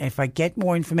information. If I get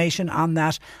more information on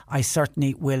that, I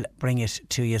certainly will bring it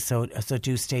to you, so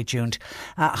do stay tuned.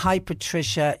 Hi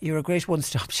Patricia, you're a great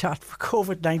one-stop shop for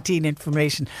COVID-19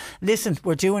 information. Listen,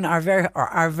 we're doing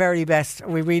our very best.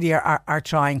 We really are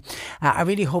trying. I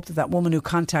really hope that woman who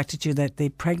contacted you, that the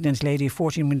pregnant lady,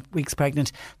 14 weeks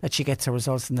pregnant, that she gets her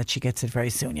results and that she gets it very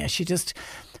soon. Yeah, she just,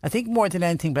 I think more than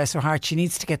anything, bless her heart, she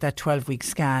needs to get that 12-week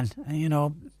scan. You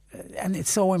know, and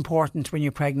it's so important when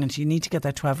you're pregnant. You need to get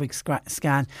that 12-week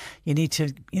scan. You need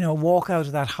to, walk out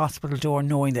of that hospital door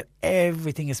knowing that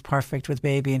everything is perfect with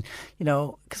baby. And,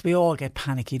 because we all get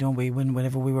panicky, don't we?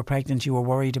 Whenever we were pregnant, you were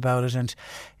worried about it. And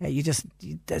it's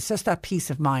just that peace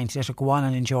of mind. Let her go on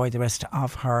and enjoy the rest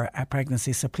of her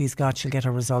pregnancy. So please God, she'll get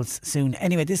her results soon.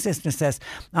 Anyway, this listener says,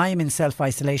 I am in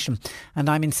self-isolation, and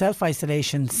I'm in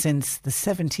self-isolation since the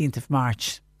 17th of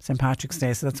March, St. Patrick's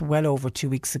Day. So that's well over 2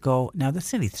 weeks ago. Now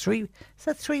that's nearly 3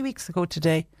 weeks ago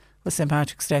today was St.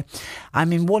 Patrick's Day.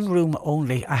 I'm in one room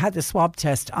only. I had the swab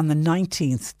test on the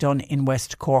 19th done in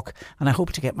West Cork, and I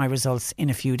hope to get my results in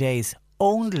a few days.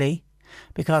 Only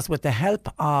because with the help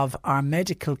of our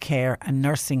medical care and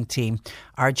nursing team,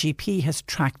 our GP has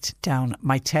tracked down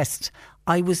my test.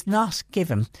 I was not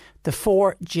given the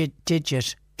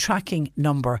 4-digit tracking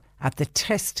number at the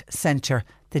test centre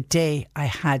the day I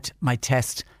had my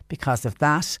test. Because of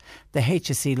that, the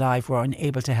HSE Live were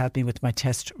unable to help me with my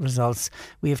test results.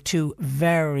 We have 2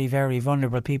 very, very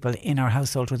vulnerable people in our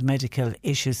household with medical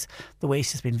issues. The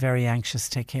Waish has been very anxious.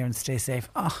 Take care and stay safe.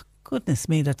 Oh, goodness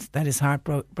me, that is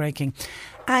heartbreaking.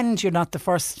 And you're not the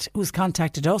first who's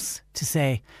contacted us to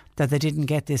say that they didn't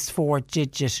get this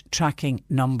 4-digit tracking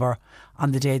number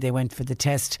on the day they went for the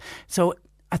test. So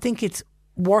I think it's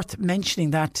worth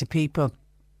mentioning that to people.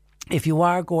 If you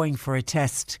are going for a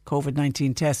test,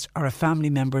 COVID-19 test, or a family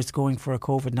member is going for a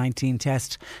COVID-19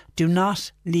 test, do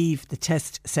not leave the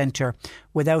test centre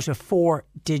without a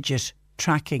 4-digit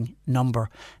tracking number.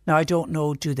 Now, I don't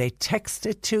know, do they text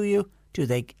it to you? Do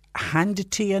they hand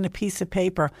it to you on a piece of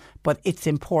paper? But it's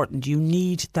important. You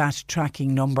need that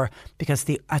tracking number, because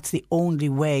that's the only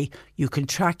way you can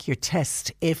track your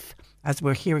test if, as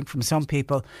we're hearing from some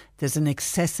people, there's an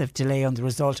excessive delay on the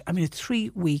result. I mean, a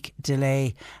 3-week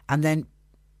delay. And then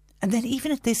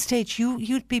even at this stage,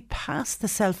 you'd be past the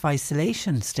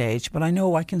self-isolation stage. But I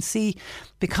know, I can see,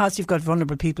 because you've got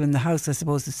vulnerable people in the house, I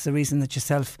suppose it's the reason that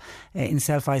you're in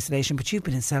self-isolation. But you've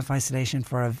been in self-isolation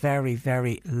for a very,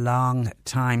 very long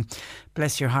time.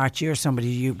 Bless your heart, you're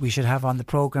somebody we should have on the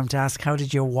programme to ask, how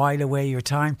did you while away your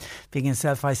time being in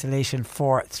self-isolation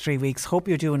for 3 weeks? Hope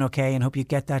you're doing okay, and hope you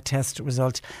get that test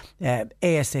result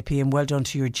ASAP, and well done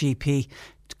to your GP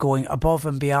going above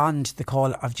and beyond the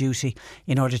call of duty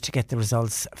in order to get the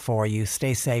results for you.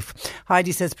 Stay safe.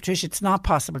 Heidi says, Patricia, it's not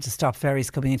possible to stop ferries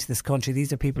coming into this country.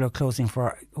 These are people who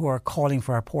are calling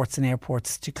for our ports and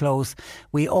airports to close.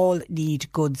 We all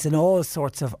need goods and all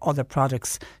sorts of other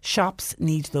products. Shops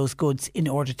need those goods in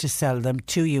order to sell them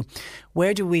to you.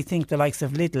 Where do we think the likes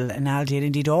of Lidl and Aldi, and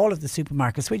indeed all of the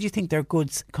supermarkets, where do you think their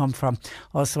goods come from?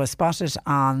 Also, I spotted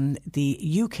on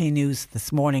the UK news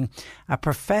this morning, a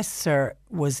professor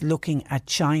was looking at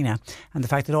China and the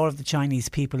fact that all of the Chinese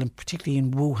people, and particularly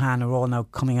in Wuhan, are all now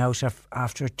coming out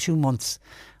after 2 months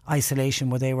isolation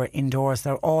where they were indoors.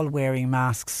 They're all wearing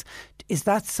masks. Is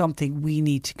that something we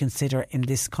need to consider in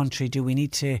this country? Do we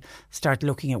need to start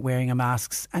looking at wearing a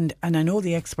masks? And I know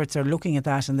the experts are looking at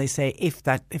that, and they say if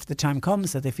the time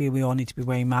comes that they feel we all need to be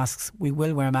wearing masks, we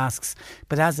will wear masks.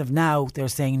 But as of now, they're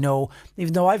saying no.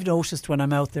 Even though I've noticed when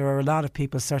I'm out, there are a lot of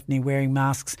people certainly wearing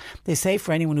masks. They say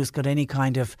for anyone who's got any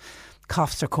kind of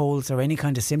coughs or colds or any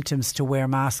kind of symptoms to wear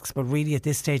masks, but really at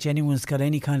this stage anyone who's got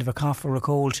any kind of a cough or a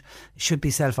cold should be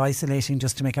self-isolating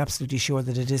just to make absolutely sure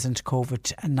that it isn't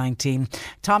COVID-19.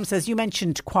 Tom says, you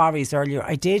mentioned quarries earlier.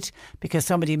 I did, because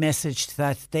somebody messaged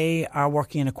that they are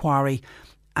working in a quarry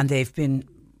and they've been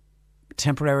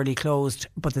temporarily closed,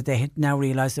 but that they had now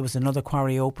realised there was another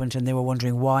quarry opened and they were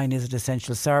wondering why, and is it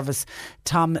essential service.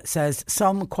 Tom says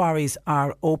some quarries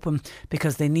are open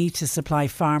because they need to supply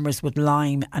farmers with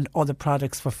lime and other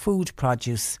products for food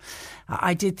produce.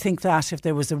 I did think that if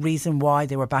there was a reason why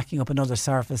they were backing up another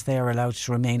service, they are allowed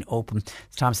to remain open.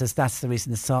 Tom says that's the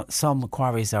reason some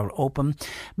quarries are open.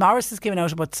 Morris has given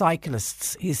out about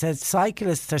cyclists. He says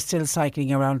cyclists are still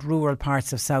cycling around rural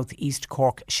parts of South East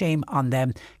Cork. Shame on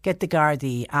them. Get the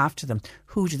Gardaí after them.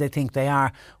 Who do they think they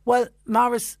are? Well,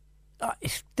 Morris,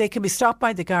 they can be stopped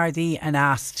by the Gardaí and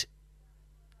asked.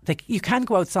 You can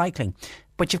go out cycling,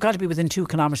 but you've got to be within 2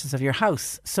 kilometres of your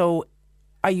house. So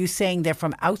are you saying they're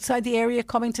from outside the area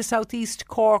coming to South East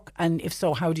Cork? And if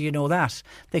so, how do you know that?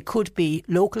 They could be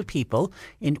local people.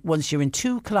 Once you're in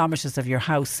 2 kilometres of your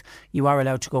house, you are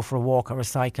allowed to go for a walk or a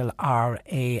cycle or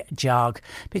a jog.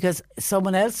 Because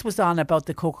someone else was on about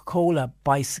the Coca-Cola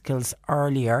bicycles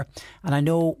earlier, and I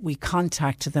know we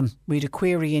contacted them. We had a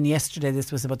query in yesterday.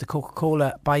 This was about the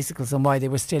Coca-Cola bicycles and why they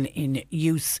were still in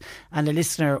use. And the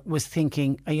listener was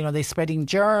thinking, are they spreading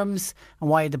germs? And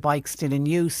why are the bikes still in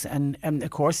use? And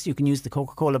of course, you can use the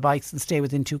Coca-Cola bikes and stay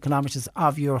within 2 kilometres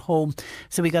of your home.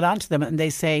 So we got onto them and they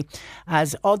say,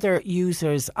 as other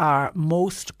users are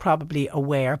most probably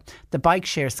aware, the bike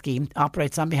share scheme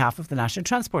operates on behalf of the National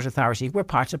Transport Authority. We're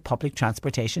part of public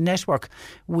transportation network.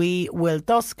 We will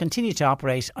thus continue to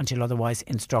operate until otherwise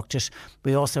instructed.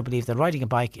 We also believe that riding a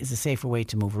bike is a safer way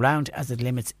to move around as it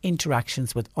limits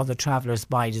interactions with other travellers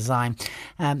by design.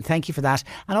 Thank you for that.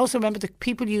 And also remember that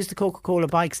people use the Coca-Cola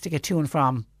bikes to get to and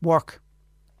from work,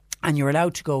 and you're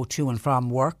allowed to go to and from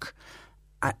work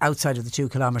outside of the 2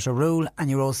 kilometre rule, and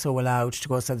you're also allowed to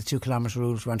go outside the 2 kilometre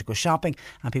rule if you want to go shopping,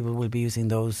 and people will be using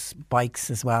those bikes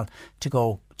as well to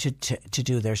go to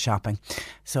do their shopping.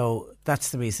 So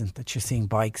that's the reason that you're seeing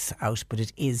bikes out, but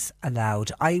it is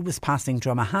allowed. I was passing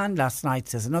Dromahane last night,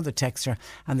 says another texter,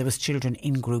 and there was children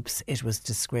in groups. It was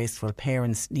disgraceful.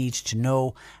 Parents need to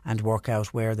know and work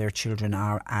out where their children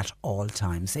are at all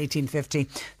times. 1850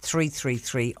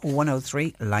 333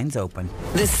 103, lines open.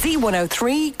 The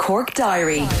C103 Cork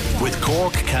Diary. With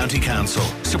Cork County Council,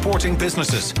 supporting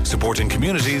businesses, supporting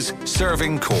communities,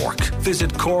 serving Cork.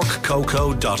 Visit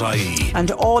corkcoco.ie. And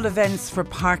all events for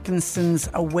Parkinson's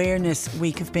Awareness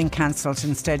Week have been cancelled.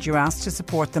 Instead, you're asked to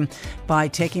support them by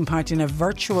taking part in a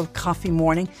virtual coffee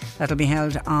morning that'll be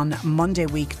held on Monday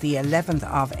week, the 11th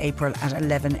of April at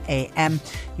 11 a.m.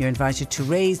 You're invited to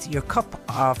raise your cup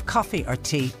of coffee or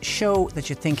tea, show that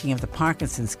you're thinking of the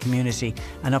Parkinson's community,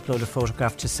 and upload a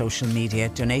photograph to social media.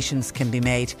 Donations can be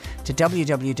made to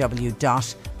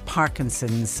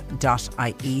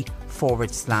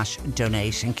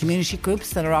www.parkinsons.ie/donate. And community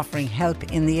groups that are offering help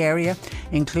in the area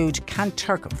include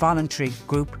Kanturk Voluntary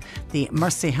Group, the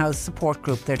Mercy House Support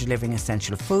Group. They're delivering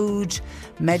essential food,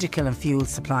 medical and fuel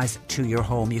supplies to your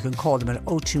home. You can call them at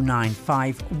 029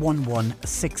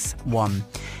 51161.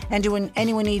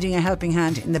 Anyone needing a helping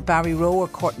hand in the Barryroe or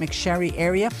Courtmacsherry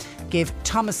area, give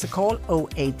Thomas a call,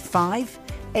 085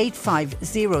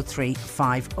 8503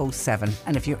 507.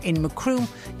 And if you're in Macroom,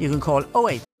 you can call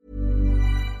 08.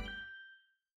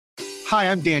 Hi,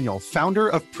 I'm Daniel, founder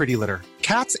of Pretty Litter.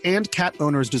 Cats and cat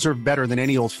owners deserve better than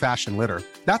any old-fashioned litter.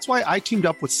 That's why I teamed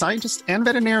up with scientists and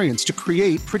veterinarians to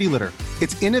create Pretty Litter.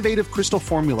 Its innovative crystal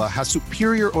formula has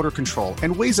superior odor control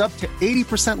and weighs up to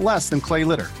 80% less than clay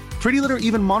litter. Pretty Litter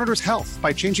even monitors health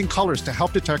by changing colors to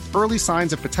help detect early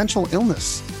signs of potential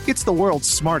illness. It's the world's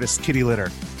smartest kitty litter.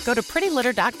 Go to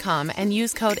prettylitter.com and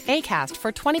use code ACAST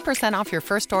for 20% off your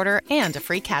first order and a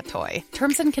free cat toy.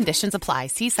 Terms and conditions apply.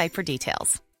 See site for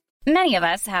details. Many of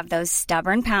us have those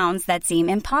stubborn pounds that seem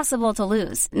impossible to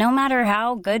lose, no matter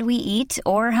how good we eat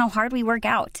or how hard we work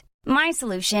out. My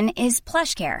solution is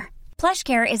PlushCare.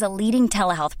 PlushCare is a leading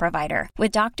telehealth provider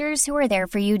with doctors who are there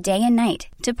for you day and night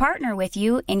to partner with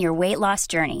you in your weight loss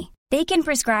journey. They can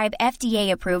prescribe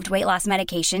FDA-approved weight loss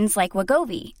medications like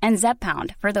Wegovy and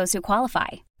Zepbound for those who qualify.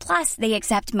 Plus, they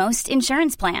accept most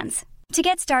insurance plans. To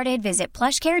get started, visit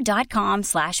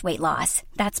plushcare.com/weightloss.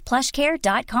 That's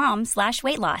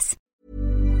plushcare.com/weightloss.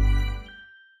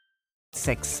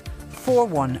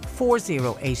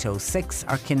 641400806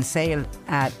 or Kinsale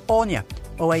at Anya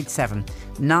 087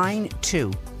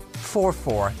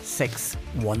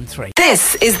 9244613.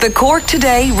 This is the Cork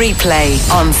Today replay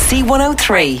on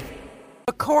C103.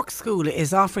 A Cork school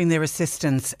is offering their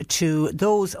assistance to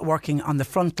those working on the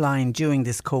front line during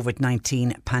this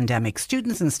COVID-19 pandemic.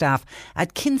 Students and staff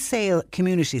at Kinsale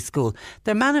Community School,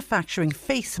 they're manufacturing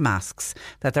face masks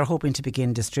that they're hoping to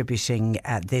begin distributing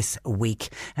this week.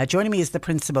 Joining me is the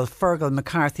principal, Fergal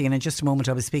McCarthy, and in just a moment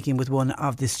I'll be speaking with one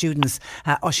of the students,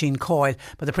 Oisín Coyle.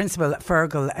 But the principal,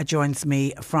 Fergal, joins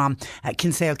me from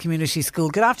Kinsale Community School.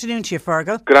 Good afternoon to you,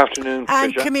 Fergal. Good afternoon,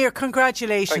 And Tricia. come here,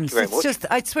 congratulations. Thank you very much. Just,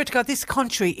 I swear to God, this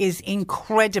country is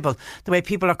incredible, the way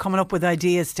people are coming up with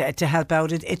ideas to help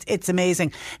out. It's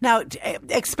amazing. Now,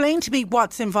 explain to me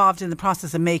what's involved in the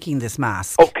process of making this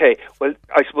mask. Okay, well,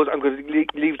 I suppose I'm going to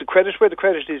leave the credit where the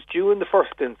credit is due. In the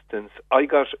first instance, I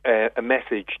got a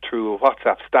message through a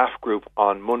WhatsApp staff group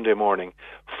on Monday morning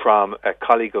from a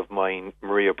colleague of mine,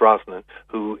 Maria Brosnan,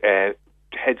 who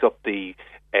heads up the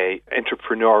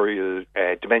entrepreneurial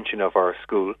dimension of our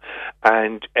school,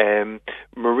 and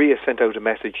Maria sent out a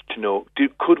message to know,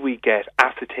 could we get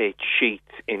acetate sheets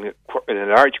in a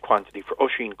large quantity for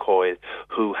Oisín Coyle,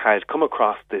 who had come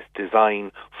across this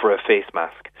design for a face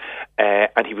mask,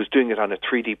 and he was doing it on a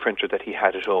 3D printer that he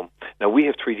had at home. Now, we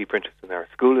have 3D printers in our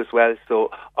school as well,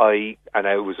 so I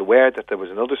was aware that there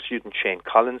was another student, Shane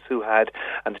Collins, who had,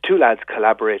 and the two lads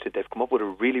collaborated. They've come up with a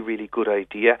really, really good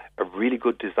idea, a really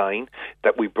good design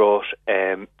that we brought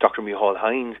Dr. Micheál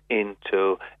Hines in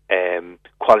to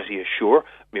quality is sure.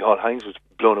 Micheál Hines was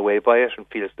blown away by it and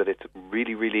feels that it's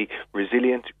really, really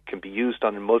resilient, can be used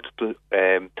on multiple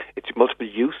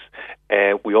use.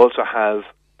 We also have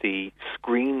the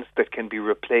screens that can be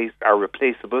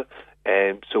replaceable.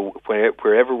 So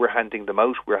wherever we're handing them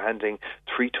out, we're handing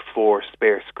 3 to 4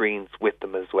 spare screens with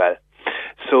them as well.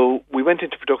 So we went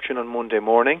into production on Monday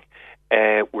morning.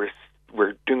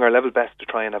 We're doing our level best to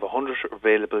try and have 100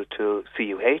 available to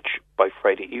CUH by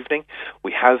Friday evening.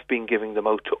 We have been giving them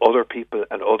out to other people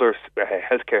and other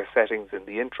healthcare settings in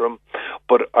the interim,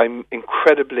 but I'm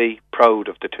incredibly proud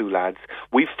of the 2 lads.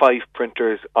 We've 5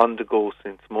 printers on the go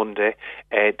since Monday.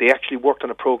 They actually worked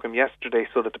on a program yesterday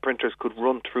so that the printers could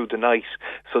run through the night.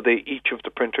 So each of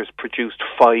the printers produced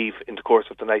 5 in the course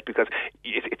of the night, because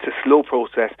it's a slow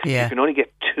process. Yeah. You can only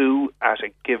get 2 at a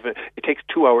given. It takes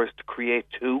 2 hours to create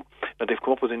 2. Now they've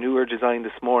come up with a newer design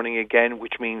this morning again,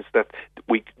 which means that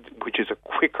which is a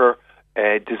quicker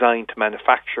design to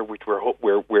manufacture, which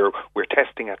we're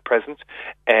testing at present,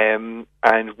 and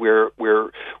I'm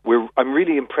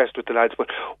really impressed with the lads. But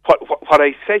what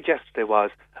I said yesterday was,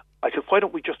 I said, why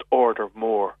don't we just order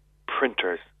more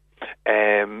printers?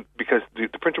 Because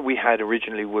the printer we had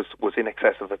originally was in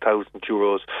excess of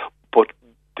 €1,000, but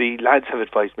the lads have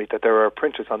advised me that there are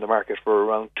printers on the market for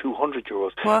around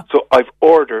 €200. What? So I've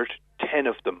ordered 10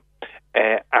 of them.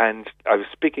 And I was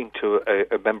speaking to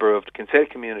a member of the Kinsale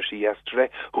community yesterday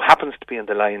who happens to be in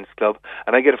the Lions Club,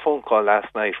 and I get a phone call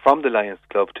last night from the Lions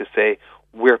Club to say,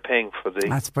 we're paying for the...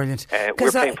 That's brilliant.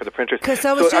 We're paying for the printers. Because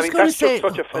I was just going to say...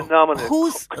 That's such a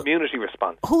phenomenal community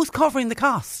response. Who's covering the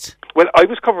cost? Well, I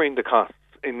was covering the costs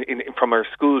from our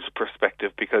school's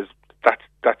perspective, because that's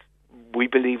we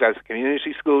believe as a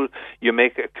community school, you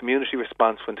make a community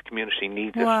response when the community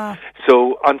needs it. Wow.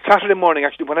 So on Saturday morning,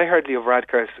 actually, when I heard Leo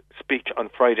Varadkar's speech on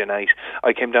Friday night,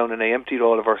 I came down and I emptied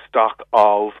all of our stock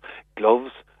of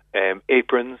gloves,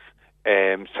 aprons,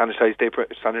 sanitized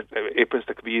aprons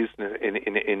that could be used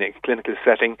in a clinical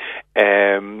setting,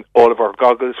 all of our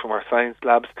goggles from our science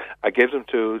labs. I gave them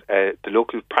to the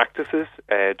local practices,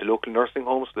 the local nursing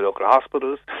homes, the local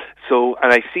hospitals. So,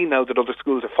 and I see now that other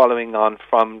schools are following on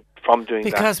from doing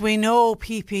that. Because we know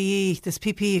this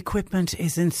PPE equipment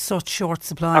is in such short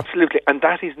supply. Absolutely, and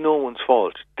that is no one's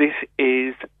fault. This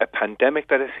is a pandemic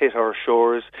that has hit our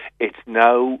shores. It's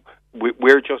now...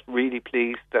 We're just really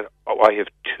pleased that I have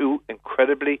 2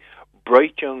 incredibly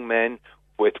bright young men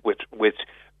with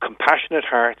compassionate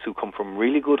hearts who come from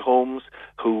really good homes,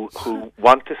 who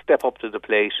want to step up to the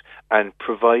plate and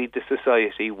provide the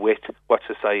society with what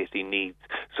society needs.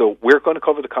 So we're going to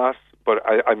cover the costs, but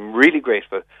I'm really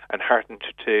grateful and heartened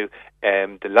to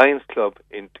the Lions Club,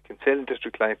 in the Kinsale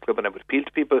District Lions Club, and I would appeal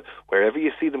to people, wherever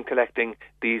you see them collecting,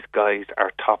 these guys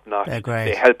are top notch. They're great.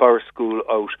 They help our school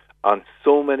out on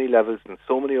so many levels and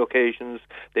so many occasions.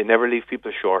 They never leave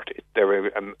people short. They're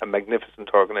a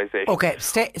magnificent organisation. Okay,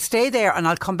 stay there and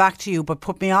I'll come back to you, but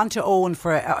put me on to Owen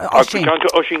for I'll put you on to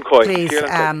Oisín Coyle,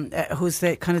 please, who's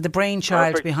the kind of the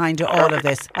brainchild behind all of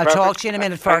this. I'll talk to you in a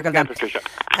minute, Fergal.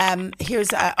 Here's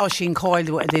Oisín Coyle,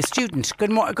 the student.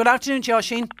 Good afternoon to you,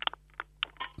 Oisín.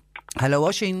 Hello,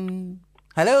 Oisín.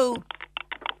 Hello.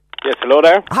 Yes, hello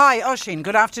there. Hi, Oisín.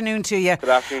 Good afternoon to you. Good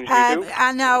afternoon to you too.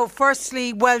 And now,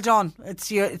 firstly, well done.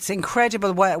 It's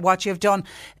incredible what you've done.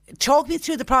 Talk me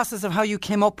through the process of how you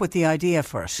came up with the idea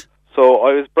for it. So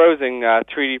I was browsing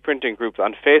 3D printing groups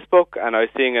on Facebook, and I was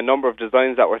seeing a number of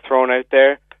designs that were thrown out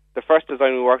there. The first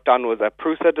design we worked on was a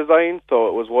Prusa design, so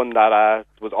it was one that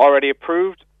was already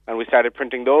approved, and we started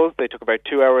printing those. They took about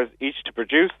 2 hours each to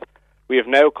produce. We have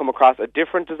now come across a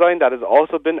different design that has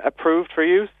also been approved for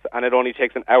use, and it only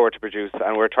takes an hour to produce,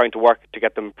 and we're trying to work to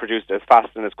get them produced as fast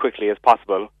and as quickly as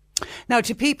possible. Now,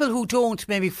 to people who don't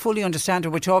maybe fully understand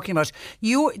what we're talking about,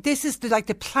 this is like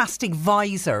the plastic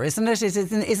visor, isn't it?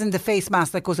 Isn't the face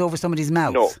mask that goes over somebody's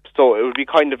mouth? No, so it would be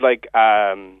kind of like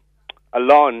a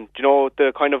lawn, do you know,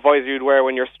 the kind of visor you'd wear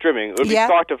when you're strimming? It would be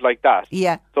sort of like that.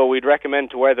 Yeah. So we'd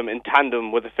recommend to wear them in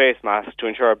tandem with a face mask to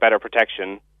ensure a better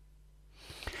protection.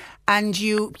 And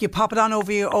you pop it on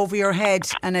over your head,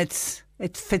 and it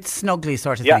fits snugly,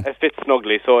 sort of thing. Yeah, it fits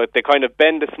snugly. So they kind of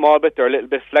bend a small bit. They're a little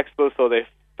bit flexible, so they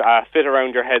fit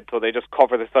around your head. So they just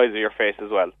cover the sides of your face as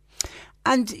well.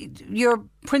 And your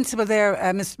principal there,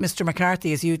 Mr.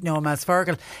 McCarthy, as you know him as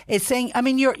Fergal, is saying, I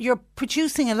mean, you're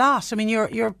producing a lot. I mean,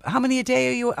 you're how many a day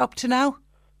are you up to now?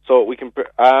 So we can,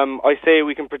 I say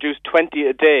we can produce 20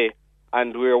 a day.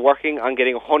 And we're working on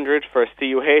getting 100 for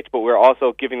CUH, but we're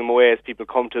also giving them away as people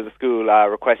come to the school,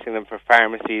 requesting them for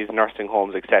pharmacies, nursing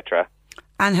homes, etc.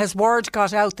 And has word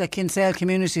got out that Kinsale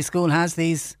Community School has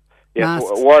these masks?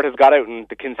 Word has got out in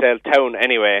the Kinsale town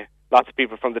anyway. lots of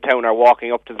people from the town are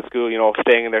walking up to the school,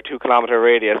 staying in their 2-kilometre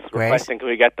radius, requesting can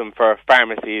we get them for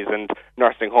pharmacies and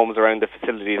nursing homes around the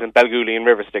facilities, and Balgooley and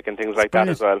Riverstick and things like that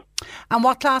as well. And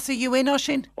what class are you in,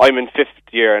 Oisín? I'm in 5th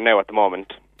year now at the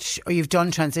moment. Oh, you've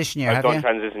done transition year, I've have you? done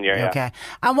transition year, yeah. Okay.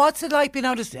 And what's it like being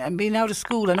out of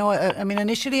school? I mean,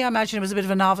 initially I imagine it was a bit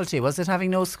of a novelty. Was it, having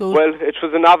no school? Well, it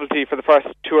was a novelty for the first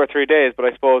 2 or 3 days, but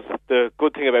I suppose the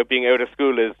good thing about being out of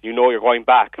school is you're going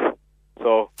back.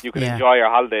 So you can enjoy your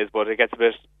holidays, but it gets a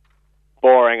bit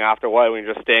boring after a while when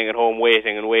you're just staying at home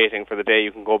waiting for the day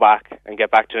you can go back and get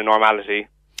back to normality.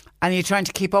 And are you trying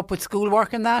to keep up with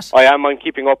schoolwork and that? I am. I'm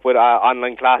keeping up with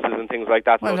online classes and things like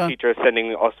that. Well so teachers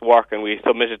sending us work and we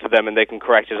submit it to them and they can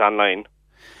correct it online.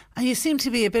 And you seem to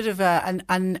be a bit of an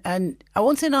I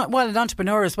won't say an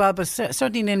entrepreneur as well, but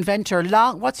certainly an inventor.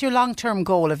 What's your long-term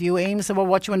goal? Have you aims about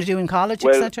what you want to do in college,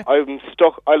 etc.? Well, I'm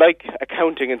stuck. I like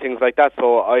accounting and things like that,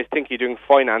 so I think you're doing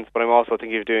finance, but I'm also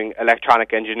thinking of doing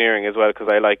electronic engineering as well, because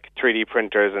I like 3D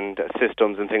printers and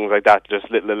systems and things like that, just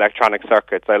little electronic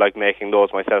circuits. I like making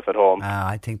those myself at home.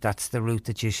 I think that's the route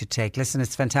that you should take. Listen,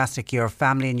 it's fantastic. Your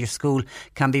family and your school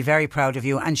can be very proud of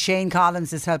you. And Shane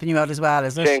Collins is helping you out as well,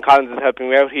 is it? Shane Collins is helping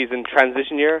me out. He's in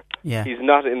transition year. Yeah. He's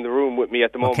not in the room with me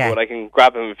at the moment, but I can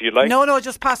grab him if you'd like. No,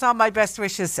 just pass on my best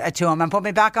wishes to him and put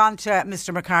me back on to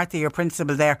Mr. McCarthy, your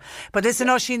principal there. But listen,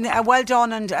 Oisín, well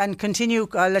done and continue.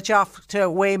 I'll let you off to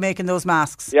way making those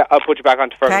masks. Yeah, I'll put you back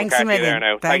on to Fergal Thanks McCarthy a million. there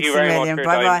now. Thanks Thank you very much for your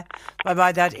time.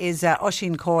 Bye-bye. That is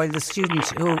Oisín Coyle, the student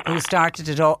who started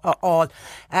it all. God,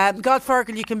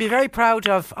 Fergal, you can be very proud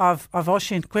of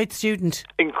Oisín. Great student.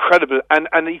 Incredible.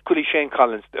 And equally Shane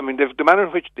Collins. I mean, the manner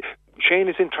in which Shane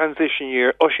is in transition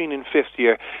year, Oisín in 5th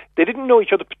year. They didn't know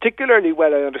each other particularly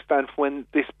well, I understand, when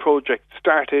this project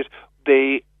started.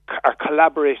 They are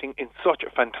collaborating in such a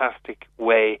fantastic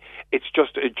way. It's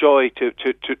just a joy to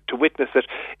witness it.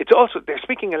 It's also, they're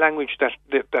speaking a language that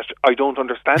I don't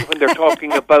understand when they're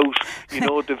talking about,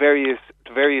 the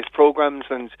various programs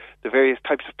and the various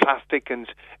types of plastic and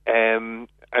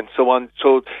so on.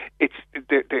 So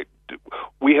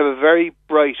we have a very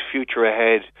bright future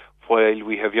ahead, while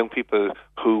we have young people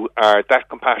who are that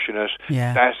compassionate,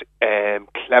 that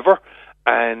clever,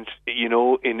 and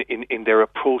in their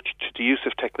approach to the use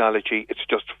of technology, it's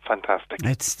just fantastic.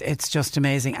 It's just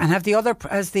amazing. And has the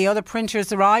other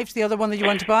printers arrived? The other one that you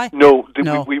want to buy? No.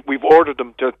 We've ordered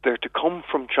them. They're to come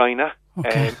from China.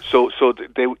 Okay. So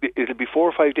it'll be 4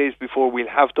 or 5 days before we'll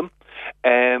have them.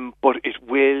 But it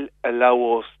will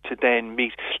allow us to then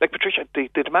meet. Like Patricia, the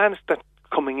demands that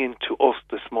coming into us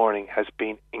this morning has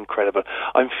been incredible.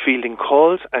 I'm fielding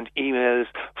calls and emails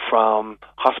from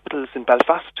hospitals in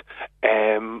Belfast,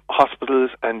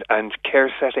 hospitals and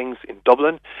care settings in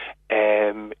Dublin,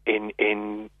 in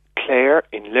Clare,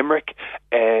 in Limerick.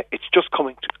 It's just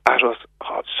coming at us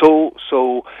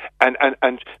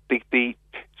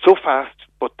so fast,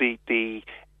 but they're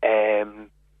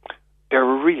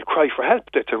a real cry for help.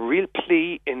 It's a real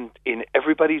plea in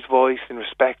everybody's voice in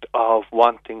respect of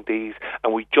wanting these,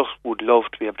 and we just would love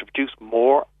to be able to produce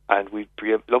more, and we'd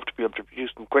love to be able to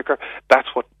produce them quicker. That's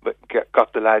what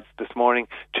got the lads this morning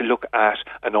to look at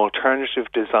an alternative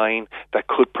design that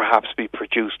could perhaps be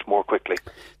produced more quickly.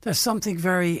 There's something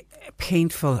very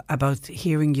painful about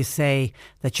hearing you say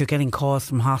that you're getting calls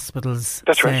from hospitals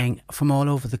from all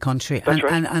over the country.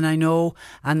 And I know,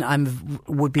 and I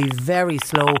would be very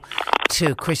slow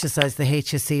to criticise the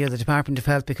HSE or the Department of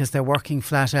Health because they're working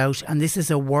flat out, and this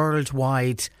is a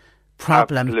worldwide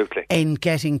problem in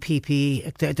getting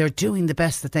PPE. They're doing the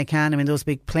best that they can. I mean, those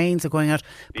big planes are going out,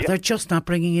 but they're just not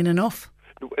bringing in enough.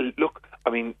 Look,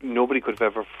 I mean, nobody could have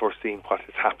ever foreseen what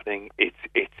is happening. It's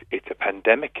a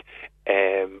pandemic,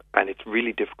 and it's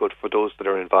really difficult for those that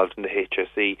are involved in the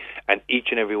HSE. And each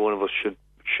and every one of us should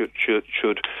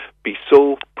be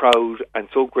so proud and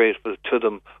so grateful to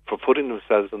them for putting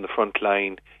themselves on the front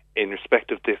line in respect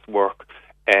of this work.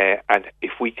 And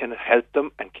if we can help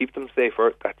them and keep them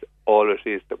safer, that's all it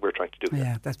is that we're trying to do.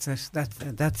 Yeah, that's it.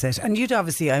 That's it. And you'd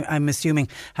obviously, I'm assuming,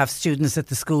 have students at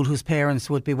the school whose parents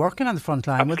would be working on the front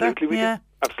line. Absolutely, would they? We do.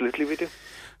 Absolutely, we do.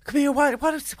 Come here. Well,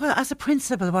 as a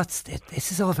principal,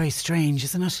 this is all very strange,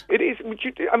 isn't it? It is.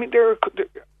 I mean,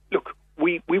 look.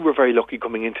 We were very lucky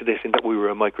coming into this in that we were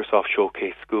a Microsoft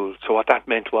Showcase school. So what that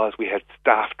meant was we had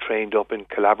staff trained up in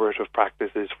collaborative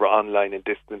practices for online and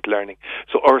distant learning.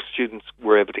 So our students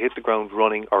were able to hit the ground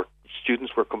running. Our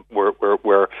students were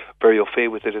very au fait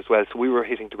with it as well. So we were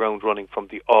hitting the ground running from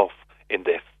the off in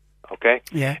this. Okay?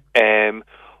 Yeah.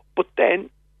 But then,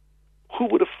 who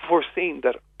would have foreseen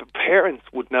that the parents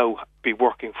would now be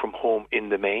working from home in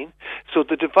the main? So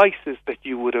the devices that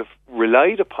you would have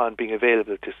relied upon being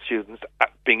available to students,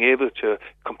 being able to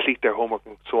complete their homework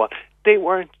and so on, they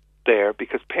weren't there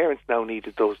because parents now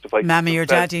needed those devices. Mammy or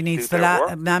Daddy needs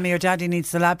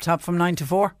the laptop from 9 to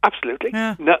 4. Absolutely.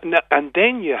 Yeah. And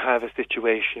then you have a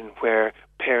situation where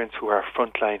parents who are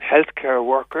frontline healthcare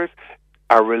workers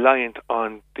are reliant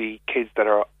on the kids that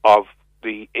are of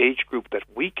the age group that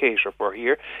we cater for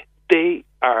here. They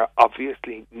are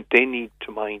obviously, they need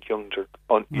to mind younger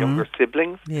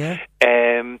siblings. Yeah.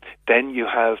 Then you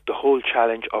have the whole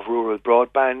challenge of rural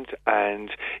broadband, and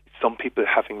some people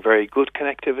having very good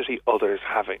connectivity, others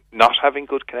not having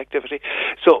good connectivity.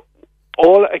 So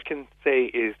all I can say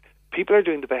is people are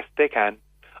doing the best they can.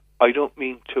 I don't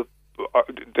mean to,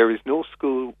 there is no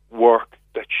school work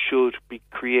that should be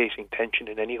creating tension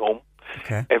in any home.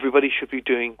 Okay. Everybody should be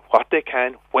doing what they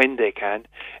can when they can,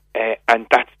 and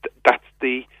that's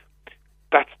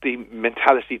the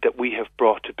mentality that we have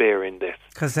brought to bear in this.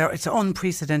 Because it's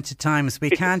unprecedented times. We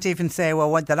can't even say,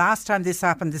 well, the last time this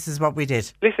happened, this is what we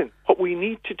did. Listen, what we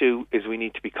need to do is we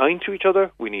need to be kind to each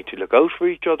other. We need to look out for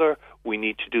each other. We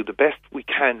need to do the best we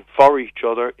can for each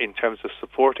other in terms of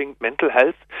supporting mental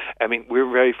health. I mean, we're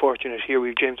very fortunate here. We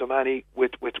have James O'Mahony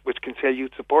with Kinsale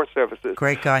Youth Support Services.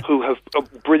 Great guy. Who have a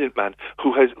brilliant man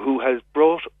who has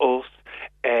brought us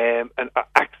an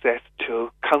access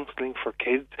to counselling for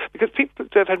kids, because people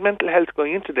that had mental health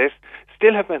going into this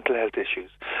still have mental health issues,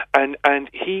 and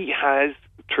he has,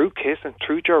 through KISS and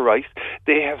through Joe Rice,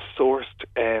 they have sourced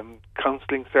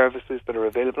counselling services that are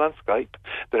available on Skype,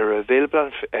 that are available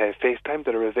on FaceTime,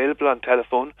 that are available on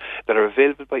telephone, that are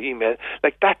available by email.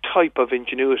 Like, that type of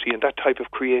ingenuity and that type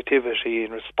of creativity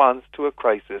in response to a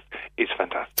crisis is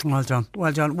fantastic.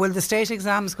 Well done. Will the state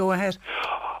exams go ahead?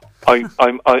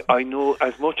 I know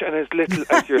as much and as little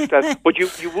as yourself, but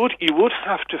you would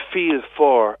have to feel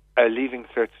for a Leaving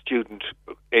Cert student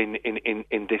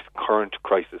in this current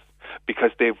crisis,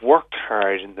 because they've worked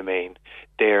hard in the main.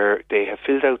 They have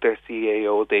filled out their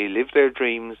CAO. They live their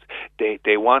dreams.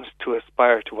 They want to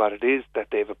aspire to what it is that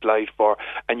they've applied for,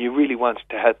 and you really want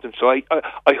to help them. So I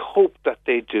hope that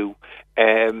they do.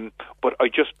 But I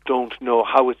just don't know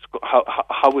how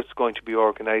it's going to be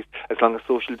organised. As long as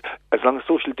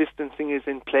social distancing is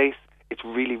in place, it's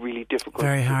really, really difficult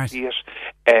to see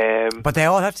it. But they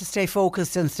all have to stay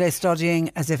focused and stay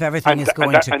studying as if everything is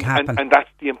going to happen. And that's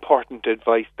the important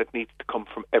advice that needs to come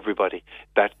from everybody.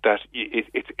 That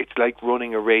it's like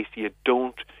running a race. You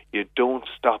don't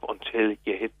stop until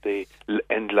you hit the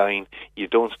end line. You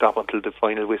don't stop until the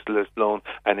final whistle is blown.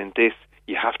 And in this,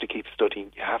 you have to keep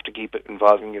studying. You have to keep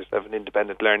involving yourself in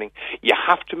independent learning. You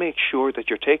have to make sure that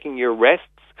you're taking your rests.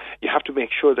 You have to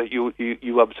make sure that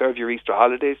you observe your Easter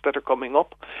holidays that are coming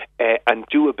up, and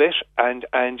do a bit,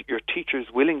 and your teachers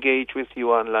will engage with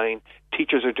you online.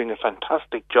 Teachers are doing a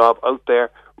fantastic job out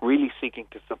there, really seeking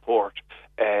to support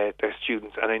their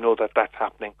students, and I know that that's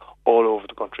happening all over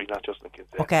the country, not just in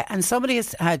Kinsale. Okay, and somebody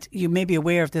has had, you may be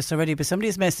aware of this already, but somebody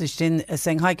has messaged in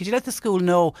saying, hi, could you let the school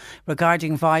know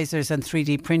regarding visors and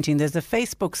 3D printing? There's a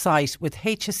Facebook site with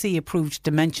HSE approved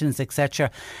dimensions, etc.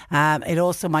 It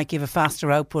also might give a faster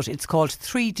output. It's called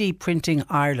 3D Printing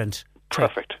Ireland.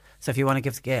 Perfect. So if you want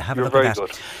to have a look at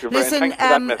that. You're Listen,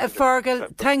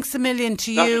 Fergal, thanks a million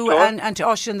to you and to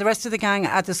Oisín and the rest of the gang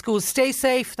at the school. Stay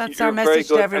safe. That's our message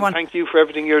to everyone. And thank you for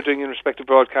everything you're doing in respect to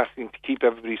broadcasting to keep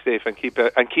everybody safe and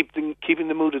keeping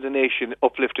the mood of the nation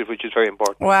uplifted, which is very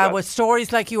important. Well, with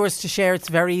stories like yours to share, it's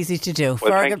very easy to do.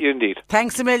 Well, Fergal, thank you indeed.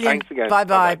 Thanks a million. Thanks again.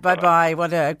 Bye-bye.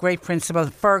 What a great principal.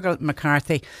 Fergal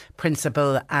McCarthy,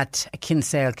 principal at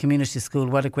Kinsale Community School.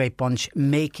 What a great bunch,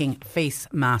 making face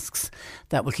masks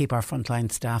that will keep our frontline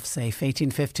staff safe.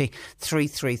 1850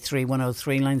 333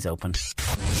 103, lines open.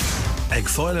 Ag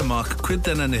foiil amach cuid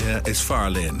den anithe is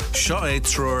Farlane. Seo é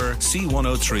trúr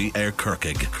C103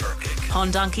 Kirkig.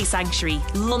 Hon Donkey Sanctuary,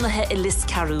 lunathe I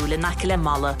Liscarú le Nacle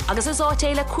Mala, agus is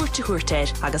átéile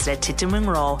cuairteir, agus le titiming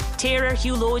rá. Téirir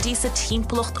hiúlódí sa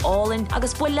timplocht álinn,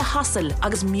 agus buil le hasal,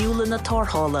 agus miúla na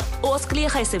tórhála. Os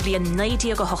glíochai sa bblion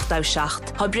 90 go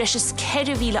 87, ha breis is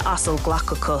 4,000 asal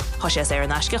glacacha. Ha sé ar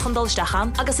an aisce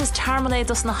chundulstachan, agus is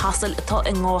terminados na hasal atá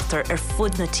in gátar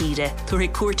fud na tíre. Tuair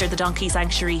cuairteir the Donkey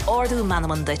Sanctuary, ordu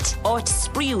manamundit, ort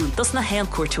spriúil dus na hen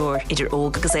cuairteir idir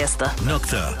óg agus éasta.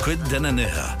 Nocta, cuid den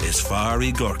anithe is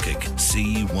Fari Gorkig,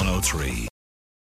 C103.